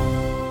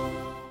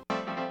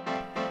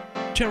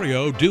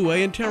 Terrio,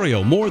 Douay, and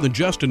Terrio. More than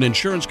just an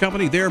insurance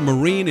company, they're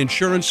marine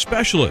insurance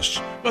specialists.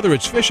 Whether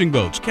it's fishing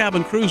boats,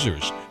 cabin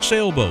cruisers,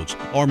 sailboats,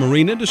 or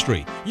marine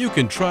industry, you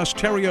can trust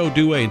Terrio,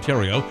 Douay, and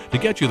Terrio to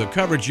get you the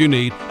coverage you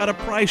need at a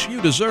price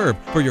you deserve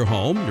for your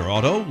home, your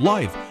auto,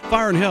 life,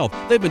 fire, and health.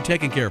 They've been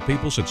taking care of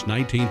people since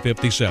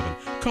 1957.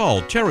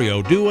 Call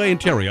Terrio, Douay,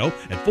 and Terrio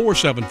at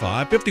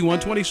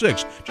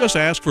 475-5126. Just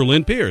ask for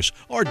Lynn Pierce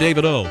or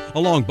David O.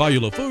 along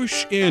Bayou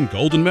Lafourche in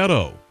Golden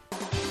Meadow.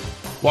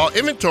 While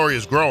inventory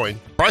is growing,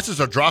 prices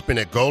are dropping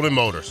at Golden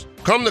Motors.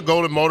 Come to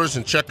Golden Motors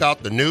and check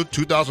out the new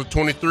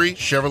 2023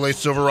 Chevrolet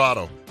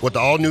Silverado with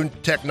all-new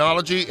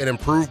technology and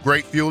improved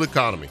great fuel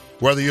economy.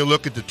 Whether you're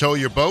looking to tow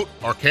your boat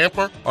or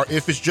camper, or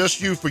if it's just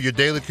you for your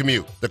daily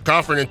commute, the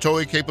comfort and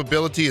towing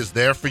capability is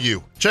there for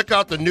you. Check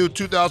out the new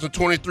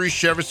 2023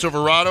 Chevy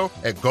Silverado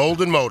at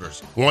Golden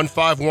Motors,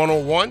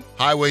 15101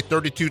 Highway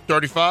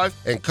 3235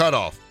 and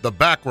Cutoff, the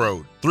back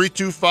road,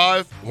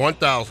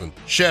 325-1000.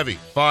 Chevy,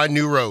 find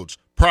new roads.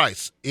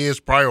 Price is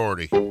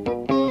priority.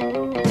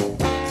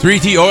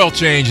 3T Oil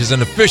Change is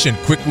an efficient,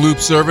 quick lube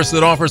service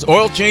that offers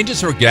oil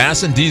changes for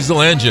gas and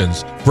diesel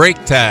engines,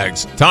 brake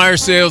tags, tire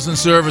sales and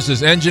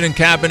services, engine and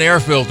cabin air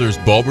filters,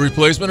 bulb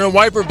replacement, and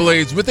wiper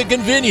blades with the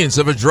convenience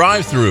of a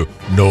drive-thru.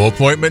 No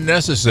appointment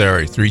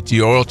necessary.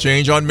 3T Oil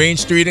Change on Main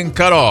Street in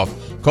Cutoff.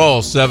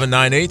 Call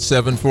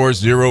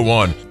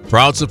 798-7401.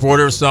 Proud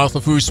supporter of South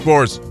Lafourche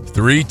Sports.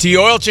 3T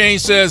Oil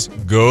Change says,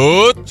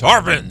 go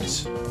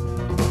Tarpons!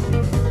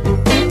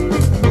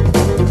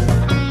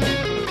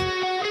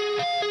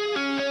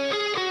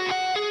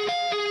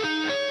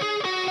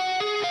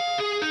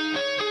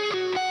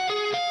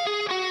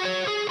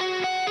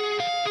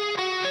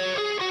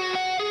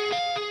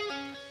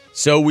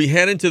 So we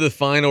head into the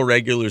final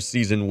regular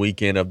season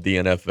weekend of the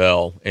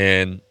NFL,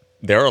 and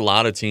there are a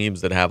lot of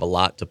teams that have a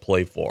lot to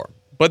play for.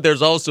 But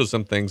there's also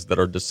some things that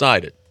are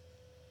decided.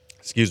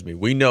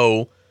 We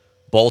know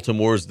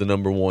Baltimore is the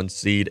number 1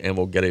 seed and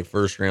will get a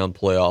first-round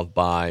playoff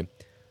bye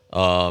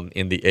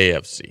in the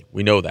AFC.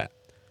 We know that.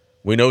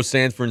 We know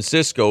San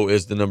Francisco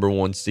is the number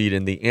 1 seed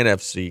in the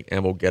NFC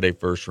and will get a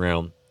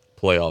first-round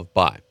playoff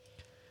bye.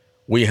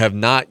 We have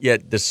not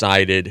yet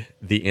decided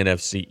the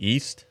NFC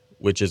East,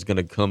 which is going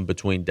to come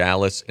between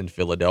Dallas and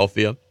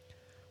Philadelphia.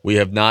 We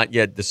have not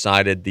yet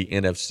decided the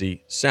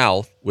NFC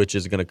South, which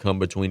is going to come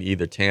between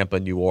either Tampa,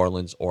 New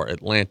Orleans, or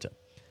Atlanta.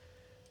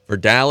 For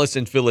Dallas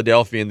and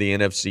Philadelphia in the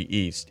NFC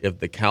East, if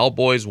the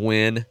Cowboys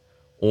win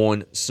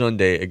on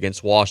Sunday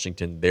against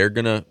Washington, they're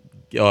going to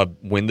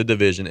win the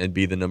division and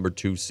be the number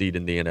 2 seed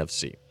in the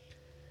NFC.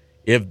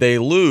 If they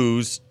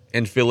lose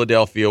and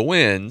Philadelphia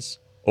wins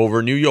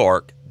over New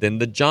York, then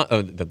the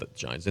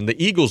Giants and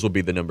the Eagles will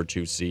be the number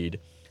 2 seed,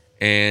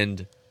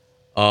 and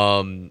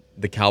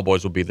the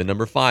Cowboys will be the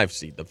number 5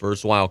 seed, the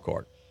first wild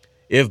card.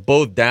 If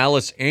both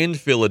Dallas and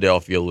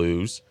Philadelphia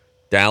lose,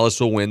 Dallas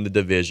will win the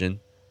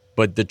division,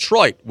 but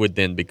Detroit would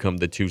then become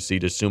the 2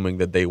 seed, assuming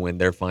that they win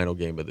their final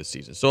game of the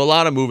season. So a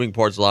lot of moving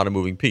parts, a lot of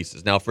moving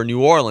pieces. Now for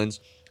New Orleans,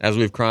 as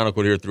we've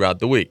chronicled here throughout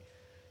the week,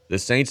 the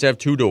Saints have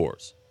 2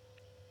 doors.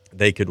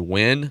 They could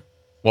win.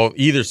 Well,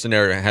 either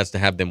scenario has to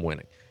have them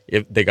winning.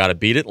 If they got to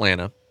beat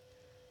Atlanta,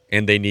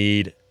 and they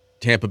need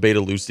Tampa Bay to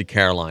lose to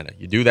Carolina.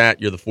 You do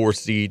that, you're the 4th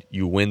seed,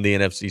 you win the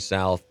NFC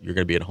South, you're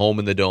going to be at home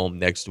in the Dome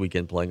next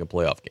weekend playing a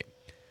playoff game.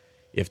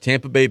 If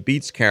Tampa Bay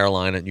beats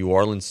Carolina, New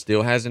Orleans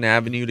still has an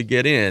avenue to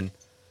get in,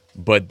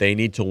 but they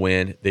need to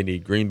win. They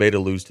need Green Bay to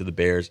lose to the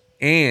Bears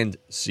and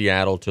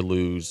Seattle to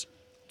lose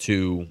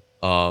to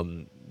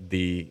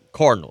the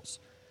Cardinals.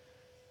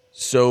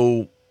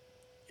 So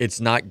it's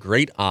not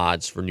great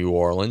odds for New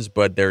Orleans,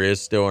 but there is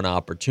still an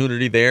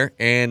opportunity there,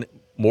 and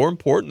more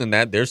important than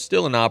that, there's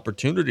still an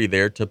opportunity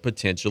there to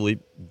potentially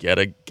get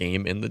a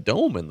game in the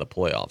Dome in the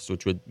playoffs,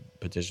 which would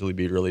potentially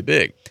be really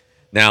big.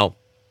 Now,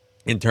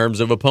 in terms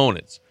of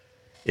opponents,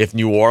 if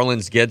New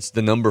Orleans gets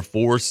the number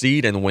 4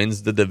 seed and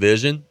wins the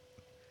division,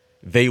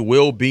 they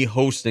will be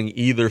hosting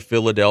either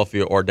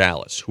Philadelphia or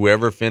Dallas.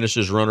 Whoever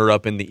finishes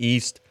runner-up in the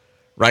East,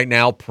 right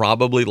now,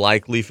 probably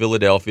likely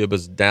Philadelphia,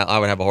 but I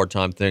would have a hard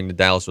time thinking that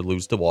Dallas would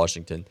lose to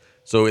Washington.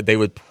 So they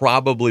would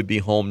probably be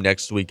home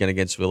next weekend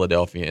against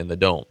Philadelphia in the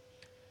Dome.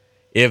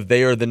 If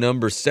they are the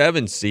number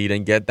 7 seed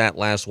and get that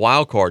last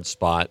wild card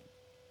spot,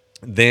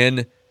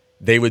 then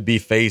they would be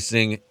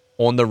facing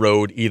on the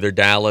road either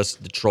Dallas,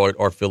 Detroit,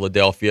 or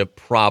Philadelphia,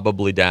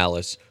 probably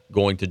Dallas,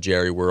 going to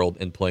Jerry World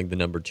and playing the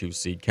number 2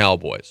 seed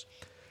Cowboys.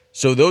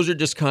 So those are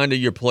just kind of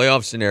your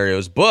playoff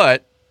scenarios,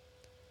 but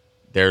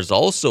there's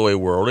also a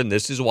world, and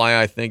this is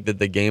why I think that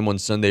the game on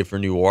Sunday for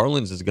New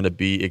Orleans is going to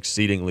be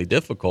exceedingly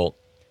difficult.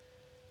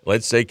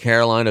 Let's say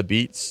Carolina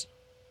beats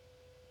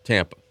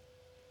Tampa.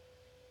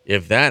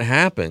 If that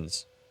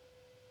happens,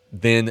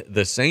 then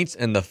the Saints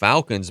and the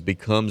Falcons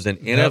becomes an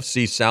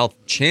NFC South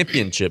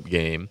championship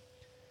game,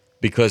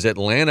 because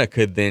Atlanta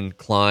could then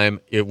climb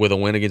it with a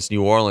win against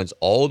New Orleans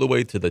all the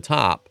way to the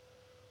top,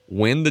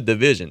 win the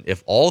division.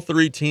 If all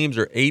 3 teams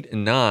are 8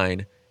 and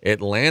 9,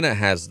 Atlanta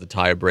has the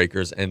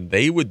tiebreakers, and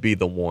they would be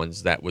the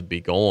ones that would be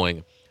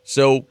going.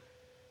 So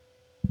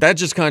that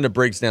just kind of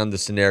breaks down the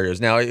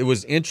scenarios. Now, it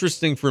was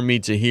interesting for me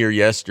to hear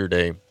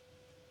yesterday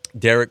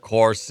Derek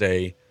Carr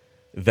say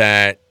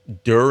that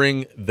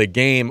during the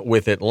game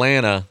with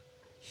Atlanta,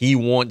 he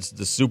wants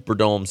the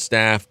Superdome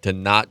staff to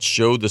not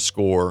show the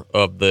score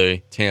of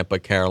the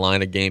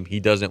Tampa-Carolina game. He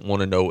doesn't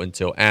want to know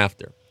until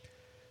after.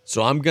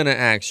 So I'm going to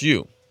ask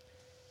you,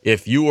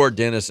 if you are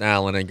Dennis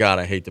Allen, and God,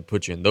 I hate to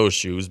put you in those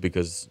shoes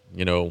because,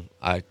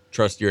 I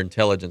trust your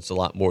intelligence a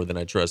lot more than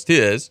I trust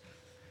his.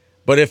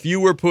 But if you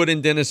were put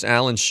in Dennis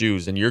Allen's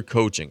shoes and you're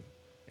coaching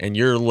and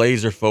you're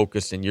laser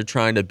focused and you're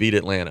trying to beat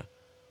Atlanta,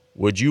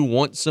 would you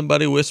want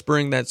somebody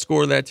whispering that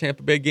score of that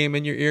Tampa Bay game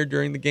in your ear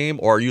during the game?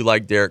 Or are you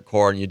like Derek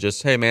Carr and you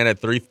just, hey, man, at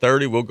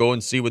 3:30, we'll go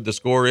and see what the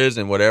score is,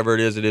 and whatever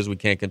it is, we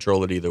can't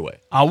control it either way?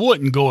 I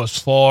wouldn't go as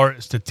far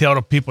as to tell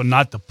the people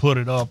not to put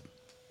it up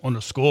on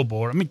the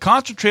scoreboard. I mean,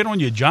 concentrate on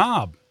your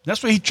job.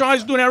 That's what he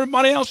tries doing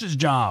everybody else's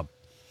job.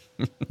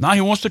 Now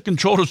he wants to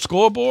control the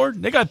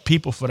scoreboard. They got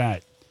people for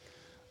that.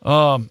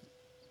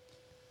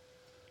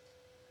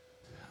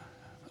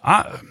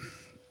 I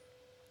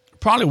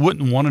probably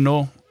wouldn't want to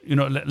know.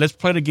 Let's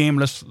play the game.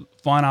 Let's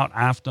find out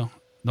after.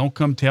 Don't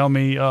come tell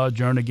me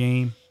during the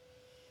game.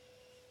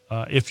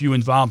 If you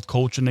involved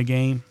coaching the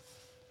game.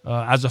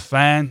 As a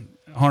fan,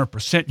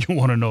 100% you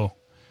want to know.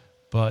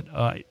 But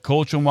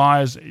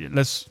coaching-wise,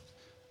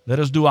 let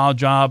us do our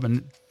job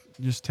and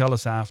just tell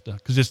us after.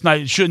 Because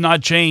it should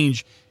not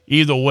change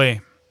either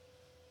way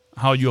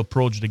how you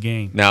approach the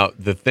game. Now,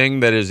 the thing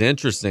that is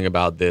interesting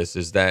about this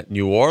is that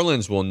New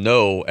Orleans will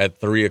know at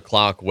 3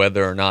 o'clock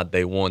whether or not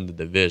they won the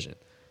division.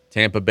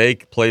 Tampa Bay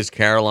plays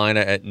Carolina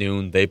at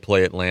noon. They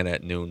play Atlanta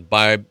at noon.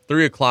 By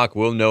 3 o'clock,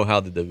 we'll know how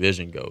the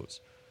division goes.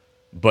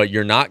 But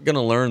you're not going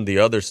to learn the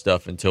other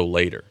stuff until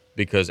later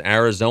because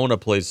Arizona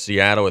plays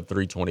Seattle at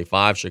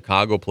 3:25.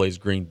 Chicago plays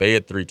Green Bay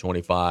at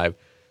 3:25.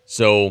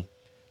 So,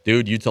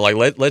 dude,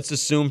 let's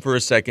assume for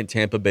a second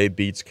Tampa Bay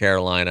beats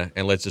Carolina,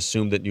 and let's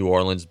assume that New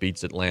Orleans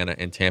beats Atlanta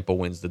and Tampa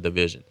wins the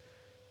division.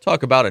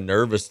 Talk about a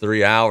nervous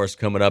 3 hours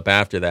coming up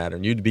after that,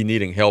 and you'd be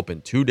needing help in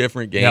 2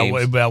 different games.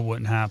 Yeah, that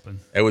wouldn't happen.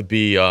 It would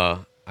be,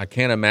 I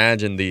can't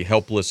imagine the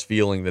helpless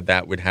feeling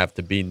that would have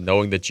to be,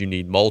 knowing that you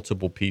need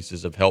multiple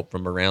pieces of help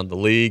from around the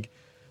league.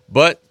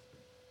 But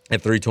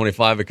at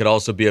 3:25, it could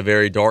also be a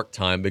very dark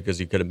time because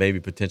you could have maybe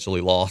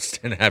potentially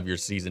lost and have your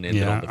season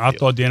ended on the field. I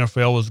thought the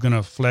NFL was going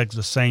to flex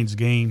the Saints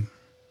game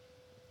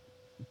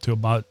to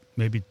about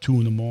maybe 2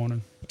 in the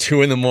morning.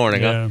 2 in the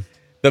morning, yeah. Huh?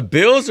 The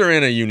Bills are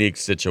in a unique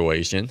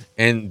situation,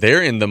 and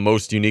they're in the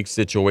most unique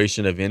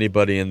situation of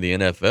anybody in the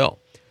NFL.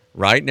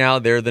 Right now,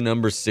 they're the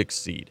number 6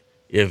 seed.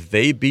 If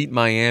they beat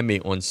Miami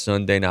on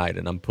Sunday night,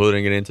 and I'm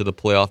putting it into the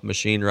playoff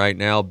machine right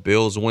now,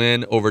 Bills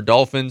win over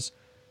Dolphins.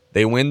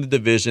 They win the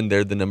division.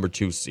 They're the number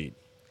 2 seed.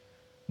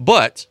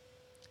 But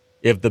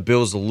if the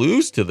Bills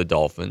lose to the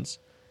Dolphins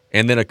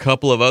and then a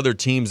couple of other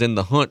teams in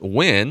the hunt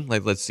win,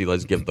 let's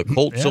give the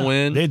Colts a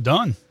win. They're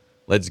done.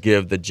 Let's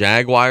give the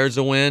Jaguars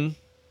a win.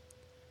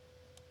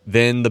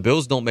 Then the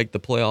Bills don't make the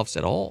playoffs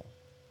at all.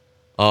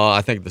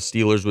 I think the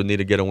Steelers would need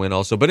to get a win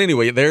also. But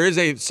anyway, there is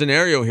a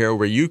scenario here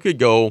where you could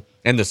go,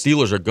 and the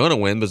Steelers are going to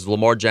win because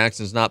Lamar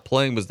Jackson's not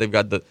playing because they've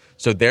got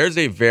so there's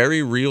a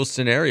very real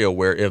scenario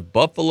where if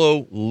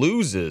Buffalo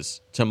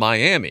loses to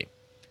Miami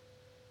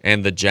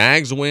and the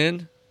Jags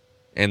win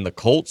and the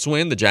Colts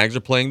win, the Jags are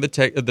playing the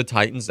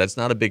Titans. That's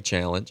not a big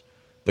challenge.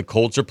 The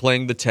Colts are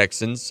playing the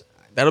Texans.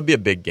 That'll be a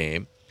big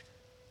game.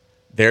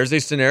 There's a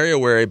scenario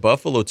where a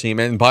Buffalo team,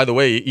 and by the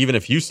way, even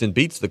if Houston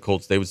beats the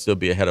Colts, they would still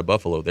be ahead of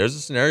Buffalo. There's a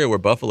scenario where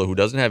Buffalo, who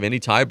doesn't have any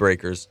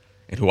tiebreakers,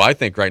 and who I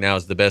think right now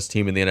is the best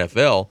team in the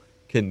NFL,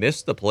 can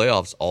miss the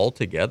playoffs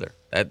altogether.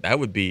 That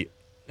would be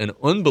an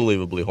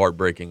unbelievably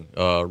heartbreaking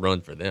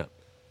run for them.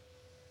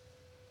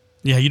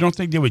 Yeah, you don't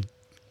think they would?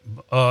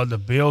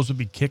 The Bills would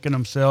be kicking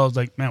themselves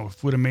like, man,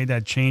 if we'd have made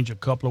that change a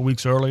couple of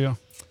weeks earlier.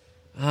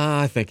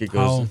 I think it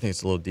goes. I think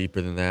it's a little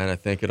deeper than that. I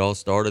think it all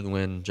started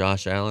when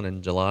Josh Allen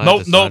in July.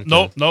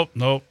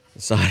 Nope.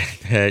 Decided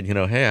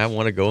that, hey, I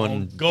want to go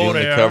and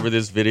cover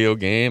this video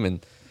game.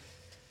 And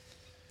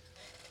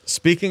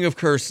speaking of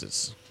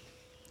curses,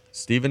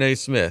 Stephen A.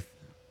 Smith,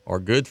 our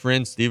good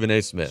friend Stephen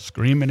A. Smith,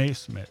 Screaming A.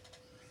 Smith,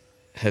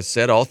 has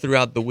said all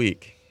throughout the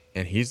week,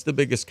 and he's the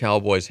biggest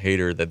Cowboys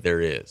hater that there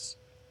is.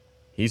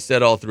 He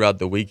said all throughout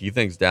the week he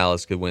thinks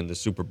Dallas could win the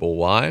Super Bowl.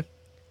 Why?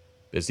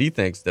 Because he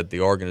thinks that the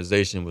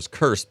organization was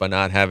cursed by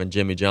not having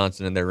Jimmy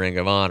Johnson in their Ring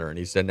of Honor. And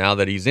he said now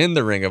that he's in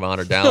the Ring of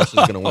Honor, Dallas is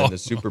going to win the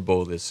Super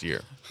Bowl this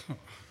year.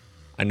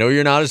 I know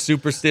you're not a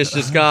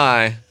superstitious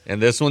guy, and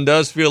this one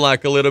does feel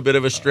like a little bit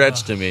of a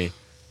stretch to me.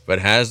 But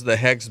has the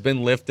hex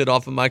been lifted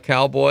off of my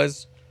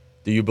Cowboys?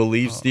 Do you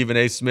believe Stephen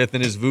A. Smith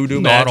and his voodoo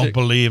magic? No, I don't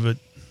believe it.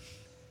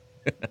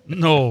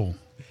 No. All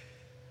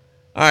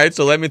right,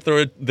 so let me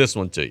throw this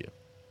one to you.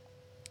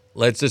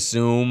 Let's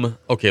assume,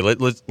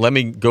 let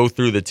me go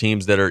through the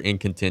teams that are in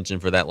contention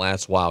for that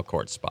last wild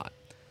card spot.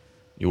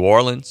 New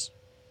Orleans,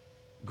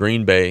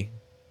 Green Bay,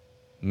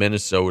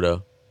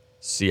 Minnesota,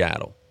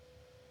 Seattle.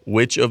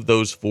 Which of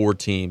those 4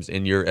 teams,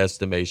 in your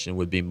estimation,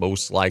 would be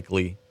most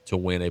likely to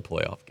win a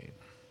playoff game?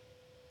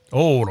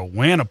 Oh, to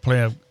win a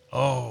playoff.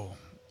 Oh,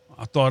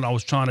 I thought I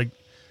was trying to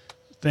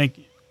think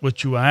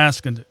what you were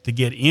asking to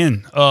get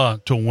in.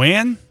 To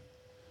win,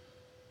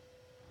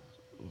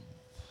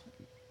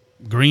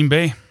 Green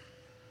Bay.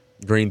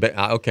 Green Bay.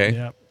 Okay.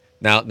 Yep.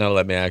 Now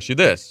let me ask you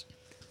this.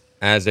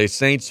 As a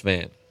Saints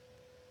fan,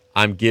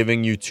 I'm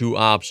giving you two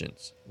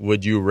options.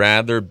 Would you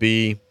rather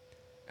be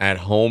at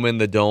home in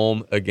the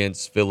Dome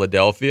against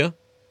Philadelphia,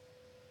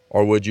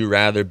 or would you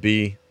rather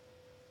be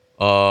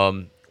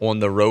on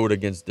the road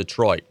against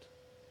Detroit?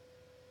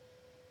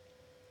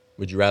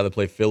 Would you rather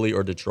play Philly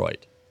or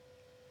Detroit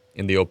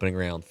in the opening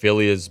round?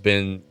 Philly has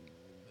been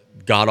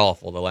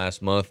god-awful the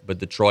last month, but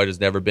Detroit has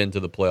never been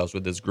to the playoffs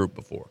with this group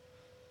before.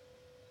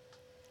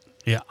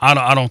 Yeah,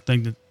 I don't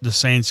think that the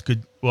Saints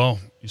could. Well,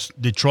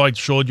 Detroit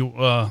showed you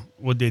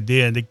what they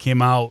did. They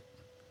came out,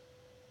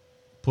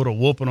 put a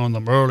whooping on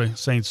them early.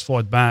 Saints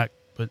fought back,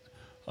 but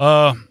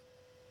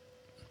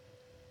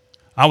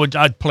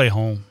I'd play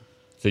home.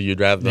 So you'd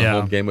rather the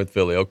home game with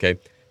Philly. Okay.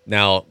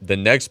 Now, the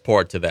next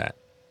part to that,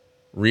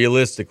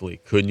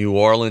 realistically, could New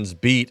Orleans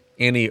beat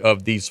any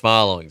of these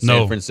following? No.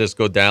 San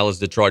Francisco, Dallas,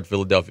 Detroit,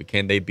 Philadelphia.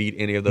 Can they beat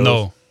any of those?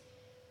 No.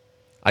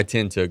 I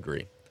tend to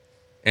agree.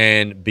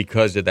 And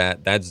because of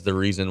that, that's the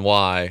reason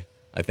why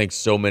I think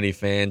so many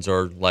fans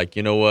are like,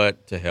 you know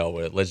what, to hell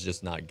with it. Let's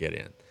just not get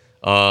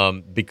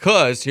in.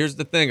 Because here's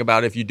the thing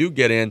about if you do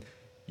get in,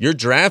 your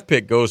draft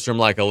pick goes from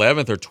like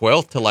 11th or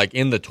 12th to like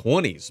in the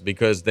 20s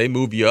because they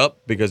move you up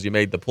because you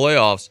made the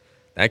playoffs.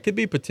 That could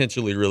be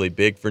potentially really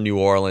big for New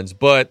Orleans,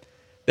 but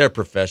they're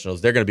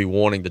professionals. They're going to be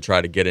wanting to try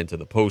to get into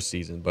the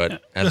postseason,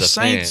 but as a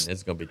Saints, fan,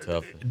 it's going to be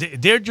tough.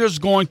 They're just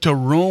going to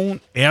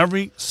ruin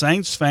every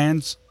Saints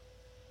fan's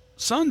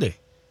Sunday.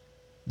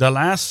 The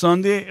last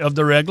Sunday of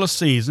the regular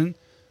season,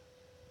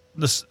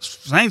 the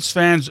Saints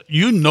fans,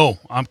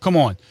 come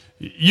on.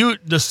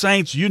 The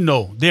Saints,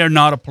 they're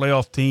not a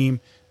playoff team.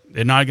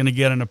 They're not going to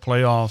get in the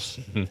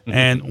playoffs.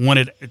 And when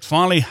it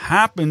finally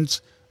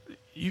happens,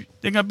 they're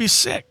going to be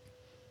sick.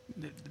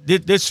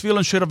 This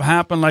feeling should have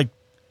happened like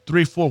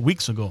 3-4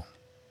 weeks ago.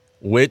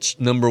 Which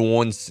number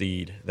one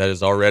seed that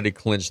has already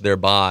clinched their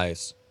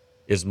buys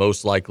is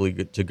most likely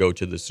to go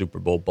to the Super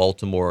Bowl,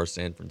 Baltimore or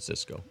San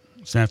Francisco?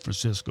 San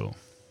Francisco.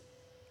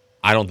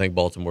 I don't think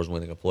Baltimore's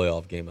winning a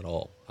playoff game at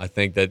all. I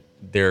think that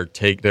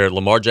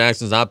Lamar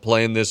Jackson's not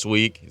playing this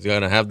week. He's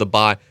going to have the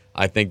bye.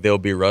 I think they'll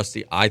be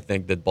rusty. I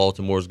think that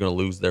Baltimore's going to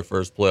lose their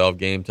first playoff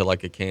game to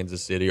like a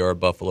Kansas City or a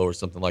Buffalo or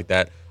something like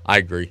that. I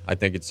agree. I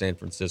think it's San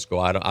Francisco.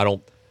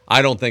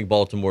 I don't think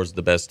Baltimore's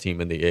the best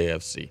team in the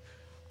AFC.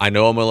 I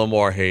know I'm a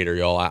Lamar hater,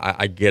 y'all.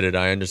 I get it.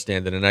 I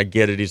understand it. And I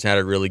get it. He's had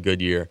a really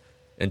good year.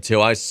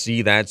 Until I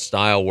see that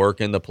style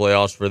work in the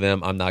playoffs for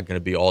them, I'm not going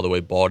to be all the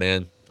way bought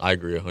in. I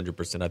agree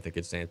 100%. I think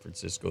it's San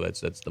Francisco.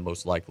 That's the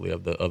most likely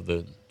of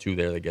the two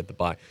there that get the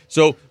bye.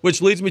 So,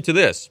 which leads me to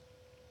this.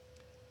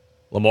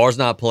 Lamar's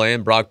not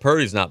playing. Brock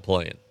Purdy's not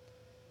playing.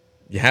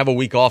 You have a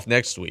week off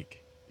next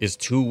week. Is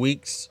 2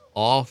 weeks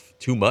off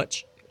too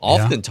much?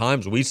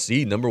 Oftentimes we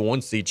see number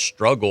one seeds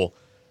struggle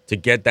to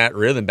get that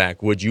rhythm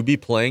back. Would you be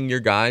playing your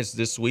guys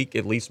this week,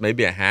 at least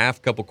maybe a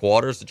half, couple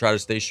quarters to try to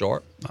stay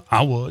sharp?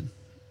 I would.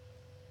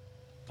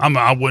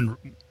 I wouldn't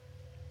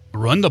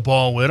run the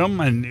ball with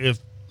them. And if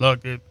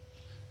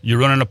you're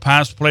running a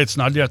pass play, it's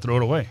not there, throw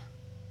it away.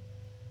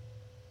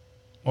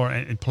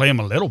 And play them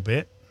a little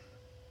bit.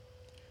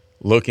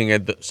 Looking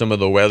at some of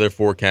the weather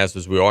forecasts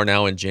as we are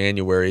now in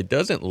January, it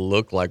doesn't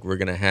look like we're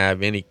going to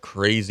have any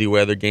crazy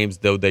weather games,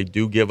 though they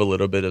do give a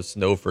little bit of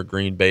snow for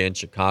Green Bay and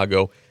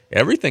Chicago.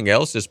 Everything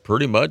else is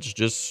pretty much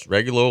just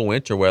regular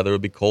winter weather. It'll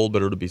be cold,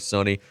 but it'll be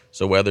sunny,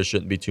 so weather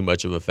shouldn't be too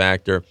much of a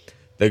factor.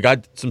 They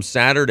got some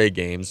Saturday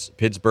games.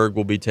 Pittsburgh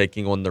will be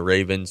taking on the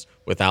Ravens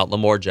without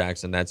Lamar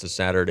Jackson. That's a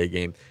Saturday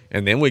game.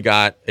 And then we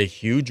got a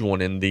huge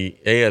one in the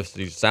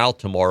AFC South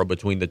tomorrow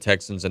between the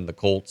Texans and the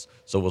Colts.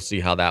 So we'll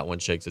see how that one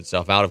shakes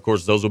itself out. Of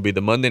course, those will be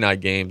the Monday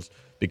night games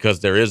because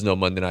there is no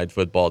Monday night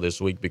football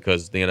this week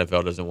because the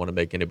NFL doesn't want to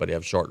make anybody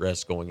have short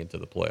rest going into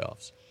the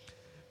playoffs.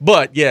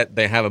 But yet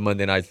they have a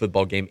Monday night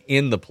football game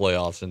in the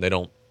playoffs, and they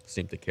don't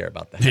seem to care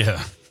about that.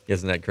 Yeah.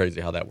 Isn't that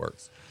crazy how that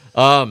works?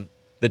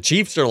 The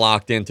Chiefs are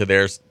locked into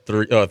their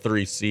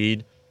 3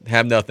 seed,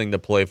 have nothing to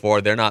play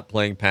for. They're not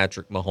playing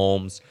Patrick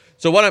Mahomes.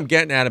 So what I'm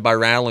getting at by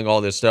rattling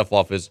all this stuff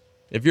off is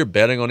if you're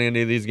betting on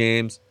any of these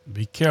games,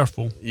 be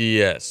careful.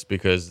 Yes,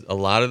 because a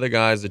lot of the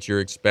guys that you're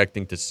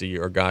expecting to see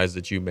are guys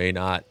that you may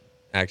not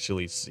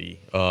actually see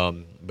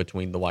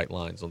between the white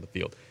lines on the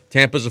field.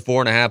 Tampa's a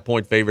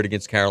 4.5-point favorite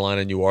against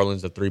Carolina. New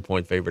Orleans a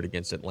 3-point favorite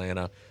against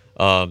Atlanta.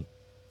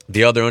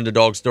 The other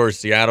underdog story,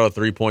 Seattle a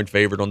 3-point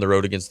favorite on the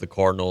road against the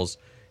Cardinals.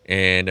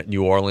 And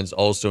New Orleans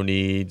also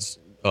needs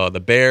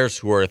the Bears,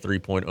 who are a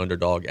 3-point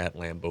underdog at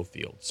Lambeau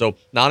Field. So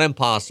not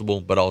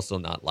impossible, but also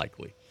not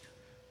likely.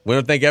 We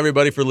want to thank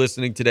everybody for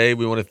listening today.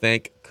 We want to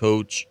thank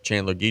Coach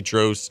Chandler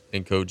Guidroz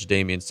and Coach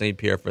Damien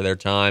St.Pierre for their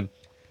time.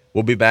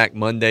 We'll be back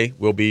Monday.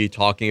 We'll be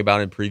talking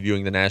about and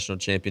previewing the national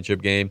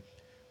championship game,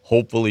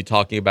 hopefully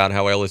talking about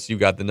how LSU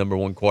got the number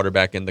one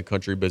quarterback in the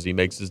country because he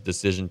makes his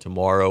decision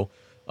tomorrow.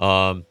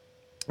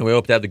 And we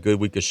hope to have a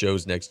good week of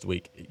shows next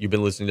week. You've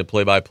been listening to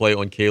Play by Play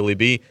on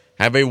KLEB.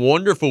 Have a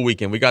wonderful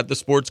weekend. We got the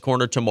Sports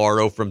Corner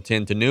tomorrow from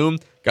 10 to noon.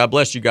 God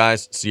bless you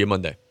guys. See you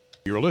Monday.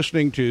 You're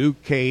listening to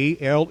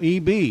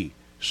KLEB,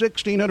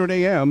 1600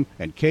 AM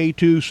and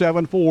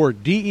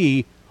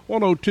K274DE,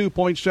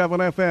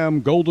 102.7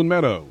 FM, Golden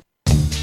Meadow.